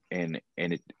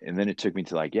then it took me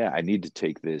to like, yeah, I need to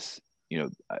take this, you know,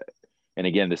 and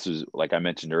again, this was, like I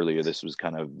mentioned earlier, this was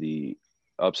kind of the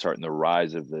upstart and the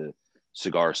rise of the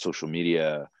cigar social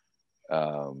media,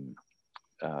 um,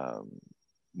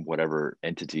 whatever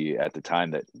entity at the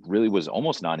time that really was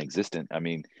almost non-existent. I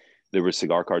mean, there was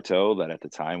Cigar Cartel that at the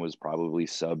time was probably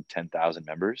sub 10,000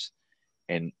 members,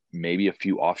 and maybe a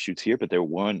few offshoots here, but there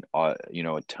weren't, you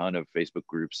know, a ton of Facebook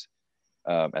groups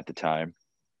at the time.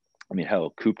 I mean,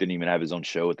 hell, Coop didn't even have his own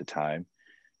show at the time.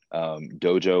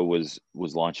 Dojo was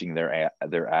launching their app,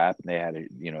 and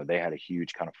they had a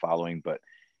huge kind of following, but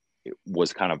it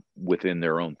was kind of within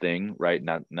their own thing, right?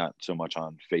 Not so much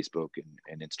on Facebook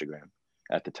and Instagram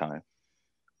at the time.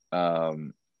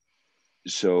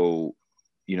 So,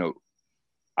 you know,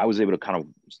 I was able to kind of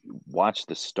watch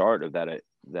the start of that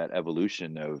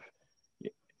evolution of,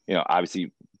 you know,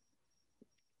 obviously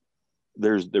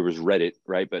there was Reddit,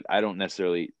 right? But I don't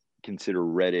necessarily consider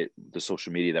Reddit the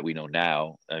social media that we know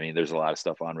now. I mean, there's a lot of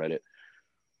stuff on Reddit,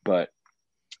 but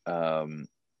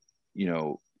you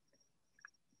know,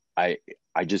 I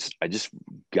just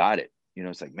got it. You know,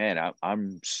 it's like, man,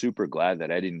 I'm super glad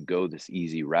that I didn't go this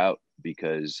easy route,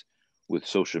 because with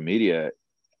social media,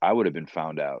 I would have been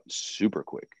found out super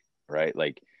quick, right?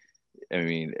 Like, I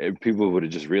mean, people would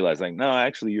have just realized, like, no,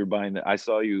 actually, you're buying that. I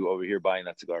saw you over here buying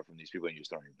that cigar from these people, and you're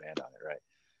throwing your band on it, right?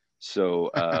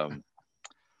 So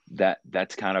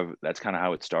that's kind of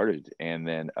how it started, and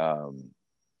then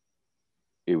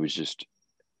it was just,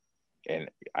 and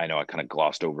I know I kind of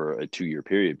glossed over a 2-year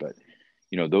period, but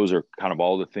you know, those are kind of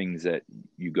all the things that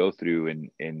you go through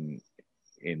in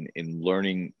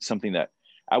learning something that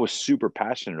I was super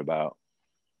passionate about,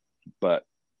 but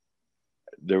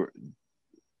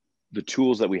the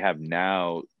tools that we have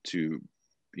now to,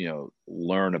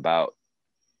 learn about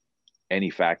any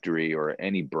factory or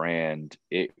any brand,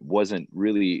 it wasn't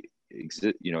really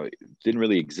exist, it didn't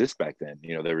really exist back then.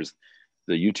 There was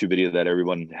the YouTube video that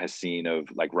everyone has seen of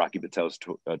like Rocky Patel's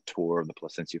tour of the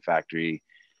Placencia factory,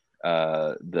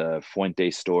 the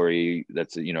Fuente story.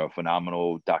 That's a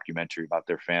phenomenal documentary about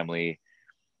their family.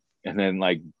 And then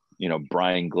like,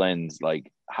 Brian Glenn's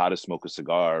like how to smoke a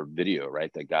cigar video,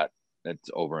 right? That's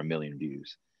over 1 million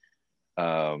views.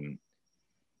 And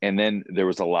then there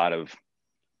was a lot of,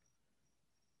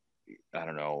 I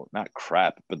don't know, not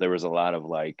crap, but there was a lot of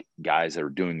like guys that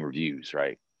were doing reviews,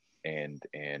 right? And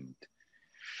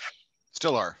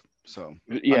still are. So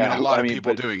yeah, a lot of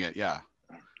people doing it. Yeah.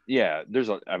 Yeah, there's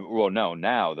no,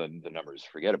 now the numbers,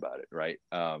 forget about it, right?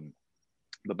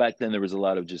 But back then there was a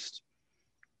lot of just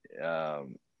of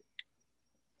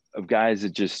guys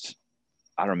that just,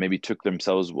 I don't know, maybe took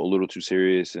themselves a little too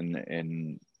serious,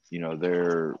 and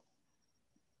their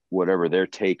whatever their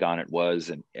take on it was,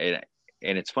 and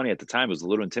it's funny, at the time it was a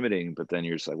little intimidating, but then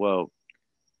you're just like, well,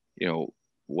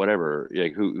 whatever,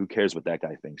 like who cares what that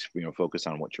guy thinks? Focus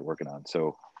on what you're working on.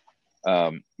 So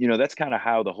that's kind of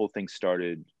how the whole thing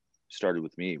started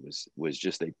with me, was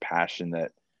just a passion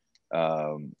that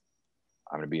I'm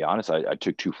going to be honest, I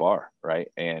took too far, right?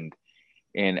 And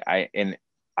I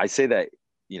say that,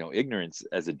 ignorance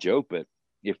as a joke, but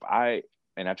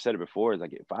and I've said it before,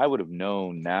 like if I would have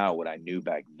known now what I knew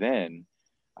back then,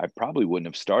 I probably wouldn't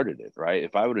have started it, right?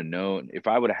 If I would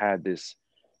have had this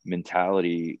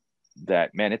mentality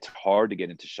that, man, it's hard to get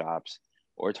into shops,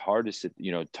 or it's hard to sit,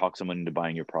 talk someone into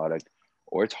buying your product,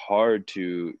 or it's hard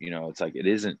to, it's like, it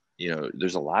isn't,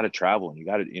 there's a lot of travel, and you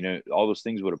got to, all those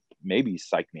things would have maybe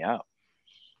psyched me out.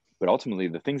 But ultimately,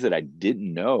 the things that I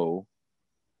didn't know,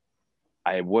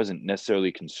 I wasn't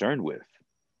necessarily concerned with.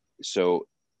 So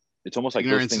it's almost like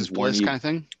ignorance those things is bliss kind of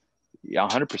thing. Yeah,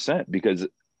 100%, because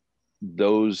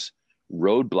those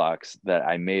roadblocks that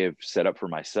I may have set up for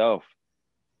myself,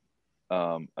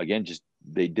 again, just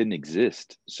they didn't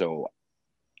exist. So,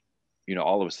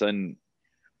 all of a sudden,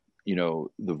 the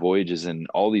Voyages and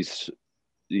all these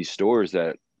stores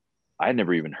that I'd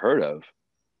never even heard of,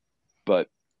 but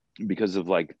because of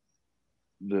like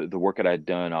the work that I'd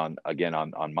done on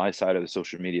my side of the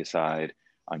social media side,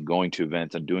 on going to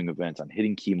events, on doing events, on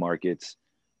hitting key markets,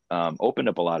 opened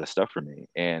up a lot of stuff for me.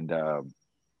 And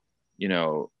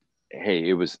hey,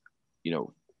 it was,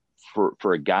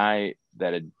 for a guy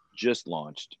that had just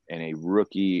launched and a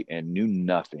rookie and knew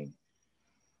nothing,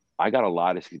 I got a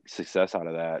lot of success out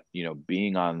of that,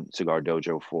 being on Cigar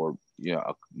Dojo for,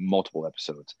 multiple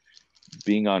episodes,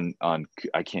 being on,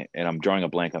 I can't, and I'm drawing a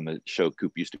blank on the show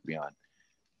Coop used to be on.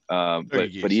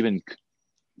 But even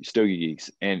Stogie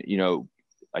Geeks, and,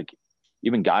 like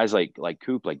even guys like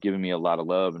Coop, like giving me a lot of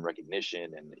love and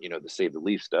recognition, and, the Save the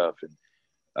Leaf stuff.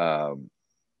 And,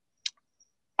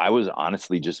 I was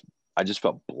honestly I just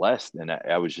felt blessed. And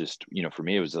I was just, for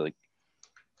me, it was like,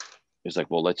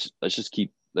 well, let's just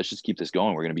keep this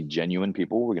going. We're going to be genuine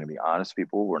people. We're going to be honest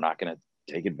people. We're not going to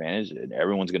take advantage, and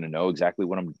everyone's going to know exactly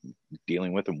what I'm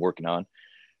dealing with and working on,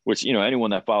 which,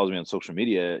 anyone that follows me on social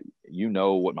media,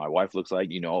 what my wife looks like,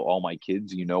 all my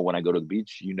kids, when I go to the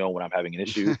beach, when I'm having an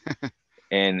issue.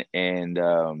 and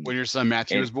when your son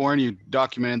Matthew was born, you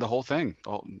documented the whole thing.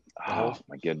 The whole,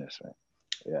 my goodness, man.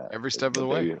 Yeah. Every step of the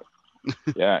way.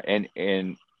 Yeah. And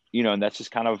and that's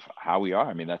just kind of how we are.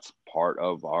 I mean, that's part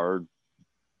of our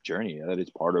journey. That is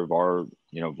part of our,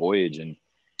 voyage.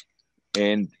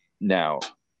 And now,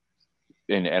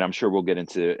 and I'm sure we'll get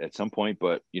into it at some point,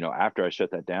 but, after I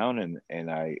shut that down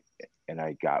and I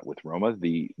got with Roma,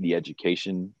 the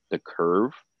education, the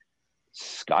curve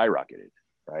skyrocketed.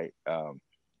 Right.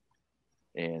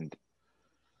 And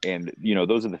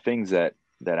those are the things that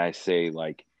I say,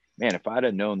 like, man, if I'd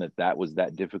have known that was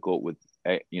that difficult with,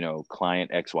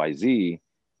 client XYZ,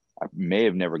 I may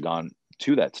have never gone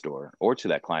to that store or to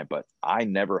that client, but I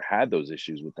never had those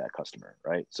issues with that customer.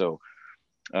 Right. So,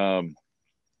 that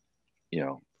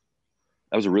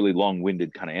was a really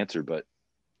long-winded kind of answer, but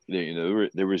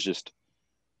there was just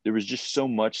so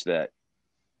much that,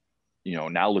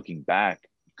 now looking back,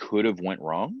 could have went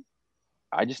wrong.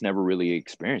 I just never really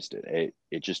experienced it.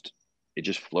 It just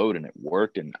flowed, and it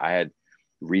worked, and I had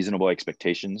reasonable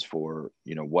expectations for,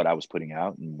 what I was putting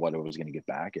out and what I was going to get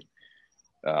back.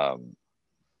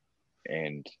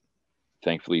 And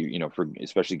thankfully, for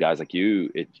especially guys like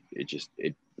you,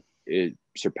 it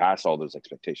surpassed all those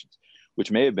expectations,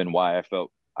 which may have been why I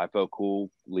felt cool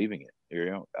leaving it,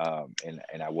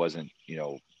 and I wasn't,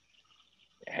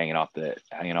 hanging off the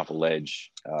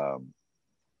ledge,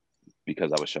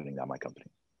 because I was shutting down my company.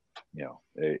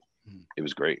 it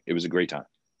was great. It was a great time.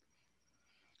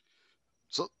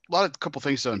 So a couple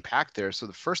things to unpack there. So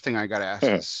the first thing I got to ask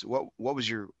is what was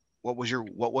your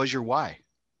why?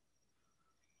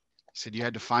 You said you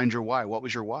had to find your why. What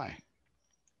was your why?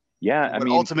 Yeah, What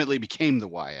ultimately became the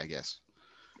why, I guess.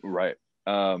 Right.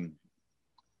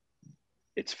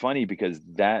 It's funny because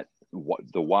the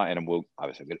why, and we'll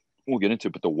get into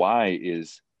it, but the why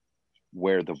is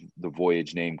where the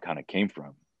voyage name kind of came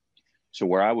from. So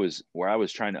where I was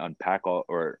trying to unpack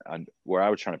where I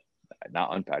was trying to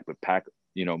not unpack, but pack,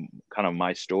 kind of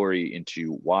my story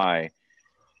into why.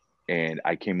 And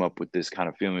I came up with this kind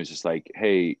of feeling. It's just like,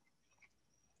 hey,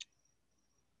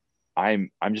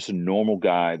 I'm just a normal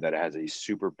guy that has a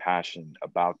super passion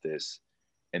about this,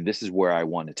 and this is where I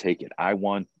want to take it.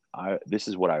 This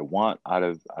is what I want out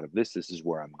of this. This is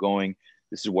where I'm going.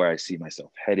 This is where I see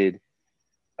myself headed.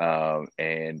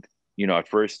 And at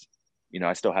first,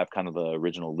 I still have kind of the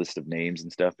original list of names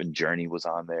and stuff, and Journey was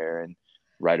on there, and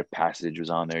Rite of Passage was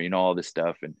on there, all this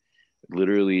stuff, and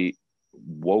literally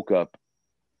woke up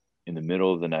in the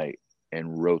middle of the night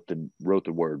and wrote the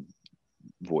word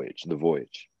voyage, the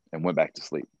voyage, and went back to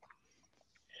sleep.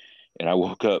 And I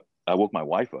woke my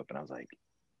wife up, and I was like,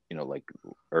 like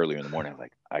earlier in the morning, I was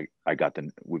like,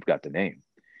 we've got the name.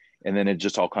 And then it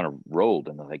just all kind of rolled,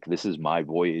 and like, this is my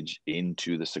voyage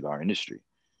into the cigar industry.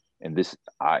 And this,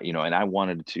 and I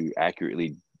wanted to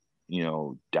accurately,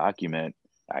 document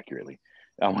accurately.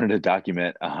 I wanted to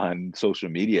document on social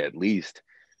media, at least,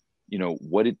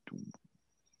 what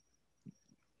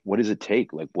does it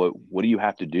take? Like, what do you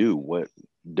have to do? What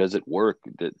does it work?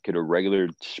 That could a regular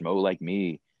schmo like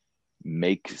me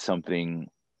make something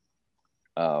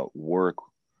work,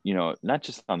 not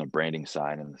just on the branding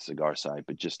side and the cigar side,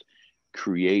 but just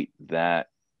create that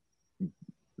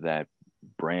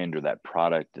brand or that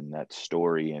product and that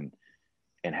story,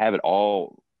 and have it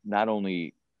all not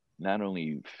only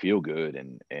feel good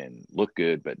and look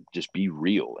good, but just be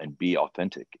real and be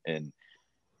authentic. And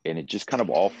it just kind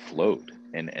of all flowed.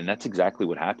 And that's exactly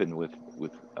what happened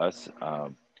with us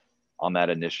on that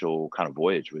initial kind of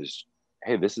voyage. Was,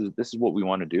 hey, this is what we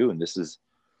want to do, and this is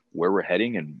where we're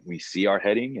heading, and we see our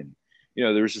heading. And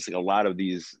there was just like a lot of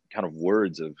these kind of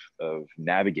words of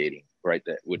navigating, right,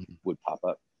 that would pop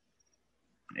up.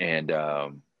 And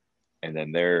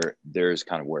then there's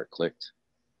kind of where it clicked.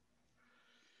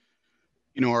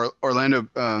 Orlando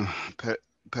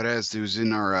Perez, who's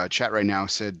in our chat right now,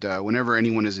 said whenever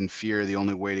anyone is in fear, the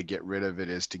only way to get rid of it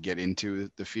is to get into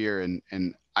the fear.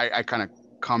 And I kind of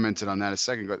commented on that a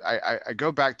second ago. I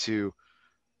go back to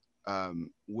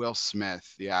Will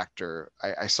Smith, the actor.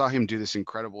 I saw him do this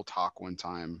incredible talk one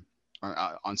time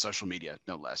on social media,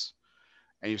 no less.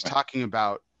 And he was talking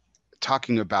about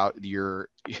your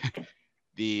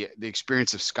the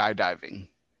experience of skydiving.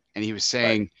 And he was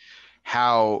saying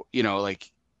how,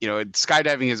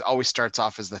 skydiving always starts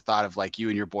off as the thought of like you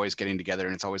and your boys getting together,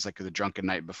 and it's always like the drunken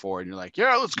night before, and you're like,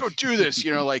 yeah, let's go do this,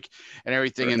 and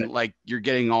everything. Right. And like you're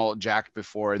getting all jacked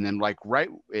before, and then like right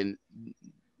in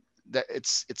that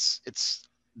it's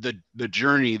the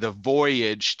journey, the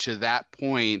voyage to that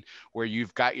point where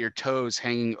you've got your toes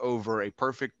hanging over a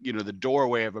perfect, the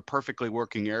doorway of a perfectly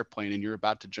working airplane, and you're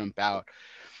about to jump out.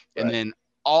 Right. And then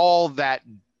all that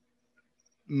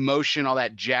motion, all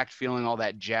that jacked feeling, all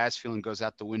that jazz feeling goes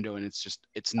out the window, and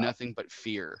it's nothing but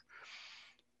fear.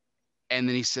 And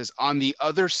then he says, on the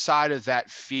other side of that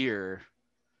fear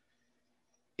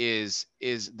is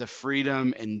the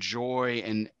freedom and joy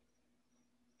and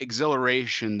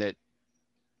exhilaration that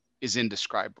is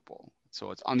indescribable.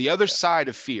 So it's on the other side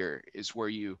of fear is where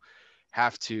you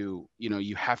have to,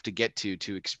 get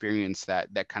to experience that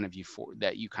kind of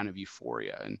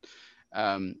euphoria.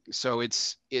 And so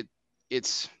it's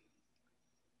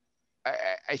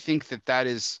I think that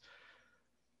is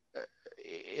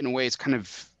in a way, it's kind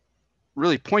of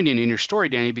really poignant in your story,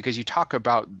 Danny, because you talk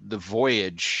about the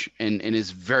voyage in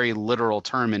his very literal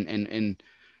term, and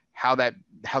how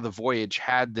the voyage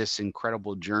had this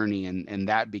incredible journey, and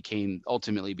that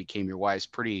ultimately became your why. Is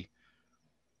pretty,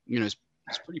 it's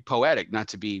pretty poetic, not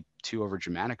to be too over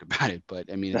dramatic about it,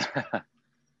 but I mean,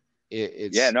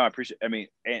 it's yeah, no, I appreciate. I mean,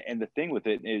 and the thing with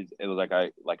it is, like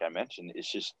I mentioned,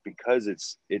 it's just because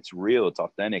it's real, it's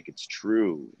authentic, it's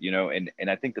true, and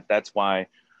I think that's why,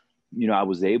 I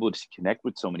was able to connect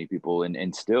with so many people,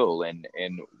 and still, and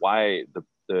why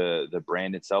the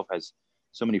brand itself has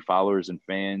so many followers and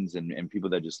fans and people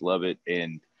that just love it.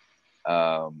 And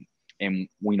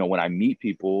when I meet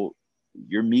people,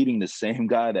 you're meeting the same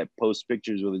guy that posts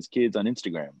pictures with his kids on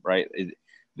Instagram, right?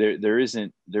 There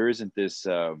isn't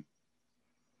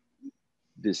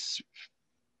this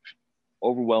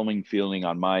overwhelming feeling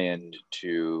on my end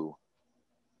to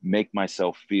make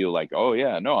myself feel like, oh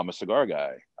yeah, no, I'm a cigar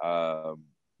guy.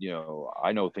 You know,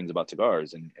 I know things about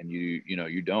cigars, and you know,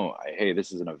 you don't. Hey,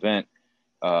 this is an event.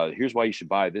 Here's why you should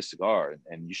buy this cigar,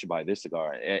 and you should buy this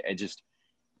cigar.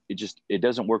 It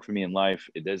doesn't work for me in life.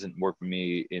 It doesn't work for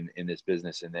me in this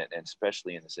business, and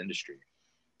especially in this industry,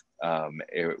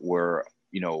 where,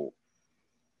 you know,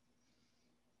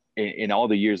 in all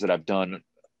the years that I've done,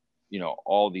 you know,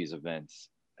 all these events,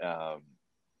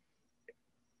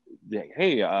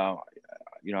 hey, you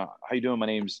know, how you doing? My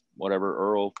name's whatever,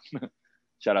 Earl.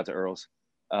 Shout out to Earls.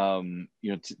 You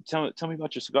know, tell me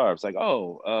about your cigar. It's like,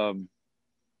 oh,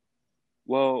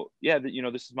 well, yeah, you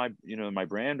know, this is my, you know, my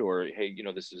brand, or hey, you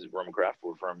know, this is Roman Craft.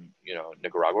 We're from, you know,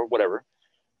 Nicaragua or whatever.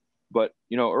 But,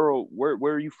 you know, Earl, where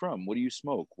are you from? What do you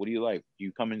smoke? What do you like? Do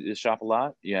you come into this shop a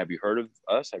lot? Yeah, have you heard of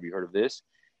us? Have you heard of this?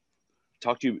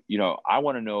 Talk to you. You know, I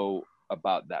want to know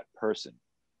about that person,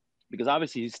 because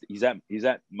obviously he's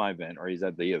at my event, or he's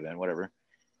at the event, whatever.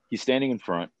 He's standing in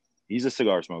front. He's a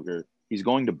cigar smoker. He's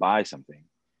going to buy something.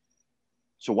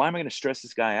 So why am I going to stress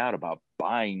this guy out about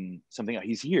buying something?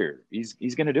 He's here. He's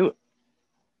going to do it.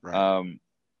 Right.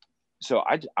 So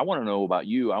I want to know about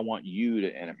you. I want you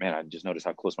to, and man, I just noticed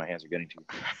how close my hands are getting to you.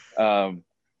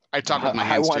 I talk with my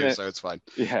hands wanna, too, so it's fine.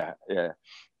 Yeah.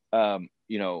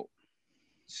 You know,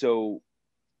 so,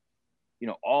 you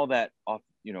know, all that,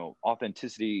 you know,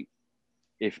 authenticity,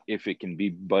 if it can be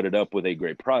butted up with a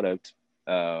great product,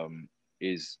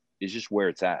 is just where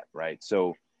it's at, right?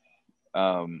 So,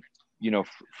 you know,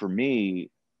 for me,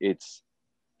 it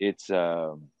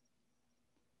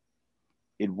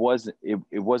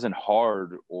wasn't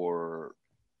hard or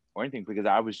anything, because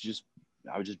I was just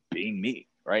being me,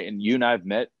 right? And you and I've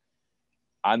met.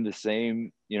 I'm the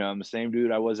same, you know, I'm the same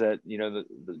dude I was at, you know,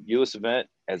 the Ulyss event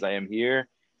as I am here.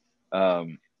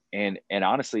 And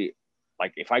honestly,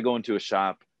 like, if I go into a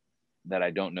shop that I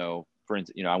don't know, for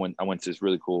instance, you know, I went to this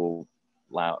really cool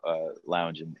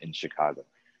lounge in Chicago,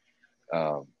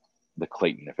 the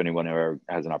Clayton. If anyone ever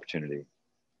has an opportunity,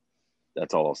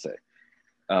 that's all I'll say.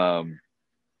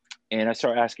 And I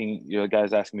started asking, you know,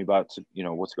 guys asking me about, you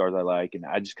know, what cigars I like, and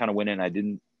I just kind of went in.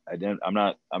 I'm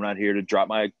not here to drop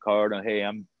my card on, hey,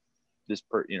 I'm this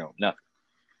you know, nothing.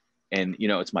 And, you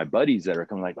know, it's my buddies that are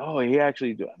coming like, oh, he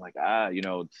actually do. I'm like, you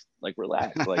know, it's like,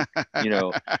 relax, like, you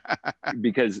know,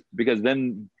 because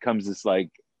then comes this, like,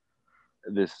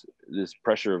 this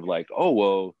pressure of like, oh,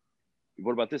 well,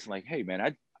 what about this? And like, hey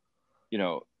man, you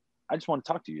know, I just want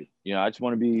to talk to you. You know, I just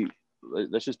want to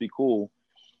let's just be cool.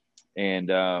 And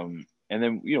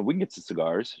then, you know, we can get some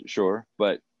cigars, sure.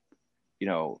 But, you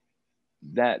know,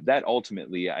 that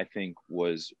ultimately, I think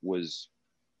was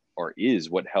or is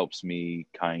what helps me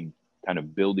kind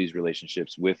of build these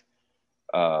relationships with,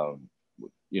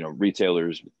 you know,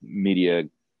 retailers, media,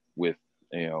 with,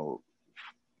 you know,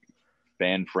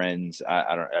 fan friends.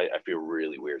 I feel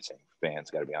really weird saying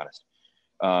fans, got to be honest.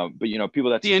 But, you know,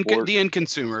 people that support the end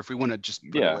consumer, if we want to just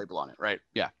put a label on it, right?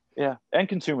 Yeah. And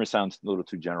consumer sounds a little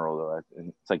too general, though.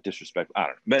 It's like disrespectful. I don't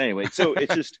know. But anyway, so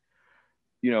it's just,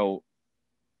 you know,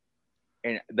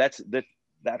 and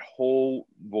that whole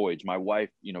voyage, my wife,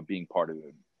 you know, being part of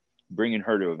it, bringing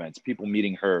her to events, people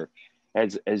meeting her,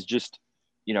 as just,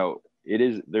 you know,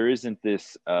 there isn't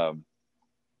this,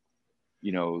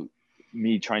 you know,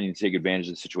 me trying to take advantage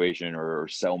of the situation or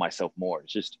sell myself more.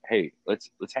 It's just, hey, let's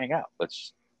hang out.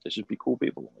 Let's just be cool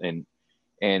people.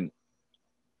 And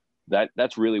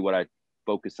that's really what I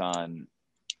focus on.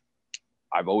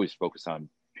 I've always focused on,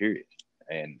 period.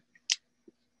 And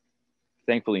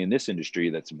thankfully in this industry,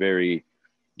 that's very,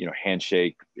 you know,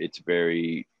 handshake. It's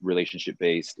very relationship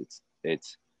based.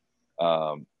 It's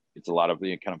a lot of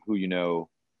the kind of who, you know,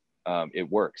 it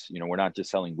works. You know, we're not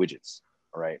just selling widgets,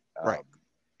 right? Right.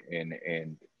 And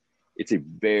it's a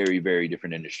very, very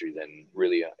different industry than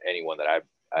really anyone that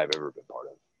I've ever been part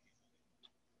of.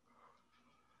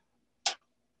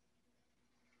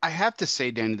 I have to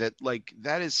say, Danny, that like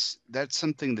that's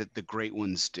something that the great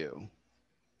ones do,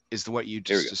 is what you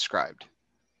just described.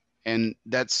 And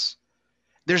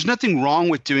there's nothing wrong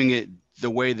with doing it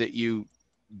the way that you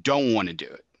don't want to do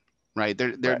it. Right.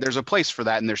 There's a place for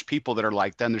that. And there's people that are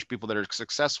like that. And there's people that are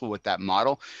successful with that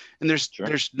model. And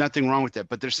there's nothing wrong with that.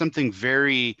 But there's something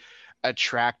very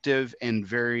attractive and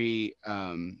very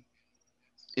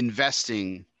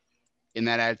investing in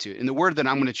that attitude. And the word that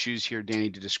I'm going to choose here, Danny,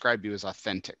 to describe you is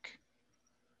authentic.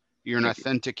 You're an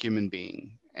authentic human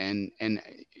being. And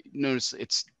notice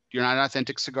you're not an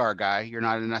authentic cigar guy. You're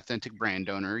not an authentic brand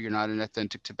owner. You're not an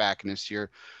authentic tobacconist. You're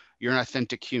an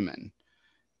authentic human.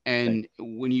 And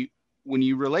when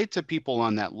you relate to people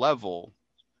on that level,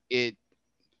 it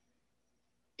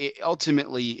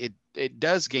ultimately it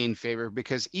does gain favor,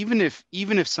 because even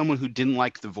if someone who didn't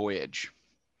like the voyage,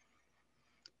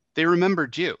 they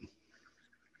remembered you.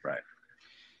 Right.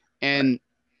 And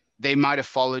they might have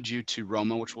followed you to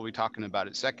Roma, which we'll be talking about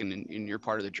in a second in your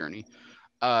part of the journey.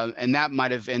 And that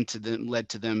might have led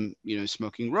to them,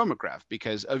 smoking Roma craft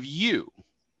because of you.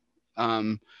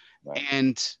 Right.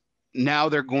 And now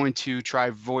they're going to try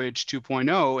Voyage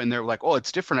 2.0, and they're like, oh,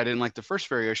 it's different. I didn't like the first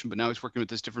variation, but now he's working with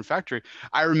this different factory.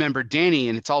 I remember Danny,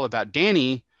 and it's all about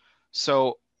Danny.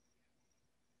 So,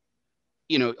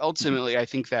 ultimately, I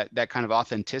think that kind of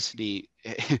authenticity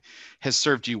has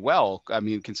served you well. I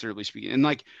mean, considerably speaking. And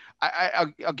like,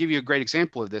 I'll give you a great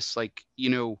example of this. Like,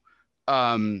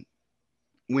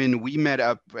 when we met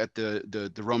up at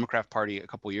the Romacraft party a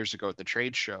couple of years ago at the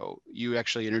trade show, you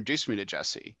actually introduced me to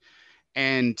Jesse,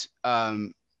 and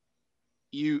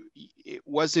it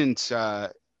wasn't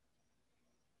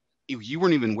you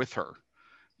weren't even with her.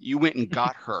 You went and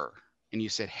got her, and you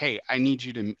said, "Hey, I need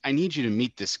you to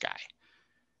meet this guy."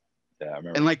 Yeah, I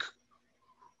remember. And like,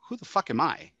 who the fuck am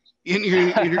I? And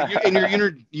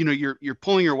you're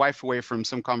pulling your wife away from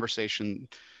some conversation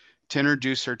to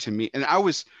introduce her to me. And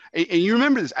you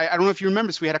remember this. I don't know if you remember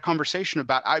this. We had a conversation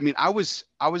about, I mean, I was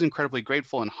incredibly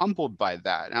grateful and humbled by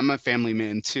that. I'm a family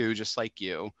man too, just like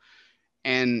you.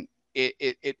 And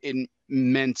it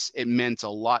meant a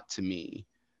lot to me,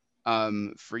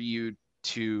 for you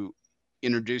to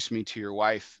introduce me to your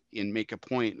wife and make a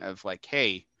point of like,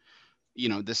 hey,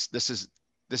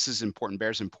 this is important.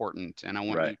 Bear's important. And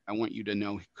Right. I want you to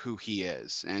know who he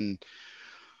is.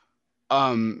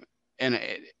 Um,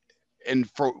 and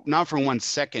for not for 1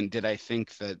 second did I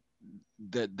think that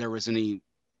there was any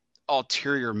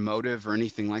ulterior motive or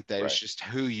anything like that. It was Right. just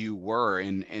who you were,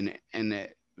 and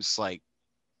it was like,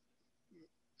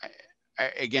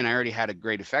 again, I already had a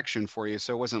great affection for you,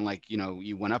 so it wasn't like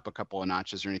you went up a couple of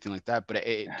notches or anything like that. But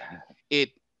it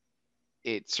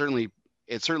it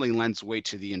certainly lends weight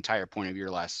to the entire point of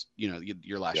your last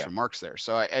your last Yeah. remarks there.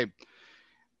 So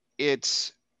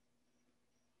it's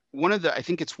I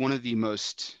think it's one of the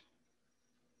most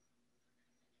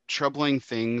troubling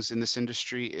things in this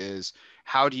industry is,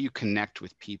 how do you connect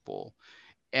with people?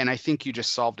 And I think you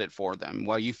just solved it for them.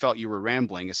 Well, you felt you were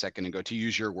rambling a second ago, to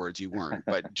use your words. You weren't,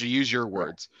 but to use your Right.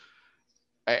 words,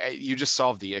 you just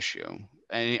solved the issue.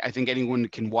 And I think anyone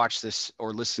can watch this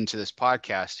or listen to this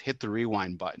podcast, hit the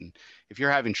rewind button. If you're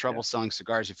having trouble Yeah. selling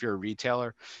cigars, if you're a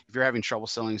retailer, if you're having trouble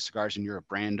selling cigars and you're a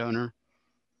brand owner,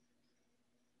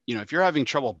 if you're having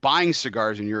trouble buying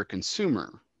cigars and you're a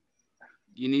consumer,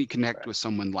 you need to connect Right. with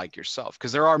someone like yourself,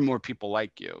 because there are more people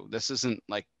like you. This isn't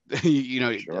like,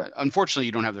 Sure. unfortunately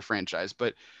you don't have the franchise,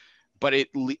 but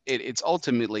it's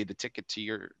ultimately the ticket to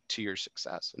your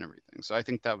success and everything. So I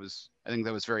think that was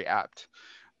very apt.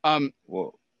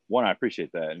 Well, one, I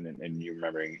appreciate that, and you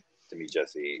remembering to meet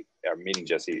Jesse, or meeting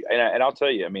Jesse, and I'll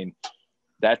tell you, I mean,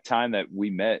 that time that we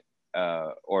met,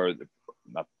 not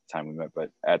the time we met, but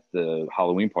at the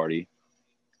Halloween party,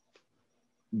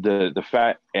 the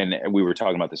fact, and we were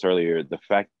talking about this earlier, the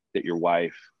fact that your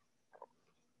wife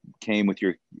came with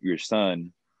your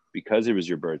son because it was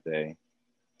your birthday,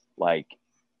 like,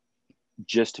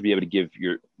 just to be able to give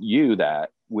you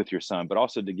that with your son, but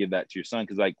also to give that to your son,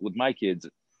 because like with my kids,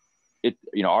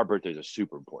 our birthdays are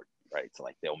super important, right? So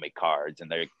like they'll make cards and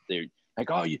they're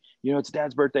like, oh, it's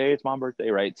dad's birthday, it's mom's birthday,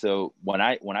 right? So when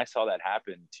I saw that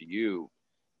happen to you,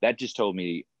 that just told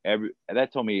me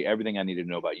everything I needed to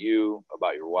know about you,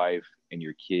 about your wife and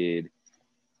your kid.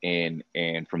 And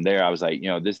from there I was like,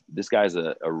 this guy's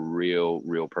a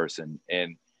real person.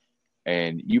 And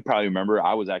you probably remember,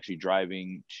 I was actually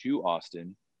driving to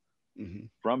Austin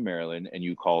from Maryland, and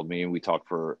you called me and we talked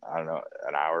for, I don't know,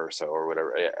 an hour or so or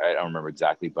whatever. I don't remember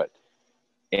exactly, but,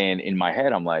 and in my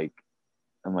head, I'm like,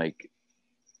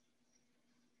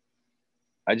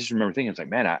 I just remember thinking, it's like,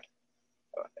 man,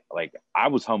 I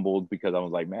was humbled, because I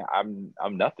was like, man,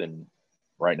 I'm nothing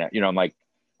right now. I'm like,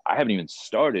 I haven't even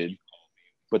started,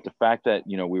 but the fact that,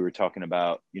 we were talking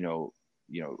about,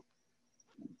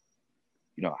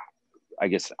 I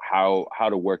guess how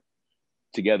to work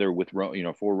together with,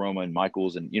 for Roma and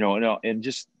Michaels, and, and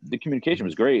just the communication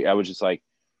was great. I was like,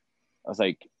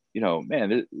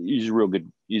 man, he's a real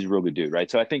good dude.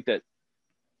 Right. So I think that,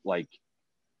 like,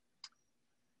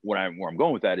 where I'm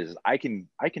going with that is, I can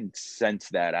sense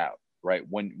that out, right?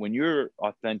 When you're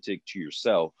authentic to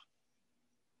yourself,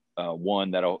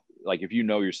 one, that'll, like, if you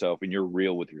know yourself and you're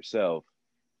real with yourself,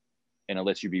 and it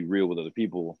lets you be real with other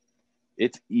people,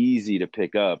 it's easy to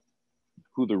pick up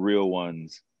who the real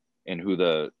ones and who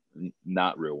the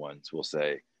not real ones, we'll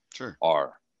say, Sure.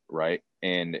 are, right?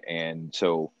 And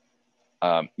so,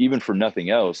 even for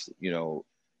nothing else,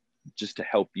 just to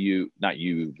help you, not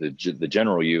you, the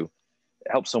general you,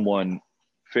 help someone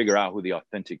figure out who the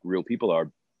authentic real people are,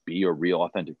 be a real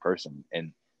authentic person,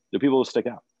 and the people will stick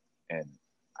out. And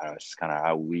it's kind of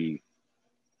how we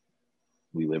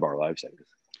live our lives, I guess.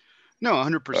 No,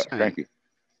 100%. Thank you.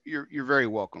 You're very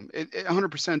welcome.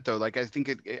 100% though. Like I think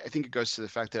it goes to the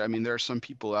fact that, I mean, there are some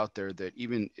people out there that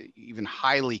even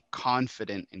highly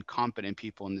confident and competent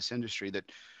people in this industry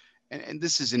that, and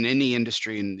this is in any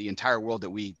industry in the entire world that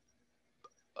we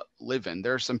live in.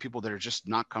 There are some people that are just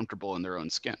not comfortable in their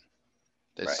own skin.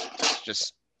 It's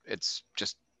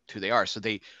just who they are. So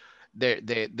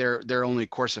their only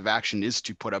course of action is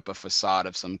to put up a facade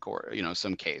of some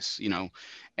case,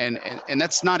 and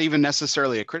that's not even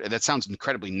necessarily that sounds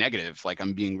incredibly negative. Like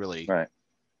I'm being really, right.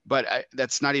 But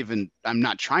that's not even, I'm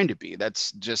not trying to be,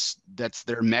 that's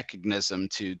their mechanism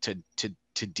to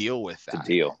deal with that. To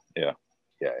deal. Yeah.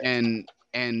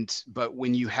 But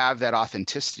when you have that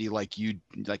authenticity, like you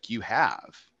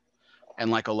have,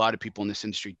 and like a lot of people in this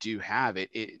industry do have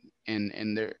it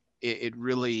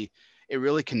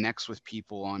really connects with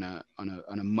people on a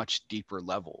much deeper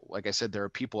level. Like I said, there are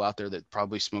people out there that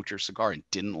probably smoked your cigar and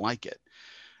didn't like it.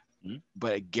 Mm-hmm.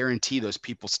 But I guarantee those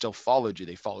people still followed you.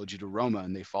 They followed you to Roma,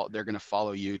 and they're going to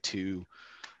follow you to,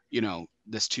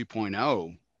 this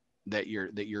 2.0 that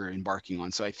you're embarking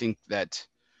on. So I think that,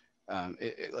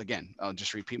 again, I'll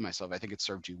just repeat myself. I think it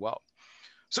served you well.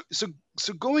 So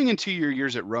going into your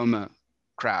years at Roma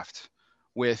Craft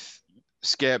with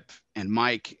Skip and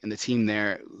Mike and the team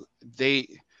there, they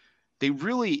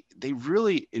really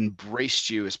embraced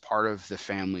you as part of the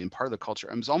family and part of the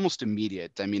culture. It was almost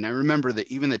immediate. I mean, I remember that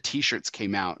even the t-shirts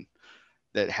came out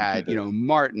that had,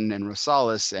 Martin and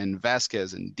Rosales and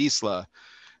Vasquez and Disla.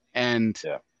 And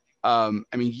I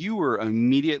mean, you were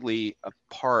immediately a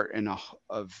part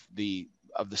of the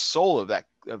soul of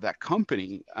that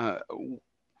company.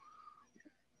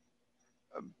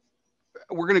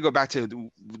 We're going to go back to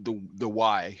the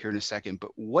why here in a second,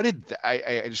 but what did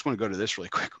I just want to go to this really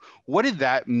quick. What did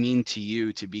that mean to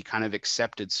you to be kind of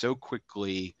accepted so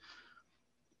quickly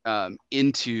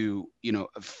into,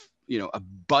 a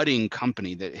budding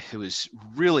company that was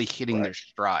really hitting their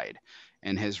stride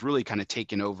and has really kind of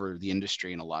taken over the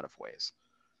industry in a lot of ways?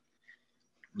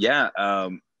 Yeah.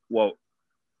 Well,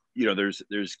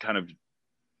 there's kind of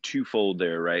twofold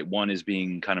there, right? One is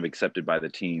being kind of accepted by the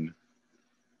team.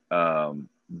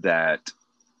 That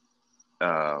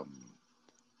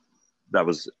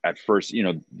was at first,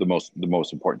 the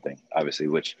most important thing, obviously,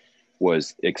 which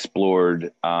was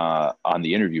explored on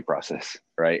the interview process,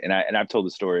 right? And I've told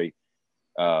the story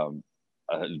a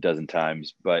dozen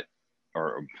times,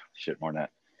 or shit, more than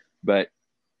that. But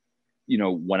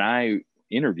when I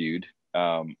interviewed,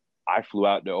 I flew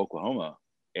out to Oklahoma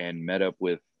and met up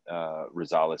with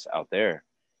Rosales out there,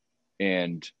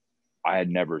 and I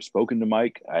had never spoken to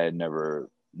Mike. I had never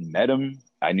met him.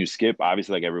 I knew Skip,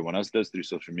 obviously, like everyone else does, through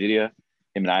social media.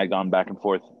 Him and I had gone back and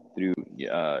forth through,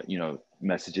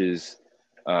 messages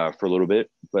for a little bit.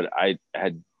 But I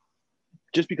had,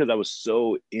 just because I was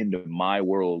so into my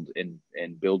world and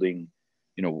building,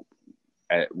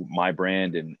 my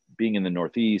brand and being in the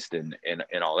Northeast and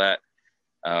all that,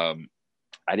 I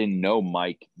didn't know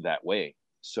Mike that way.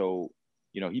 So,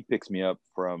 he picks me up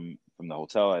from the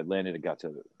hotel. I landed and got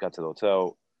to the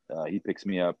hotel. He picks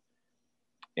me up,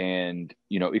 and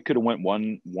it could have went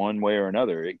one way or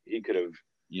another. It could have,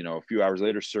 a few hours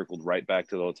later, circled right back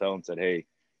to the hotel and said, "Hey,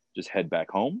 just head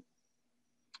back home."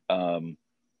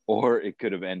 Or it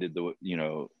could have ended the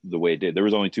way it did. There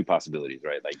was only two possibilities,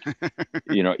 right? Like,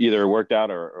 either it worked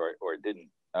out or it didn't.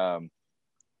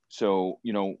 So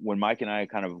when Mike and I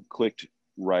kind of clicked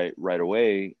right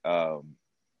away,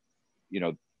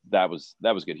 that was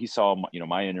good. He saw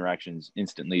my interactions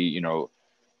instantly,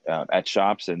 at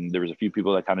shops, and there was a few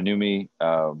people that kind of knew me.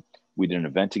 We did an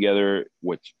event together,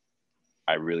 which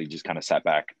I really just kind of sat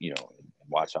back, and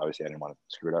watched. Obviously, I didn't want to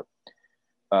screw it up.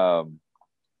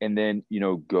 And then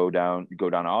go down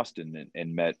to Austin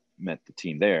and met the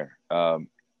team there.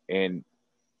 And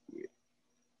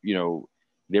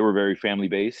they were very family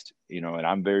based, and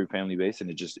I'm very family based, and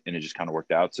it just kind of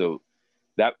worked out. So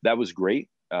that was great.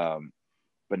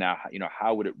 But now,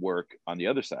 how would it work on the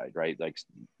other side, right? Like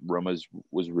Roma's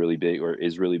was really big, or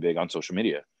is really big, on social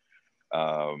media.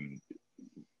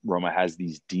 Roma has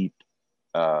these deep,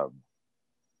 how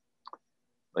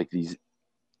do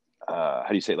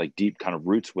you say it? Like deep kind of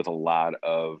roots with a lot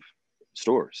of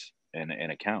stores and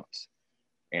accounts.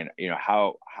 And,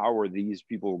 how are these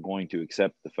people going to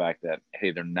accept the fact that,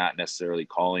 hey, they're not necessarily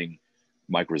calling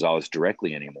Mike Rosales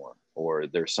directly anymore, or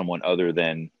there's someone other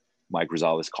than Mike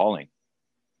Rosales calling?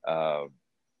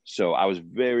 So I was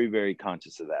very, very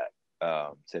conscious of that.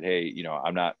 Said, hey,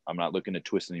 I'm not looking to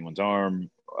twist anyone's arm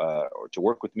or to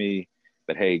work with me,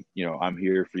 but hey, I'm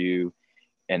here for you.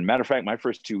 And matter of fact, my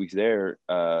first 2 weeks there,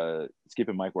 Skip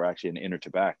and Mike were actually in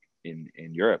Inter-Tabac in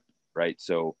Europe, right?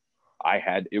 So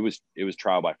it was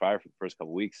trial by fire for the first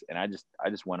couple of weeks, and I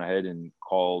just went ahead and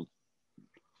called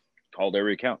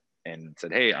every account and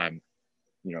said, hey, I'm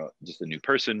just a new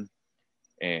person,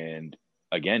 and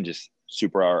again, just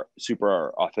super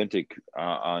authentic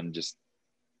on just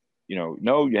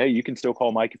no, hey, you can still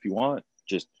call Mike if you want.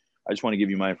 I just want to give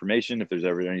you my information. If there's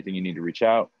ever anything you need to reach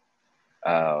out,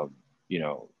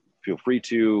 feel free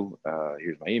to.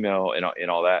 Here's my email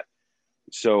and all that.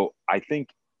 So I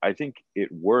think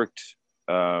it worked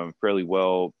fairly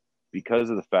well because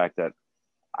of the fact that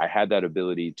I had that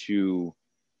ability to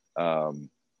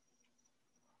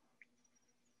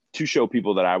show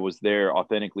people that I was there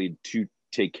authentically to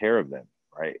take care of them.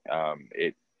 Right.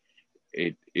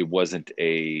 It wasn't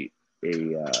a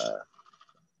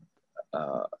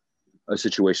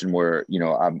situation where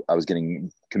I was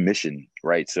getting commission,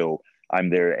 right? So I'm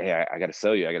there. Hey, I got to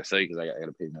sell you because I got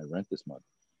to pay my rent this month,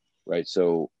 right?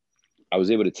 So I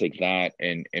was able to take that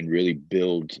and really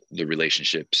build the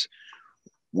relationships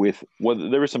with. Well,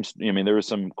 there was some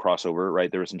crossover, right?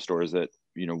 There were some stores that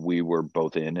we were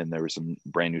both in, and there were some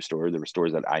brand new stores. There were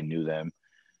stores that I knew them,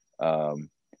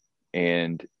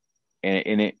 and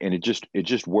it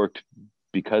just worked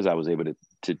because I was able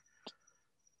to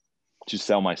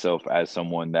sell myself as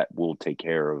someone that will take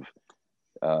care of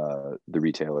the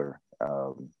retailer,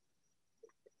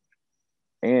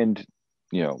 and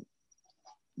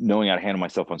knowing how to handle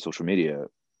myself on social media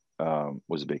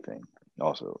was a big thing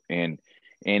also, and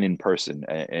in person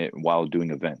while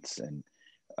doing events, and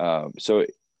so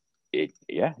it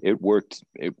worked.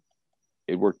 It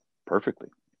worked perfectly,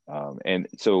 and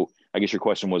so I guess your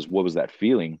question was, what was that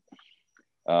feeling?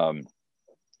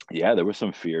 Yeah, there was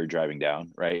some fear driving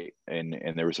down, right?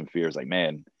 And there was some fears like,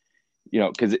 man,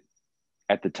 because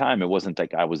at the time it wasn't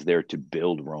like I was there to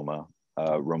build Roma.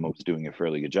 Roma was doing a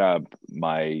fairly good job.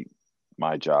 My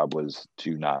job was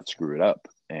to not screw it up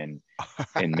and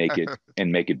make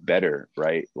it better,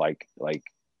 right? Like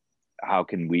how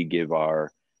can we give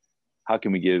our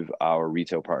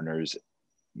retail partners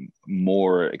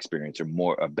more experience,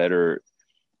 or a better,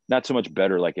 not so much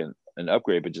better like an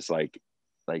upgrade, but just like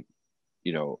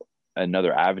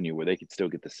another avenue where they could still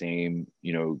get the same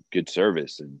good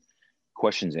service and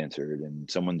questions answered, and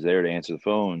someone's there to answer the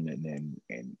phone,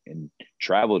 and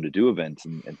travel to do events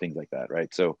and things like that,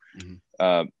 right? So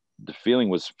the feeling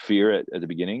was fear at the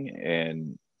beginning,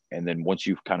 and then once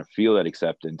you kind of feel that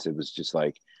acceptance, it was just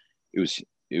like it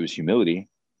was humility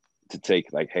to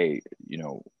take, like, hey,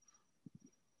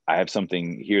 I have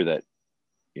something here that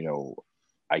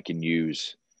I can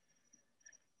use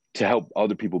to help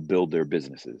other people build their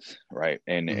businesses, right?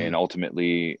 And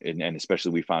ultimately, and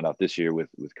especially we found out this year with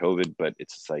COVID, but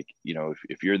it's just like,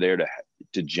 if you're there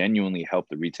to genuinely help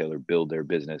the retailer build their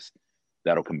business,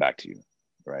 that'll come back to you,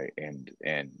 right? And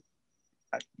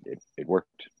it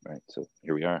worked, right? So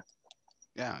here we are.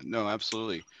 Yeah, no,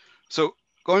 absolutely. So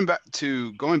going back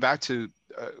to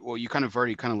well, you kind of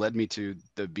already kind of led me to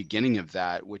the beginning of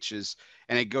that, which is,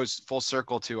 and it goes full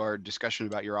circle to our discussion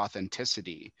about your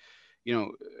authenticity.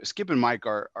 Skip and Mike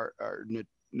are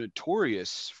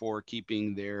notorious for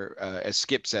keeping their, as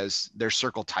Skip says, their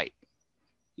circle tight.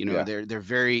 Yeah. They're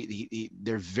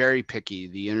very picky.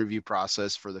 The interview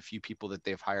process for the few people that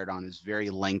they've hired on is very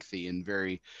lengthy and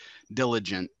very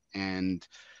diligent, and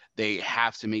they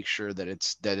have to make sure that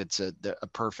it's a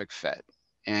perfect fit.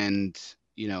 And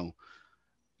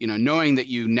knowing that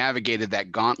you navigated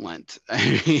that gauntlet,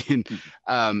 I mean,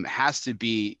 has to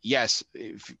be, yes,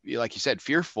 like you said,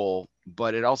 fearful,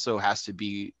 but it also has to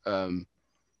be,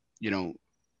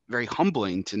 very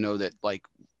humbling to know that, like,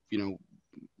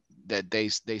 that they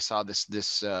saw this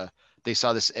they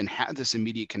saw this and had this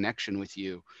immediate connection with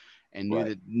you, and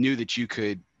knew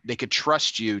that they could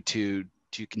trust you to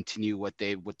continue what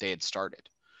they had started.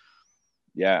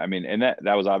 Yeah, I mean, and that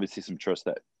was obviously some trust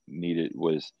that needed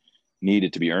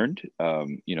to be earned.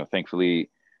 Thankfully,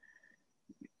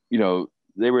 they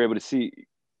were able to see,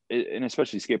 and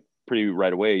especially Skip pretty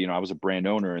right away. I was a brand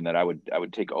owner, and that I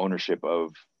would take ownership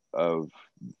of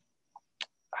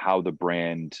how the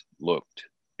brand looked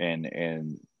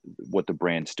and what the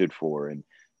brand stood for, and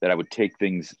that I would take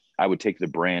the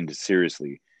brand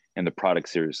seriously, and the product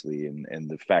seriously, and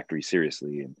the factory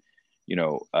seriously, and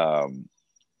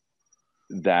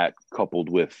that coupled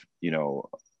with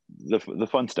the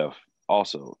fun stuff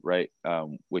also, right?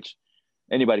 Which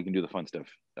anybody can do the fun stuff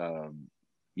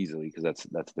easily, because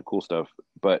that's the cool stuff.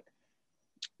 But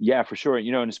Yeah, for sure.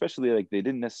 You know, and especially like they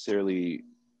didn't necessarily,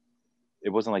 it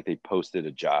wasn't like they posted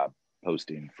a job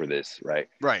posting for this, right?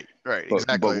 Right, right, But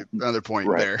exactly. Another point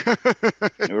right,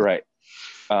 there. right.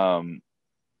 Um,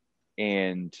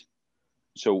 and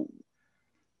so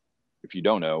if you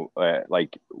don't know,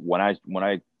 like when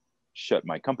I shut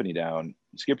my company down,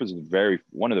 Skip was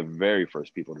one of the very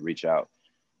first people to reach out,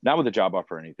 not with a job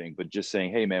offer or anything, but just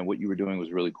saying, "Hey, man, what you were doing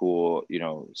was really cool. You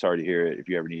know, sorry to hear it. If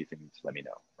you ever need anything, just let me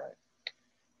know." Right.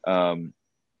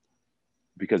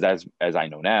 Because as I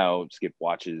know now, Skip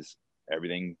watches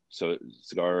everything so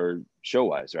cigar show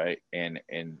wise, right? And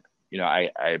you know,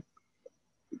 I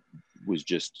was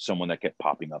just someone that kept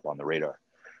popping up on the radar.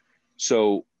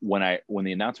 So when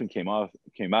the announcement came out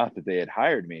that they had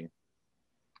hired me,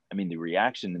 I mean the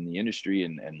reaction in the industry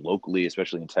and locally,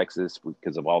 especially in Texas,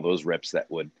 because of all those reps that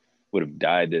would have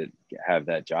died to have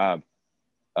that job,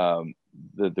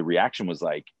 the reaction was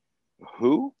like,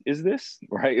 who is this?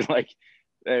 Right? Like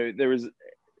there was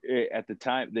at the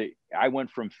time I went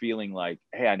from feeling like,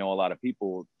 hey, I know a lot of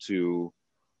people to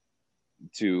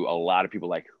a lot of people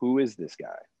like, who is this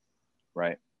guy?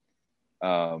 Right.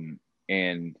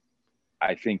 And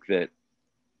I think that,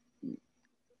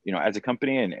 you know, as a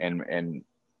company and,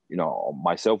 you know,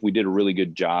 myself, we did a really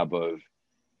good job of,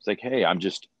 it's like, hey, I'm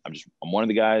one of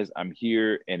the guys, I'm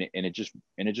here. And it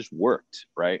just worked.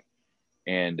 Right.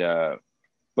 And,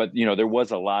 but you know, there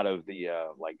was a lot of the,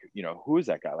 like, you know, who is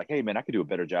that guy? Like, hey man, I could do a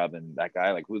better job than that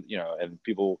guy. Like, who, you know, and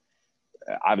people,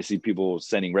 obviously people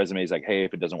sending resumes like, hey,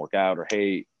 if it doesn't work out, or,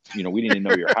 hey, you know, we didn't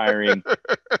know you're hiring,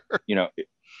 you know,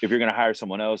 if you're going to hire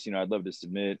someone else, you know, I'd love to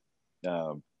submit,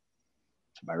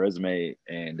 my resume.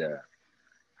 And,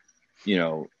 you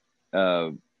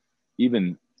know,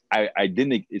 even I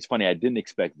didn't, it's funny. I didn't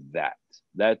expect that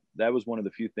was one of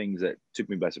the few things that took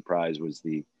me by surprise, was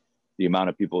the amount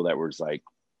of people that was like,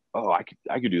 oh, I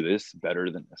could do this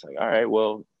better than. It's like, all right,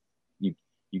 well,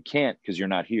 you can't, because you're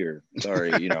not here.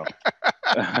 Sorry, you know,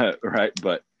 right?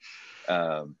 But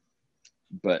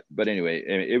anyway,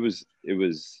 it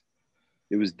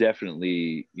was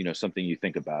definitely, you know, something you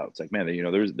think about. It's like, man, you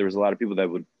know, there was a lot of people that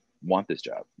would want this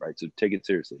job, right? So take it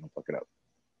seriously, don't fuck it up.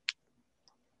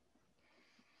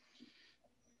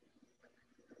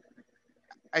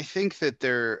 I think that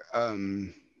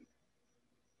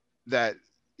that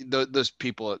those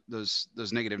people, those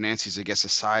negative Nancy's, I guess,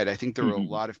 aside, I think there were a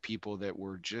lot of people that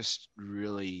were just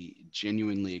really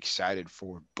genuinely excited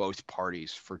for both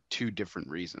parties for two different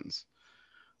reasons.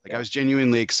 Like, I was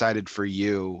genuinely excited for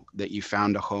you that you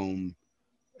found a home,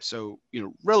 so, you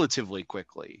know, relatively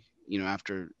quickly, you know,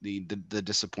 after the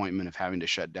disappointment of having to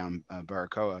shut down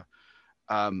Baracoa.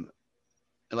 Um,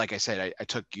 like I said, I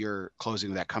took your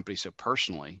closing of that company so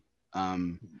personally.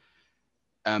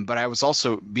 But I was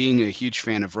also, being a huge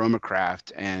fan of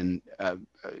Romacraft, and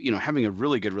you know, having a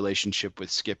really good relationship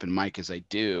with Skip and Mike as I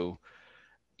do,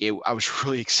 I was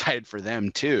really excited for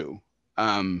them too.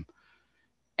 Um,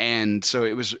 and so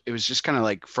it was just kind of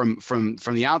like, from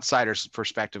the outsider's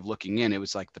perspective looking in, it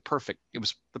was like it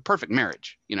was the perfect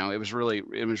marriage. You know, it was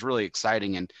really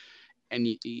exciting. And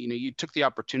you know, you took the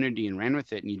opportunity and ran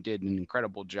with it, and you did an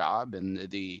incredible job, and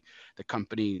the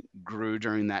company grew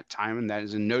during that time, and that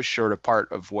is in no short a part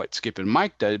of what Skip and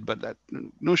Mike did, but that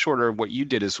no shorter of what you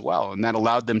did as well. And that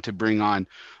allowed them to bring on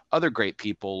other great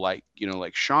people, like, you know,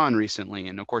 like Sean recently,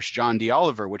 and of course John D.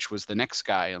 Oliver, which was the next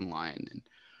guy in line. And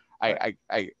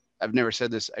I've never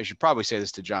said this, I should probably say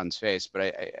this to John's face,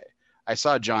 but I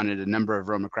saw John at a number of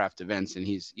Romacraft events, and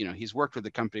he's worked with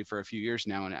the company for a few years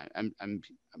now, and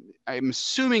I'm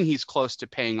assuming he's close to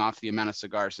paying off the amount of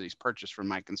cigars that he's purchased from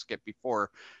Mike and Skip before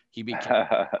he became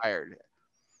hired.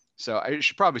 So I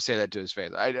should probably say that to his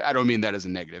face. I don't mean that as a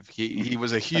negative. He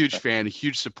was a huge fan, a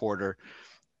huge supporter.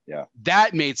 Yeah.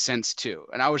 That made sense too,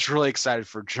 and I was really excited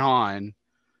for John,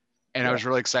 and I was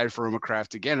really excited for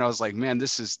Romacraft again. And I was like, man,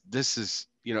 this is,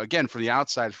 you know, again, from the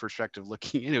outside perspective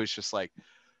looking in, it was just like,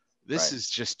 this is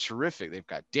just terrific. They've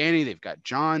got Danny, they've got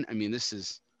John. I mean, this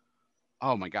is,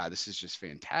 oh my God, this is just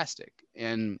fantastic.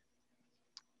 And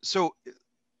so,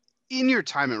 in your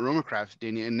time at Romacraft,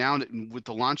 Danny, and now with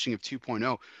the launching of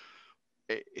 2.0,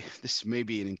 this may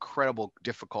be an incredible,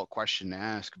 difficult question to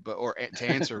ask, but, or to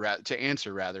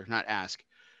answer, rather, not ask.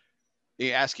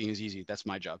 The asking is easy. That's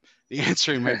my job. The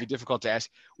answering might be difficult to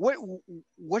ask.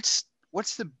 What's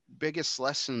the biggest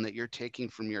lesson that you're taking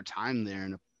from your time there,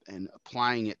 and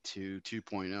applying it to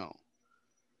 2.0?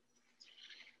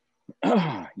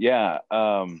 Yeah.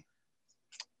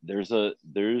 There's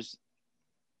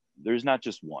not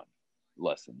just one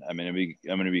lesson. I mean, I'm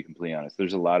going to be completely honest.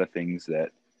 There's a lot of things that,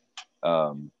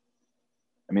 I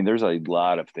mean, there's a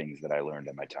lot of things that I learned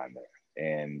in my time there.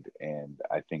 And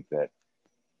I think that,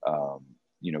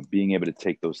 being able to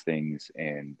take those things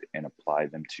and apply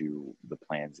them to the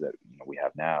plans that we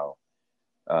have now.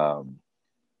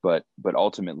 But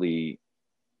ultimately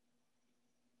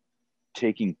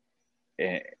taking,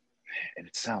 and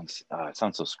it sounds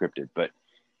so scripted, but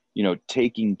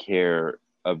taking care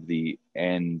of the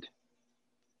end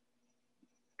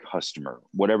customer,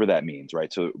 whatever that means,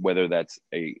 right? So whether that's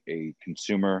a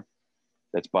consumer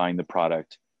that's buying the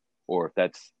product, or if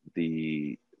that's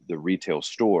the retail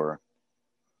store,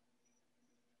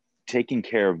 taking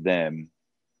care of them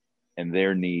and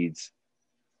their needs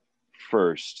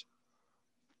first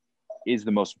is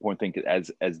the most important thing,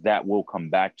 as that will come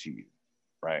back to you,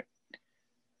 right?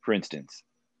 For instance,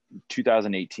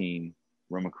 2018,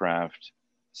 Roma Craft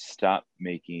stopped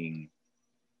making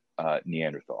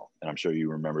Neanderthal, and I'm sure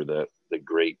you remember the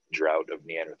great drought of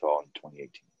Neanderthal in 2018.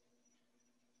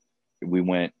 We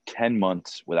went 10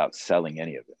 months without selling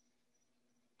any of it,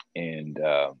 and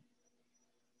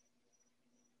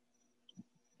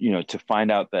to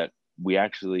find out that we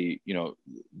actually,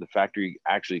 the factory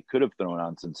actually could have thrown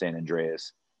on some San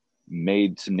Andreas,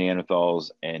 made some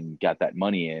Neanderthals, and got that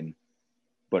money in,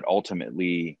 but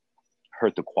ultimately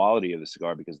hurt the quality of the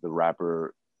cigar because the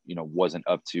wrapper, wasn't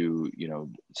up to,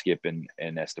 Skip and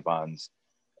Esteban's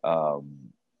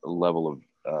level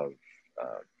of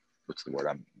what's the word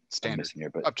I'm missing here,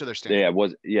 but up to their standard.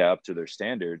 Up to their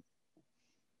standard.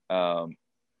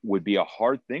 Would be a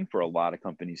hard thing for a lot of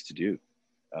companies to do.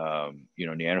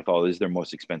 Neanderthal is their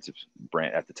most expensive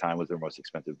brand at the time, was their most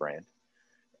expensive brand.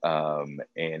 And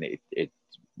it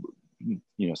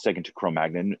second to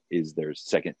Cro-Magnon is their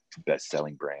second best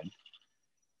selling brand.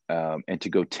 And to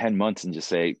go 10 months and just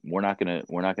say, we're not going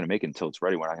to make it until it's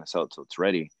ready. We're not going to sell it until it's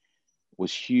ready,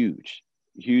 was huge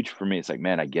for me. It's like,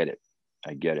 man, I get it.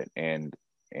 And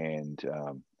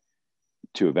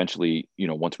to eventually,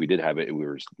 once we did have it, we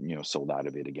were, sold out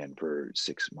of it again for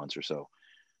 6 months or so.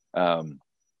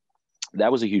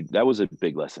 That was a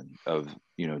big lesson of,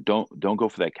 don't go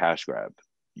for that cash grab.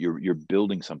 You're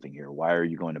building something here. Why are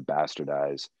you going to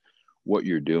bastardize what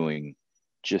you're doing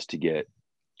just to get,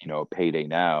 a payday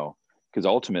now? Because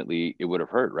ultimately it would have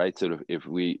hurt, right? So if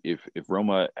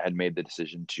Roma had made the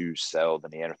decision to sell the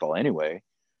Neanderthal anyway,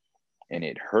 and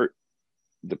it hurt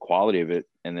the quality of it,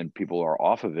 and then people are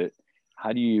off of it,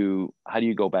 how do you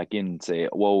go back in and say,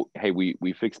 well, hey,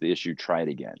 we fixed the issue, try it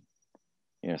again?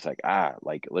 It's like,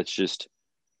 let's just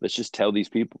tell these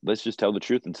people, let's just tell the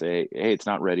truth and say, hey, it's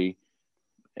not ready,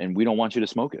 and we don't want you to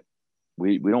smoke it.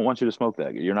 We don't want you to smoke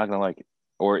that. You're not going to like it.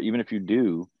 Or even if you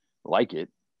do like it,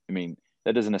 I mean,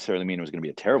 that doesn't necessarily mean it was going to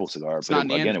be a terrible cigar. It's but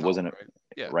again, it wasn't right?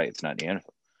 Yeah. Right. It's not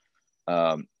Neanderthal.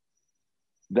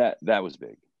 That was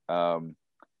big.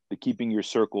 The keeping your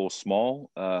circle small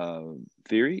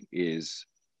theory is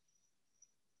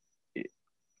it.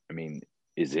 I mean,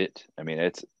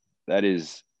 that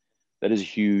is a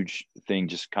huge thing,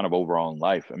 just kind of overall in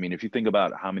life. I mean, if you think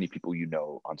about how many people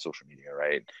on social media,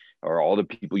 right? Or all the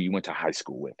people you went to high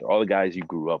school with, or all the guys you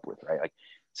grew up with, right? Like,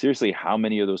 seriously, how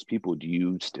many of those people do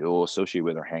you still associate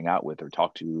with or hang out with or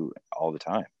talk to all the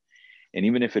time? And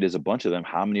even if it is a bunch of them,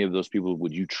 how many of those people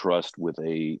would you trust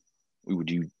period?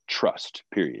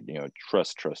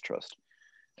 Trust.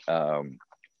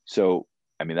 So,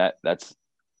 I mean, that's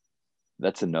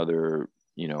another,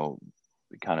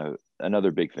 kind of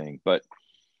another big thing, but,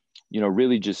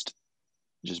 really just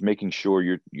making sure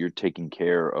you're taking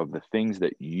care of the things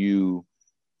that you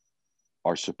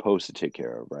are supposed to take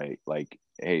care of, right? Like,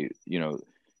 hey,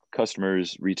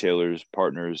 customers, retailers,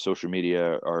 partners, social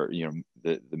media, or,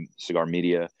 the cigar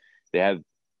media, they have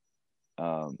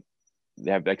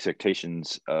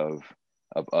expectations of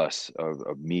us,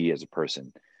 of me as a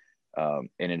person. And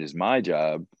it is my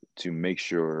job to make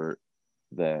sure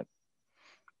that,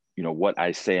 what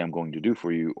I say I'm going to do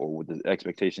for you, or what the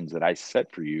expectations that I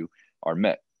set for you are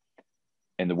met.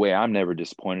 And the way I'm never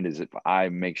disappointed is if I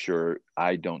make sure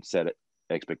I don't set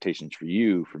expectations for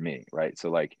you, for me, right?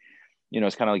 So like,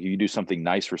 it's kind of like if you do something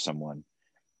nice for someone,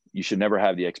 you should never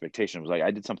have the expectation. It was like, I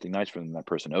did something nice for them, that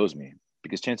person owes me,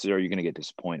 because chances are you're going to get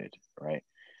disappointed, right?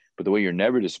 But the way you're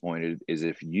never disappointed is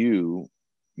if you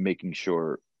making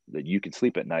sure that you can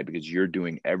sleep at night because you're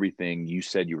doing everything you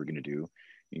said you were going to do.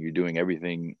 And you're doing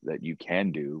everything that you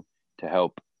can do to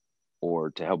help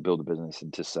build a business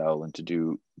and to sell and to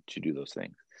do those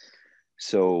things.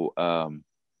 So,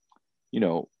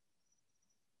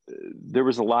 there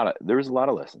was a lot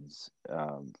of lessons,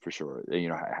 for sure.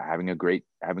 Having a great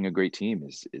team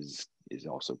is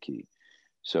also key.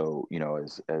 So,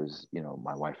 as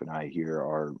my wife and I here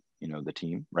are, the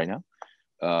team right now.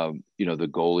 The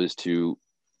goal is to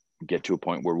get to a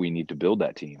point where we need to build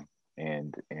that team,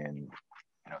 and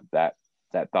that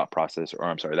that thought process, or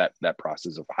I'm sorry, that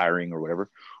process of hiring or whatever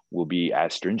will be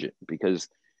as stringent, because,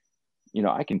 you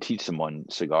know, I can teach someone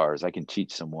cigars. I can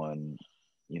teach someone,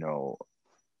 you know,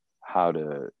 how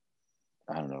to,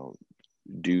 I don't know,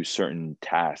 do certain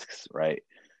tasks, right?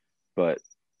 But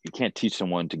you can't teach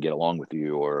someone to get along with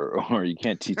you, or you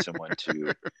can't teach someone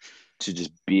to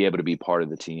just be able to be part of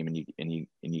the team. And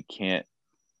you can't,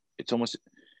 it's almost,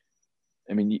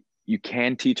 I mean, you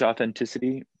can teach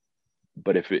authenticity,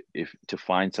 but if to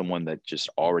find someone that just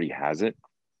already has it,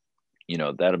 you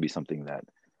know, that'll be something that,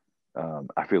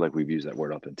 I feel like we've used that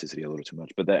word authenticity a little too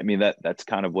much, but that, I mean, that's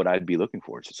kind of what I'd be looking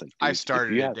for. It's just like, dude, I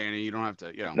started it, have, Danny. You don't have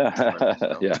to, you know.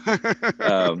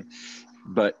 yeah.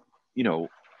 But you know,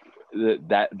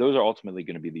 that those are ultimately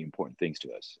going to be the important things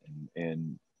to us.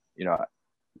 And you know,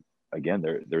 again,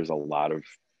 there's a lot of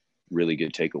really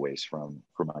good takeaways from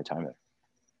my time there.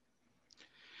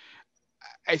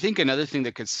 I think another thing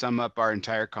that could sum up our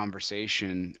entire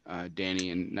conversation,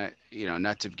 Danny, and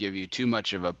not to give you too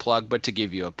much of a plug, but to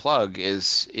give you a plug,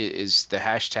 is the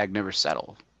hashtag never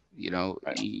settle. You know,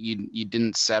 Right. you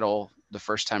didn't settle the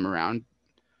first time around.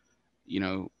 You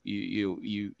know,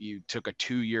 you took a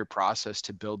 2-year process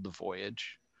to build the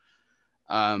Voyage.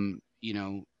 You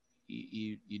know,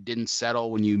 you didn't settle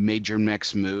when you made your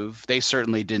next move. They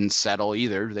certainly didn't settle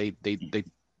either.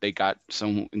 They got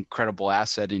some incredible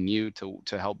asset in you to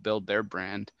help build their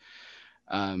brand.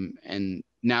 And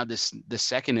now the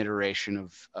second iteration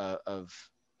of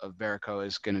Verrico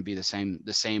is going to be the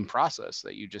same process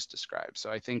that you just described.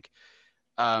 So I think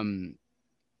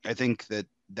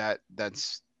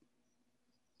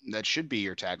that should be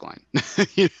your tagline,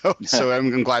 you know. So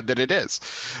I'm glad that it is,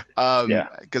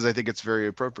 because I think it's very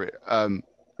appropriate.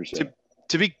 Appreciate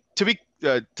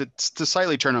To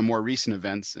slightly turn on more recent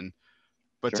events,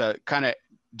 but Sure. kind of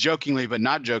jokingly but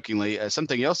not jokingly,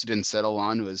 something else you didn't settle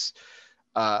on was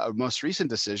a most recent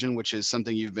decision, which is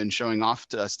something you've been showing off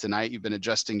to us tonight. You've been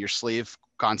adjusting your sleeve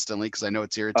constantly because I know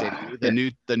it's irritating you. The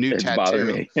new it's tattoo, bothering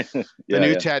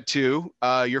me. tattoo,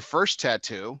 your first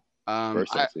tattoo.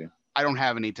 First tattoo. I don't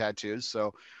have any tattoos,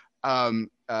 so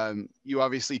you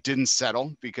obviously didn't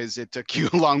settle because it took you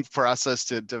a long process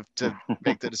to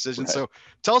make the decision. Right. So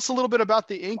tell us a little bit about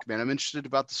the ink, man. I'm interested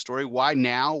about the story. Why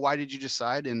now? Why did you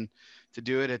decide to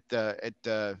do it at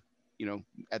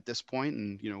this point?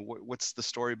 And you know, what's the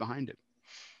story behind it?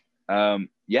 I've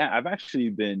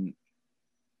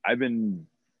been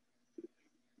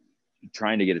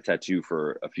trying to get a tattoo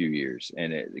for a few years,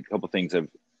 and a couple things have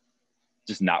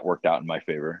just not worked out in my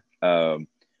favor.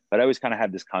 But I always kind of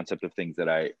had this concept of things that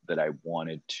I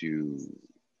wanted to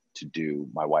do.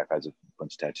 My wife has a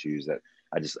bunch of tattoos that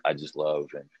I just love,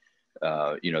 and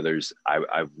you know,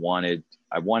 I wanted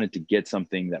to get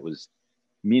something that was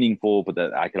meaningful, but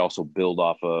that I could also build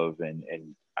off of. And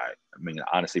I mean,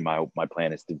 honestly, my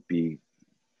plan is to be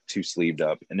 2 sleeved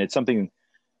up, and it's something.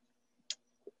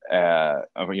 You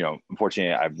know,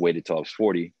 unfortunately, I've waited till I was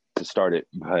 40 to start it,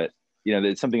 but you know,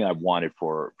 it's something I've wanted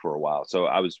for a while. So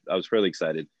I was fairly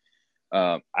excited.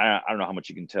 I don't know how much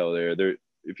you can tell there.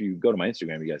 If you go to my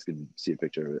Instagram, you guys can see a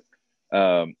picture of it.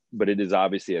 But it is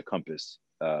obviously a compass,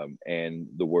 and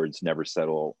the words "never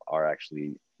settle" are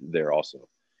actually there also.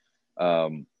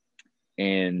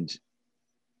 And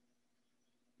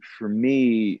for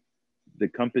me, the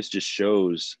compass just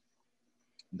shows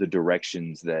the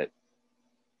directions that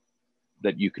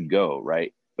you can go,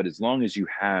 right? But as long as you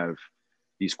have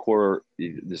these core,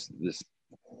 this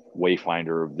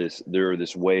wayfinder of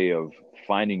this way of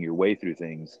finding your way through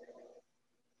things,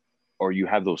 or you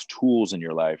have those tools in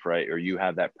your life, right? Or you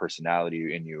have that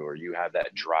personality in you, or you have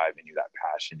that drive in you, that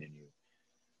passion in you,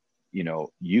 you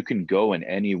know, you can go in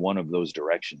any one of those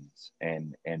directions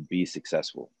and be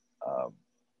successful.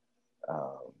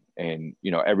 And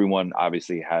you know, everyone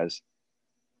obviously has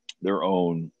their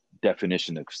own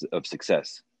definition of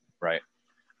success, right?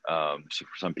 So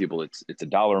for some people it's a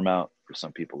dollar amount. For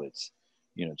some people it's,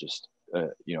 you know, just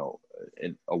you know,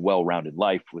 a well-rounded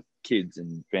life with kids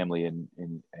and family and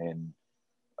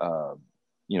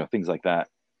you know, things like that.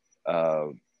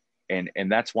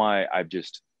 And that's why I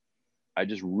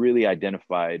really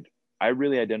identified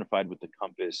with the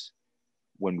compass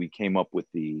when we came up with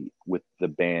the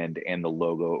band and the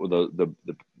logo, the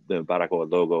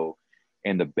Baracoa logo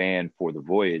and the band for the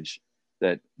Voyage,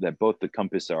 that both the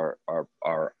compass are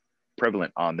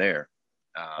prevalent on there,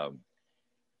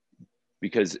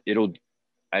 because it'll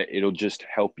just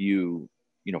help you,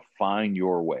 you know, find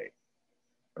your way,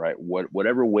 right?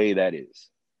 Whatever way that is,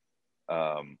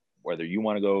 whether you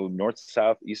want to go north,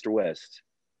 south, east, or west,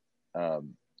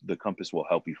 the compass will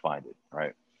help you find it,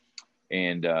 right?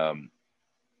 And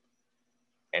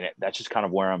that's just kind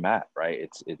of where I'm at, right?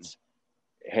 It's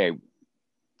hey,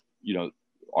 you know,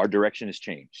 our direction has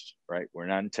changed, right? We're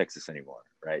not in Texas anymore,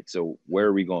 right? So where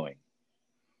are we going?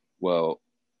 Well,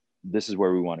 this is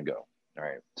where we want to go. All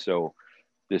right. So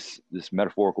this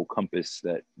metaphorical compass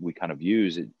that we kind of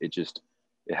use, it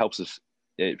helps us.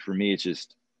 For me, it's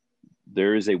just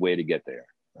there is a way to get there,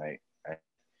 right?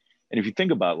 And if you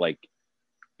think about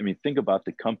think about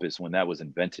the compass when that was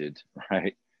invented,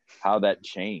 right? How that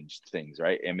changed things,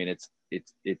 right? I mean, it's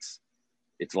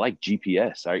like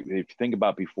GPS, right? If you think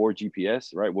about before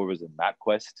GPS, right? What was it,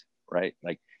 MapQuest, right?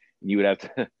 Like you would have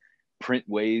to print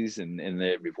ways, and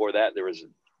before that there was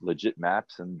legit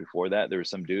maps, and before that there was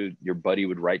some dude, your buddy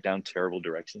would write down terrible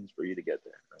directions for you to get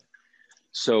there. Right?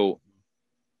 So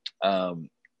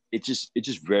it's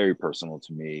just very personal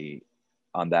to me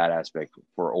on that aspect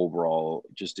for overall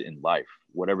just in life,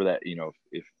 whatever that,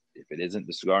 if it isn't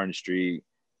the cigar industry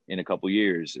in a couple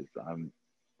years, if I'm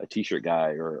a t-shirt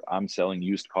guy or I'm selling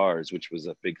used cars, which was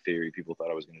a big theory people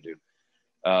thought I was going to do.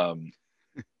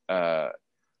 Uh,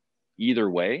 Either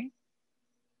way,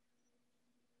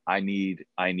 I need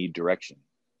direction,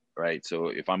 right? So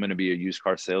if I'm going to be a used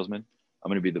car salesman, I'm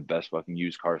going to be the best fucking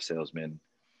used car salesman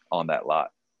on that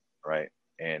lot, right?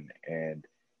 And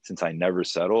since I never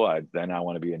settle, I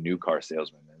want to be a new car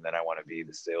salesman, and then I want to be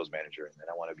the sales manager, and then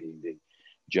I want to be the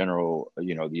general,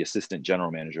 the assistant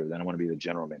general manager. Then I want to be the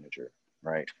general manager,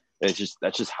 right? That's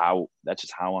just how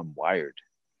I'm wired.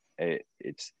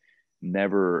 It's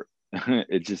never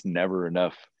it's just never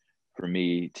enough for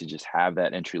me to just have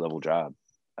that entry level job.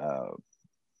 Uh,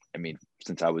 I mean,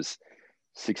 since I was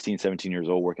 16, 17 years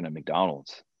old working at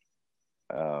McDonald's,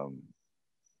 um,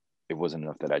 it wasn't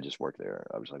enough that I just worked there.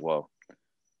 I was like, well,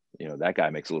 that guy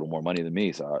makes a little more money than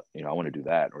me, so I want to do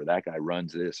that, or that guy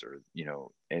runs this, or and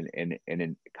in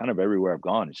kind of everywhere I've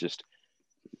gone, it's just,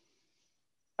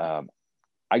 I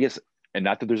guess, and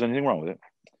not that there's anything wrong with it,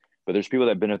 but there's people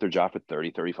that have been at their job for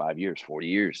 30, 35 years, 40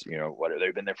 years,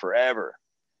 they've been there forever.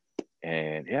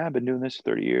 And yeah, I've been doing this for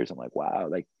 30 years. I'm like, wow,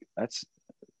 like that's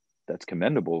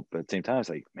commendable. But at the same time, it's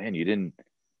like, man, you didn't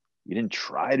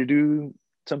try to do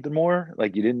something more.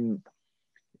 Like you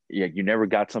never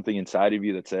got something inside of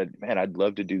you that said, man, I'd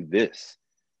love to do this,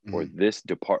 or this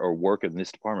or work in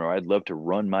this department, or I'd love to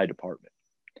run my department.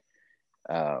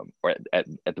 Or at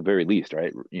the very least,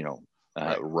 right?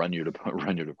 Right. Run your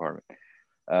department.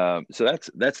 So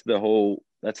that's the whole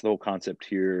concept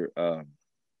here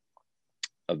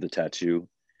of the tattoo.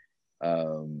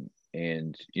 And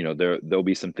there'll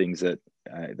be some things that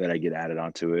I get added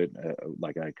onto it,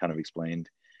 like I kind of explained.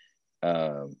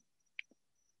 I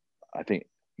think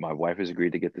my wife has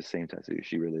agreed to get the same tattoo.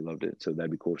 She really loved it, so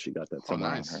that'd be cool if she got that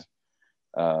somewhere on her.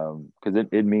 Because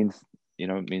it means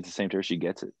it means the same to her. She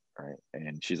gets it, right?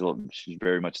 And she's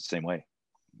very much the same way.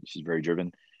 She's very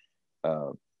driven,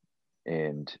 and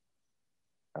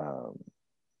I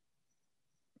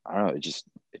don't know. It just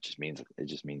means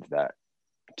that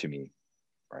to me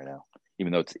right now,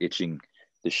 even though it's itching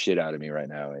the shit out of me right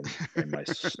now, and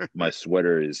my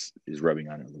sweater is rubbing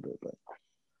on it a little bit, but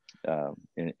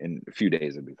in a few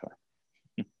days it'll be fine.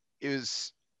 It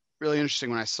was really interesting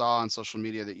when I saw on social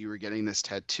media that you were getting this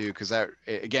tattoo, because that,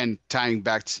 again, tying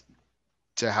back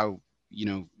to how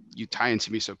you tie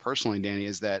into me so personally, Danny,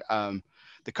 is that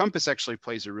the compass actually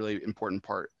plays a really important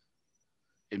part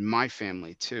in my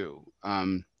family too.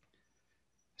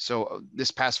 So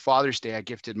this past Father's Day, I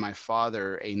gifted my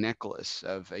father a necklace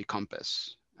of a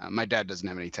compass. My dad doesn't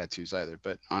have any tattoos either,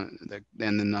 but and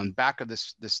then on the back of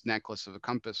this necklace of a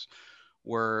compass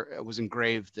was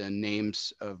engraved the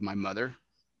names of my mother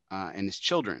and his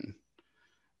children.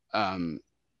 And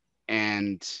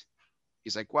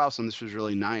he's like, wow, son, this was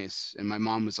really nice. And my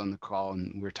mom was on the call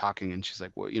and we were talking, and she's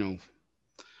like, well,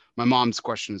 my mom's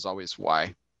question is always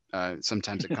why.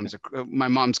 Sometimes it comes, my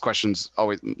mom's questions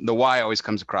always, the why always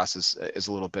comes across as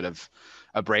a little bit of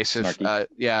abrasive. Snarky.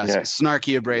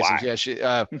 Snarky, abrasive. Why? Yeah. She,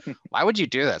 why would you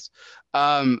do this?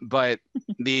 But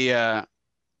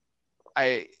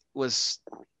I was,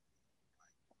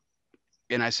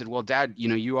 and I said, well, Dad,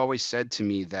 you always said to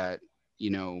me that,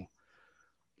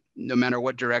 no matter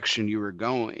what direction you were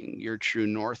going, your true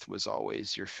north was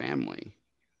always your family.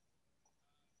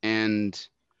 And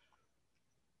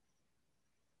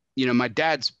my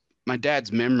dad's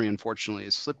memory, unfortunately,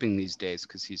 is slipping these days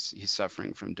because he's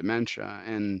suffering from dementia.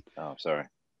 And oh, sorry.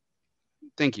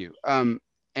 Thank you.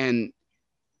 And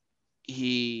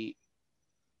he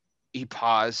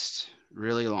paused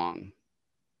really long,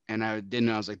 and I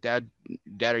was like, Dad,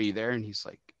 are you there? And he's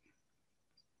like,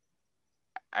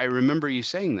 I remember you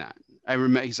saying that.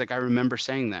 He's like, I remember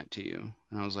saying that to you.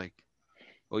 And I was like,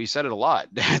 well, you said it a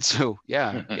lot, Dad. So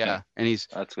yeah. And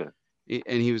that's good.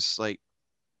 And he was like,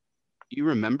 you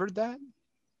remembered that?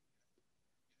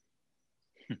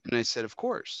 And I said, of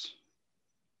course.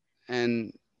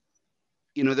 And,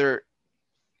 there,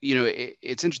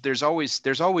 it's interesting.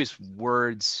 There's always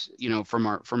words, from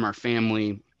our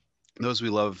family, those we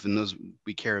love and those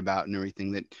we care about and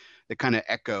everything that kind of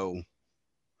echo,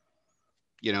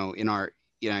 in our,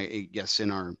 I guess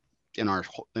in our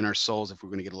souls, if we're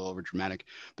going to get a little over dramatic,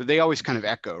 but they always kind of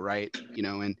echo, right?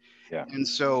 And Yeah.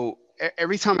 so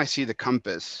every time I see the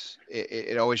compass,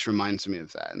 it always reminds me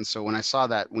of that. And so when I saw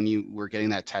that when you were getting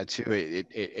that tattoo,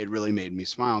 it really made me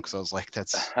smile, because I was like,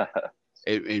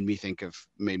 it made me think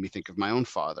of my own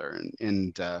father,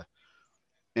 and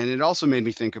it also made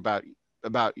me think about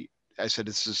I said,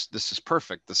 this is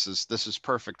perfect. This is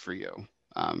perfect for you,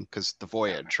 because the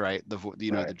voyage, right? The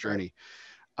Right. journey.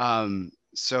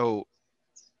 So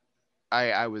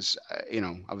I was,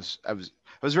 I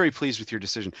was very pleased with your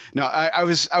decision. No, I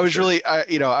was Sure. really,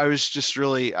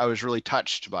 I was really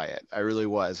touched by it. I really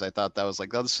was. I thought that was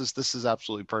like, oh, this is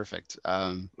absolutely perfect.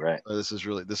 Right. This is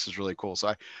really cool.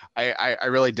 So I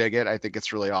really dig it. I think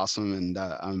it's really awesome, and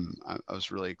I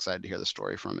was really excited to hear the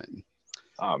story from it.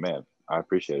 Oh man, I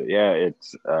appreciate it. Yeah,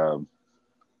 it's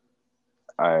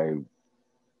I,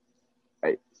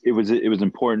 I it was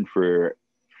important for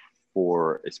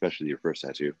especially your first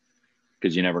tattoo,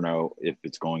 because you never know if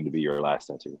it's going to be your last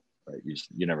tattoo, right?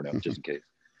 You never know, just in case.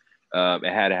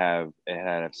 It had to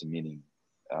have some meaning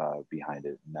behind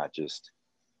it, not just,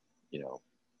 you know.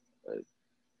 Uh,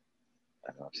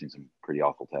 I don't know, I've seen some pretty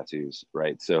awful tattoos,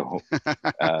 right? So,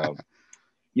 um,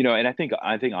 and I think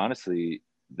honestly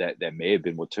that may have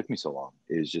been what took me so long.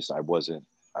 Is just I wasn't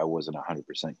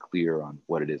 100% clear on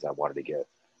what it is I wanted to get,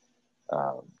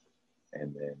 um,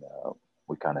 and then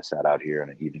we kind of sat out here in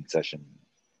an evening session,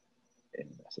 and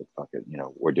I said, "Fuck it,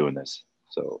 we're doing this,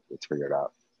 so let's figure it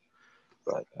out."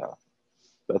 But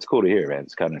that's cool to hear, man.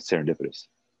 It's kind of serendipitous.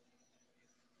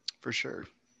 For sure.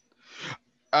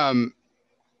 Um,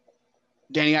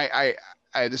 Danny,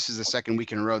 this is the second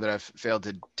week in a row that I've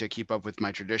failed to keep up with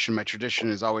my tradition. My tradition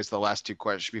is always the last two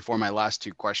questions. Before my last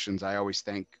two questions, I always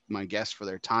thank my guests for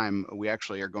their time. We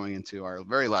actually are going into our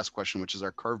very last question, which is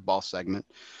our curveball segment.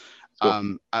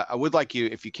 Cool. I would like you,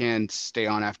 if you can, stay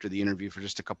on after the interview for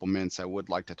just a couple minutes. I would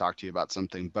like to talk to you about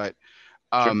something, but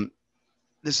Sure. um,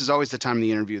 this is always the time in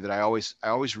the interview that I always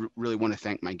really want to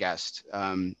thank my guest.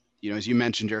 As you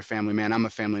mentioned, you're a family man. I'm a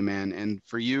family man, and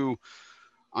for you,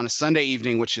 on a Sunday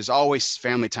evening, which is always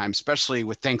family time, especially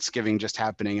with Thanksgiving just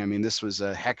happening. I mean, this was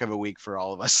a heck of a week for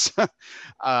all of us,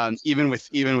 even with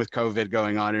COVID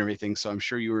going on and everything. So I'm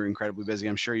sure you were incredibly busy.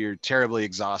 I'm sure you're terribly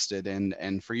exhausted,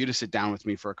 and for you to sit down with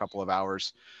me for a couple of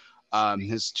hours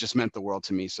has just meant the world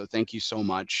to me. So thank you so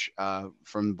much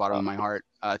from the bottom of my heart.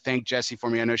 Thank Jessie for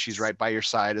me. I know she's right by your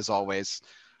side as always. She's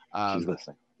Um,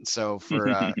 listening. so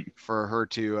for her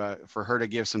to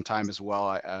give some time as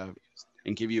well,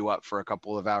 and give you up for a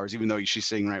couple of hours, even though she's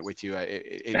sitting right with you,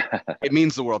 it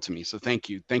means the world to me. So thank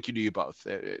you to you both.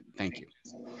 Thank you.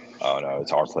 Oh no,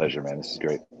 it's our pleasure, man. This is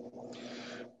great.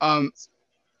 Um,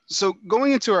 so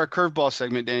going into our curveball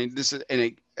segment, Danny, this is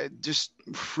and just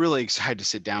really excited to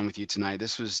sit down with you tonight.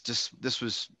 This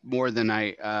was more than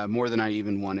I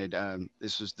even wanted.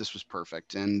 This was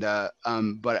perfect, and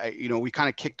but we kind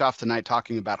of kicked off tonight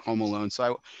talking about Home Alone.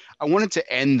 So I wanted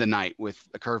to end the night with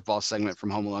a curveball segment from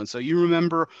Home Alone. So you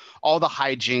remember all the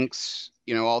hijinks,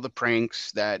 all the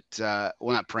pranks that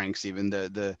well, not pranks, even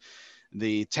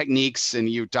the techniques, and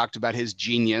you talked about his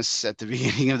genius at the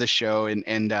beginning of the show,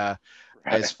 and as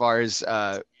Right. far as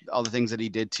all the things that he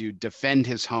did to defend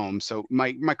his home. So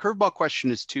my curveball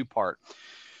question is two-part.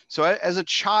 So as a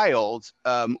child,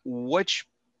 which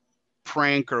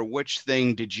prank or which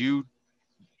thing did you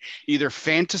either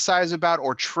fantasize about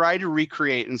or try to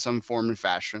recreate in some form and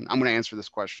fashion? I'm going to answer this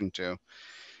question too.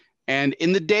 And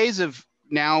in the days of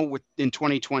now, in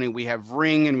 2020, we have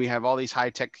Ring and we have all these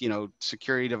high tech,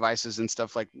 security devices and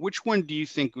stuff. Like, which one do you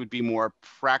think would be more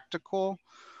practical,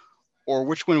 or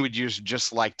which one would you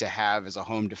just like to have as a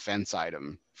home defense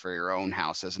item for your own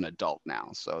house as an adult now?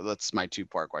 So that's my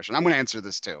two-part question. I'm going to answer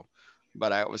this too,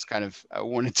 but I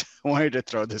wanted to wanted to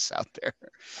throw this out there.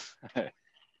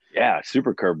 Yeah,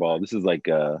 super curveball. This is like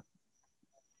one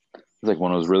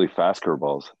of those really fast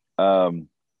curveballs.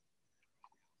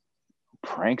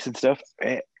 Pranks and stuff.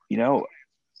 I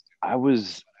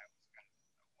was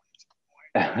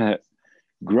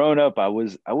growing up. I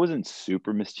wasn't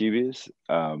super mischievous,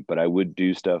 but I would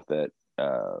do stuff that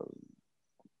I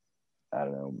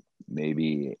don't know.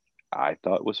 Maybe I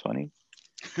thought was funny,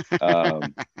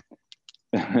 um,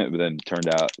 but then turned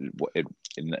out it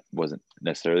wasn't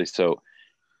necessarily. So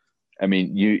I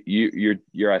mean,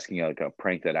 you're asking like a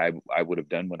prank that I would have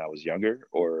done when I was younger,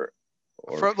 or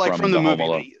From from the the Home movie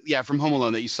Alone. yeah, from Home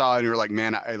Alone that you saw and you're like,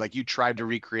 man, like you tried to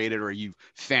recreate it or you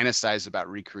fantasized about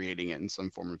recreating it in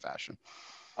some form or fashion.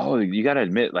 Oh, you got to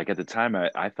admit, like at the time,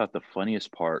 I thought the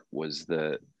funniest part was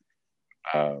the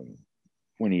um,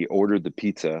 when he ordered the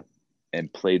pizza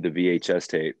and played the VHS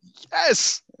tape,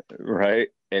 Yes. right?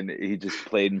 And he just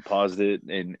played and paused it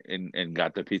and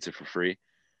got the pizza for free.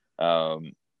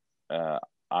 Um, uh,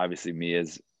 Obviously, me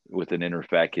as with an inner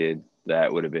fat kid,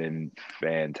 that would have been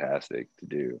fantastic to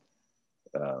do.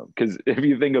 Because if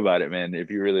you think about it, man, if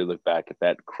you really look back at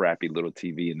that crappy little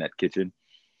TV in that kitchen,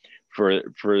 for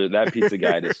that pizza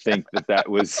guy to think that that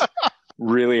was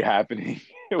really happening,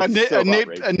 it was so A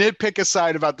outrageous. nitpick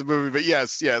aside about the movie, but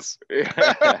yes, yes.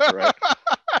 Yeah, right.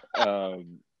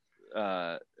 Um,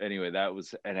 Anyway, that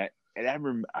was,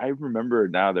 I remember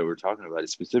now that we're talking about it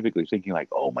specifically, thinking like,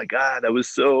 oh my god, that was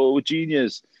so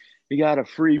genius. He got a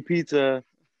free pizza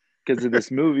because of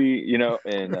this movie, and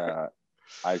I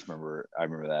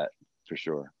remember that for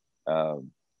sure.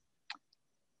 Um,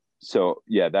 so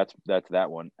yeah, that's that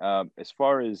one. As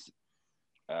far as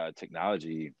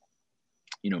technology,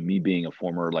 me being a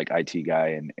former like IT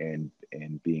guy and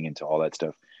being into all that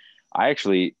stuff, I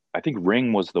think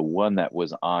Ring was the one that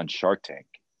was on Shark Tank,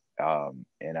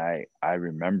 and I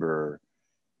remember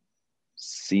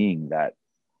seeing that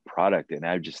product, and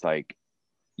I just like,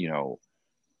 you know,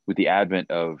 with the advent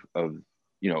of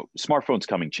smartphones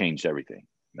coming changed everything.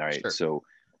 All right, Sure. so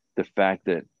the fact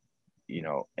that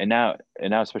and now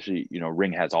especially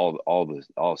Ring has all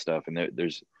the stuff, and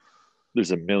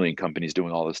there's a million companies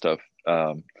doing all this stuff.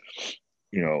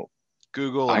 You know,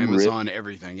 Google, I'm re- Amazon,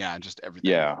 everything. Yeah, just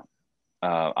everything. yeah,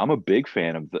 I'm a big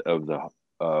fan of the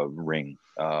Ring,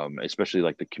 especially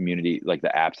like the community, like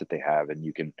the apps that they have, and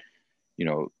you can, you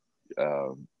know,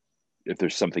 um, if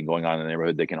there's something going on in the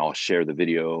neighborhood, they can all share the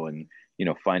video, and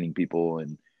finding people,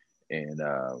 and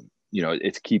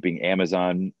it's keeping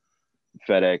Amazon,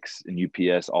 FedEx, and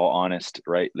UPS all honest,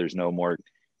 right? There's no more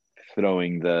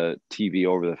throwing the TV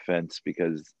over the fence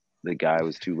because the guy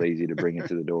was too lazy to bring it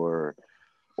to the door,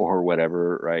 or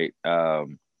whatever, right?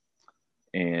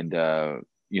 And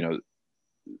you know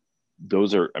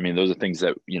those are things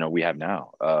that we have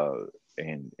now,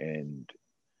 and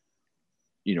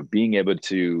being able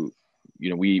to,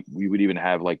 we would even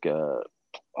have like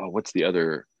what's the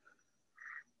other,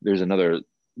 there's another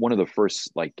one of the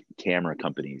first like camera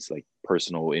companies, like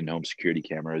personal in-home security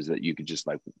cameras that you could just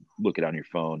like look it on your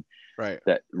phone, Right.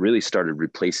 that really started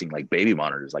replacing like baby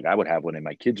monitors. Like I would have one in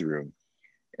my kids' room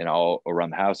and all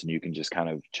around the house, and you can just kind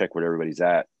of check where everybody's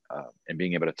at, and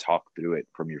being able to talk through it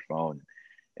from your phone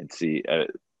and see.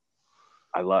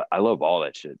 I love all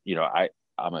that shit.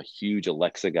 I'm a huge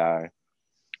Alexa guy.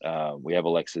 We have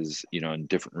Alexas, in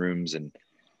different rooms, and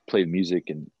play music,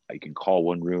 and I can call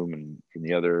one room and from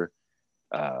the other.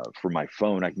 For my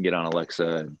phone, I can get on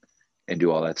Alexa and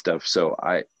do all that stuff. So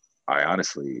I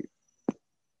honestly,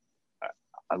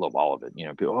 I love all of it.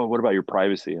 People, oh, what about your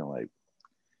privacy? And I'm like,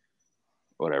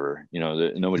 whatever.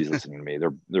 Nobody's listening to me.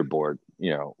 They're bored.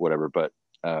 Whatever. But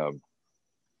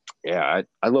yeah,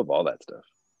 I love all that stuff.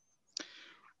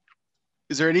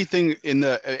 Is there anything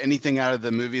anything out of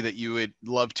the movie that you would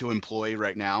love to employ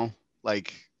right now,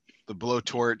 like the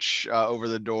blowtorch over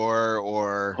the door,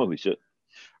 Holy shit.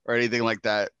 or anything like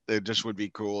that that just would be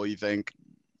cool? You think,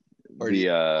 or do you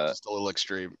The think it's all just a little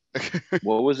extreme?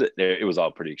 what was it? It was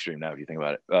all pretty extreme now if you think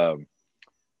about it.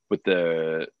 With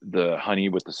the honey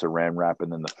with the saran wrap and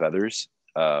then the feathers.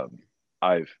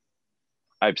 I've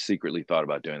I've secretly thought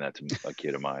about doing that to a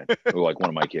kid of mine, or like one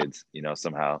of my kids,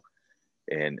 somehow.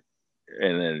 And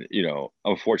then,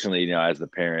 unfortunately, as the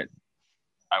parent,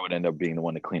 I would end up being the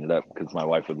one to clean it up because my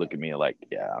wife would look at me like,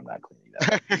 yeah, I'm not cleaning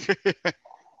that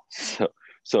up.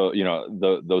 So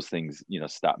those things,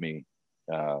 stop me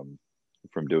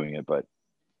from doing it. But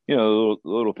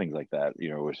little things like that,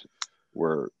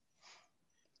 were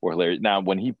were hilarious. Now,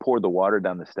 when he poured the water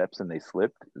down the steps and they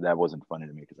slipped, that wasn't funny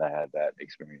to me because I had that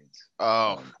experience.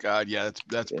 Oh God, yeah,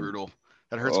 that's And brutal.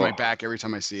 That hurts my oh back every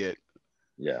time I see it.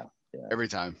 yeah, yeah, Every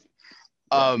time.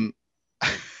 yeah. Um,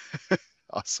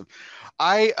 awesome.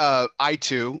 I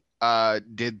too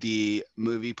did the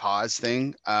movie pause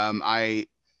thing. I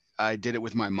did it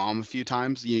with my mom a few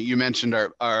times. You mentioned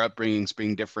our upbringings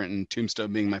being different, and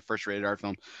Tombstone being my first rated R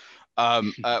film.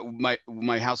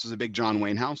 My house was a big John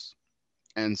Wayne house,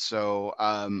 and so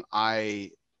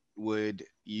I would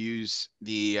use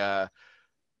the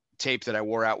tape that I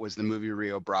wore out was the movie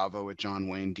Rio Bravo with John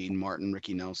Wayne, Dean Martin,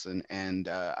 Ricky Nelson, and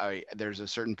there's a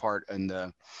certain part in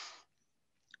the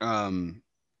um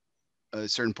a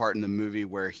certain part in the movie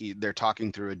where they're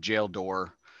talking through a jail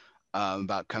door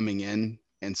about coming in,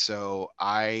 and so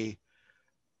I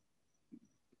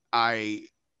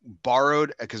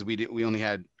borrowed, because we only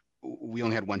had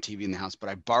one TV in the house, but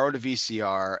I borrowed a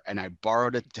VCR and I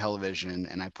borrowed a television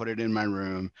and I put it in my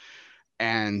room,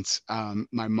 and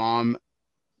my mom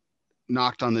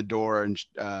knocked on the door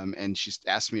and she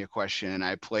asked me a question, and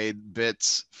I played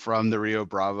bits from the Rio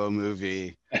Bravo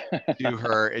movie to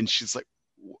her, and she's like,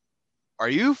 "Are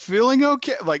you feeling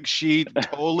okay?" Like, she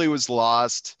totally was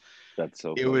lost. That's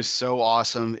so It funny. was so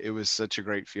awesome. It was such a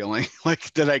great feeling.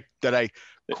 Like, that I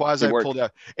quasi pulled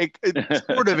out. It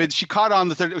sort of, and she caught on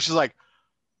the third. She's like,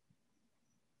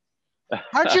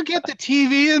 "How'd you get the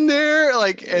TV in there?"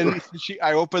 Like, and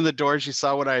I opened the door, she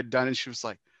saw what I had done, and she was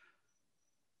like,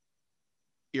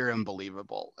 "You're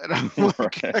unbelievable." And I'm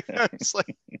like, it's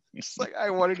like I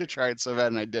wanted to try it so bad,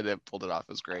 and I did it, pulled it off.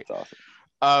 It was great. That's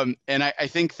awesome. And I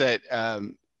think that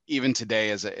even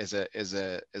today, as a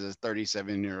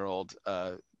 37-year-old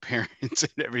parent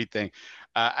and everything,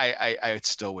 I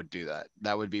still would do that.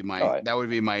 That would be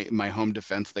my home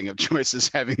defense thing of choice, is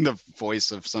having the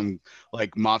voice of some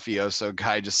like mafioso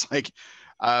guy, just like,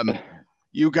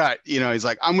 you got, he's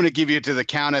like, "I'm going to give you to the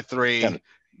count of 3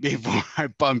 before I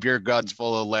pump your guts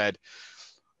full of lead."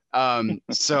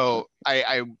 So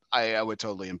I would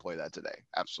totally employ that today.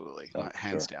 Absolutely.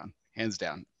 Hands down. Hands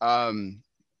down.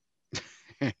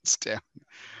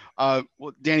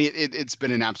 Well, Danny, it's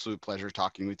been an absolute pleasure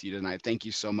talking with you tonight. Thank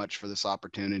you so much for this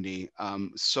opportunity.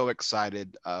 So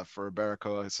excited for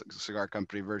Barbacoa Cigar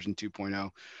Company version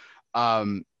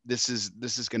 2.0. This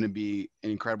is going to be an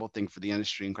incredible thing for the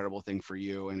industry, incredible thing for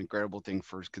you, and incredible thing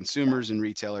for consumers and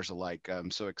retailers alike.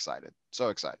 I'm so excited. So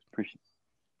excited.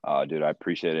 Dude, I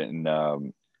appreciate it.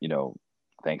 And,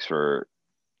 thanks for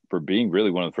being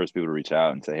really one of the first people to reach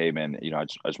out and say, "Hey man, I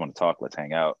just want to talk. Let's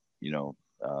hang out."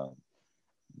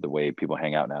 The way people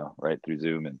hang out now, right, through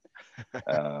Zoom. And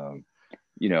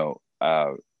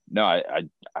no,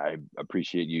 I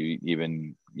appreciate you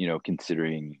even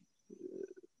considering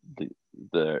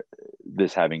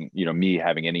this having me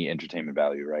having any entertainment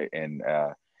value, right? And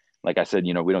like I said,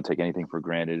 we don't take anything for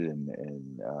granted, and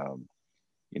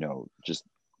just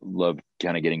love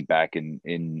kind of getting back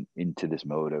into this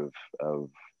mode of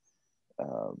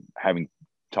having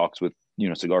talks with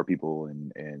cigar people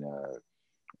and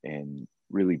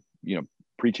really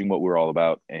preaching what we're all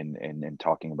about, and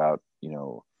talking about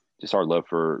just our love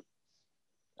for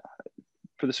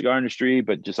the cigar industry,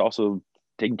 but just also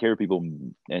taking care of people,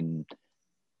 and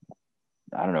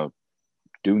I don't know,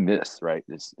 doing this right,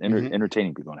 this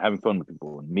entertaining people and having fun with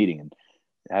people and meeting and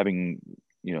having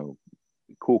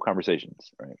cool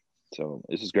conversations, right? So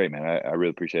this is great, man. I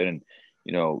really appreciate it.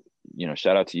 And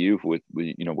shout out to you with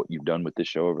what you've done with this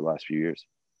show over the last few years.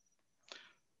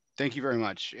 Thank you very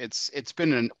much. It's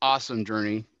been an awesome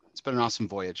journey. It's been an awesome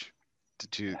voyage,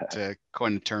 to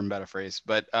coin a term, about a phrase,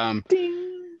 but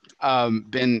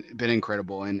been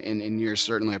incredible, and you're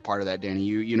certainly a part of that, Danny.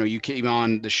 You came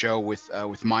on the show with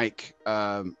Mike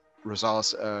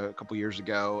Rosales a couple years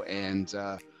ago, and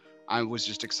I was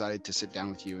just excited to sit down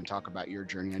with you and talk about your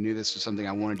journey. I knew this was something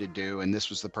I wanted to do, and this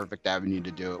was the perfect avenue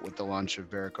to do it with the launch of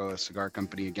Barbacoa Cigar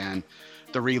Company again,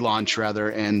 the relaunch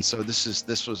rather. And so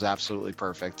this was absolutely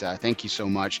perfect. Thank you so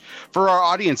much. For our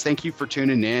audience, thank you for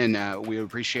tuning in. We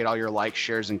appreciate all your likes,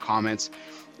 shares, and comments.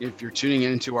 If you're tuning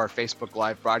into our Facebook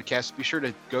Live broadcast, be sure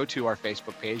to go to our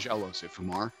Facebook page, El Oso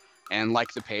Fumar, and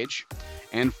like the page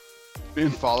and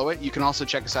follow it. You can also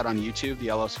check us out on YouTube, the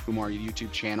El Oso Fumar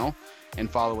YouTube channel, and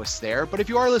follow us there. But if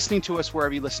you are listening to us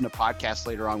wherever you listen to podcasts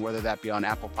later on, whether that be on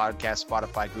Apple Podcasts,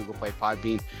 Spotify, Google Play,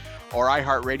 Podbean, or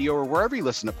iHeartRadio, or wherever you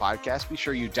listen to podcasts, be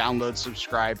sure you download,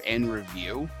 subscribe, and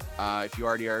review. If you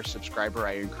already are a subscriber,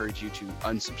 I encourage you to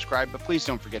unsubscribe, but please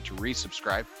don't forget to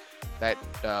resubscribe. That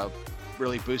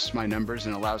really boosts my numbers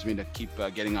and allows me to keep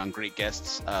getting on great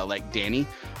guests like Danny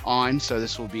on. So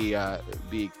this will be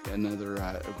another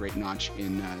a great notch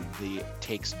in the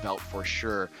Takes belt for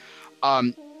sure.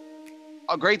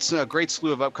 A great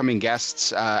slew of upcoming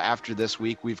guests after this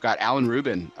week. We've got Alan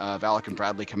Rubin of Alec and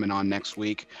Bradley coming on next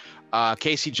week.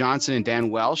 Casey Johnson and Dan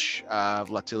Welsh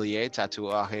of L'Atelier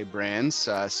Tatuaje Brands.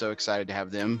 So excited to have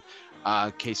them.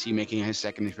 Casey making his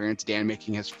second appearance, Dan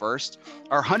making his first.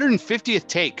 Our 150th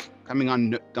take coming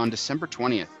on December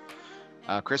 20th.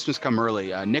 Christmas come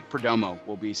early. Nick Perdomo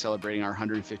will be celebrating our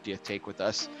 150th take with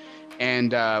us.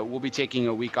 And we'll be taking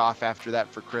a week off after that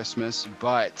for Christmas.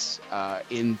 But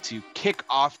to kick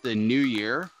off the new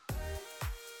year,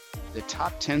 the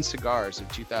top 10 cigars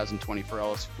of 2020 for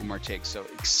El Oso Fumar Takes. So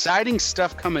exciting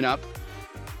stuff coming up.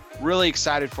 Really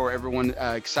excited for everyone.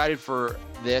 Excited for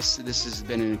this. This has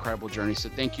been an incredible journey. So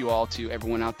thank you all to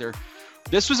everyone out there.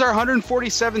 This was our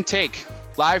 147th take,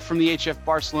 live from the HF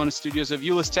Barcelona studios of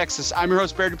Euless, Texas. I'm your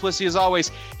host, Barry Duplessis, as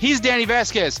always. He's Danny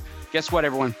Vasquez. Guess what,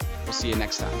 everyone? We'll see you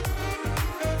next time.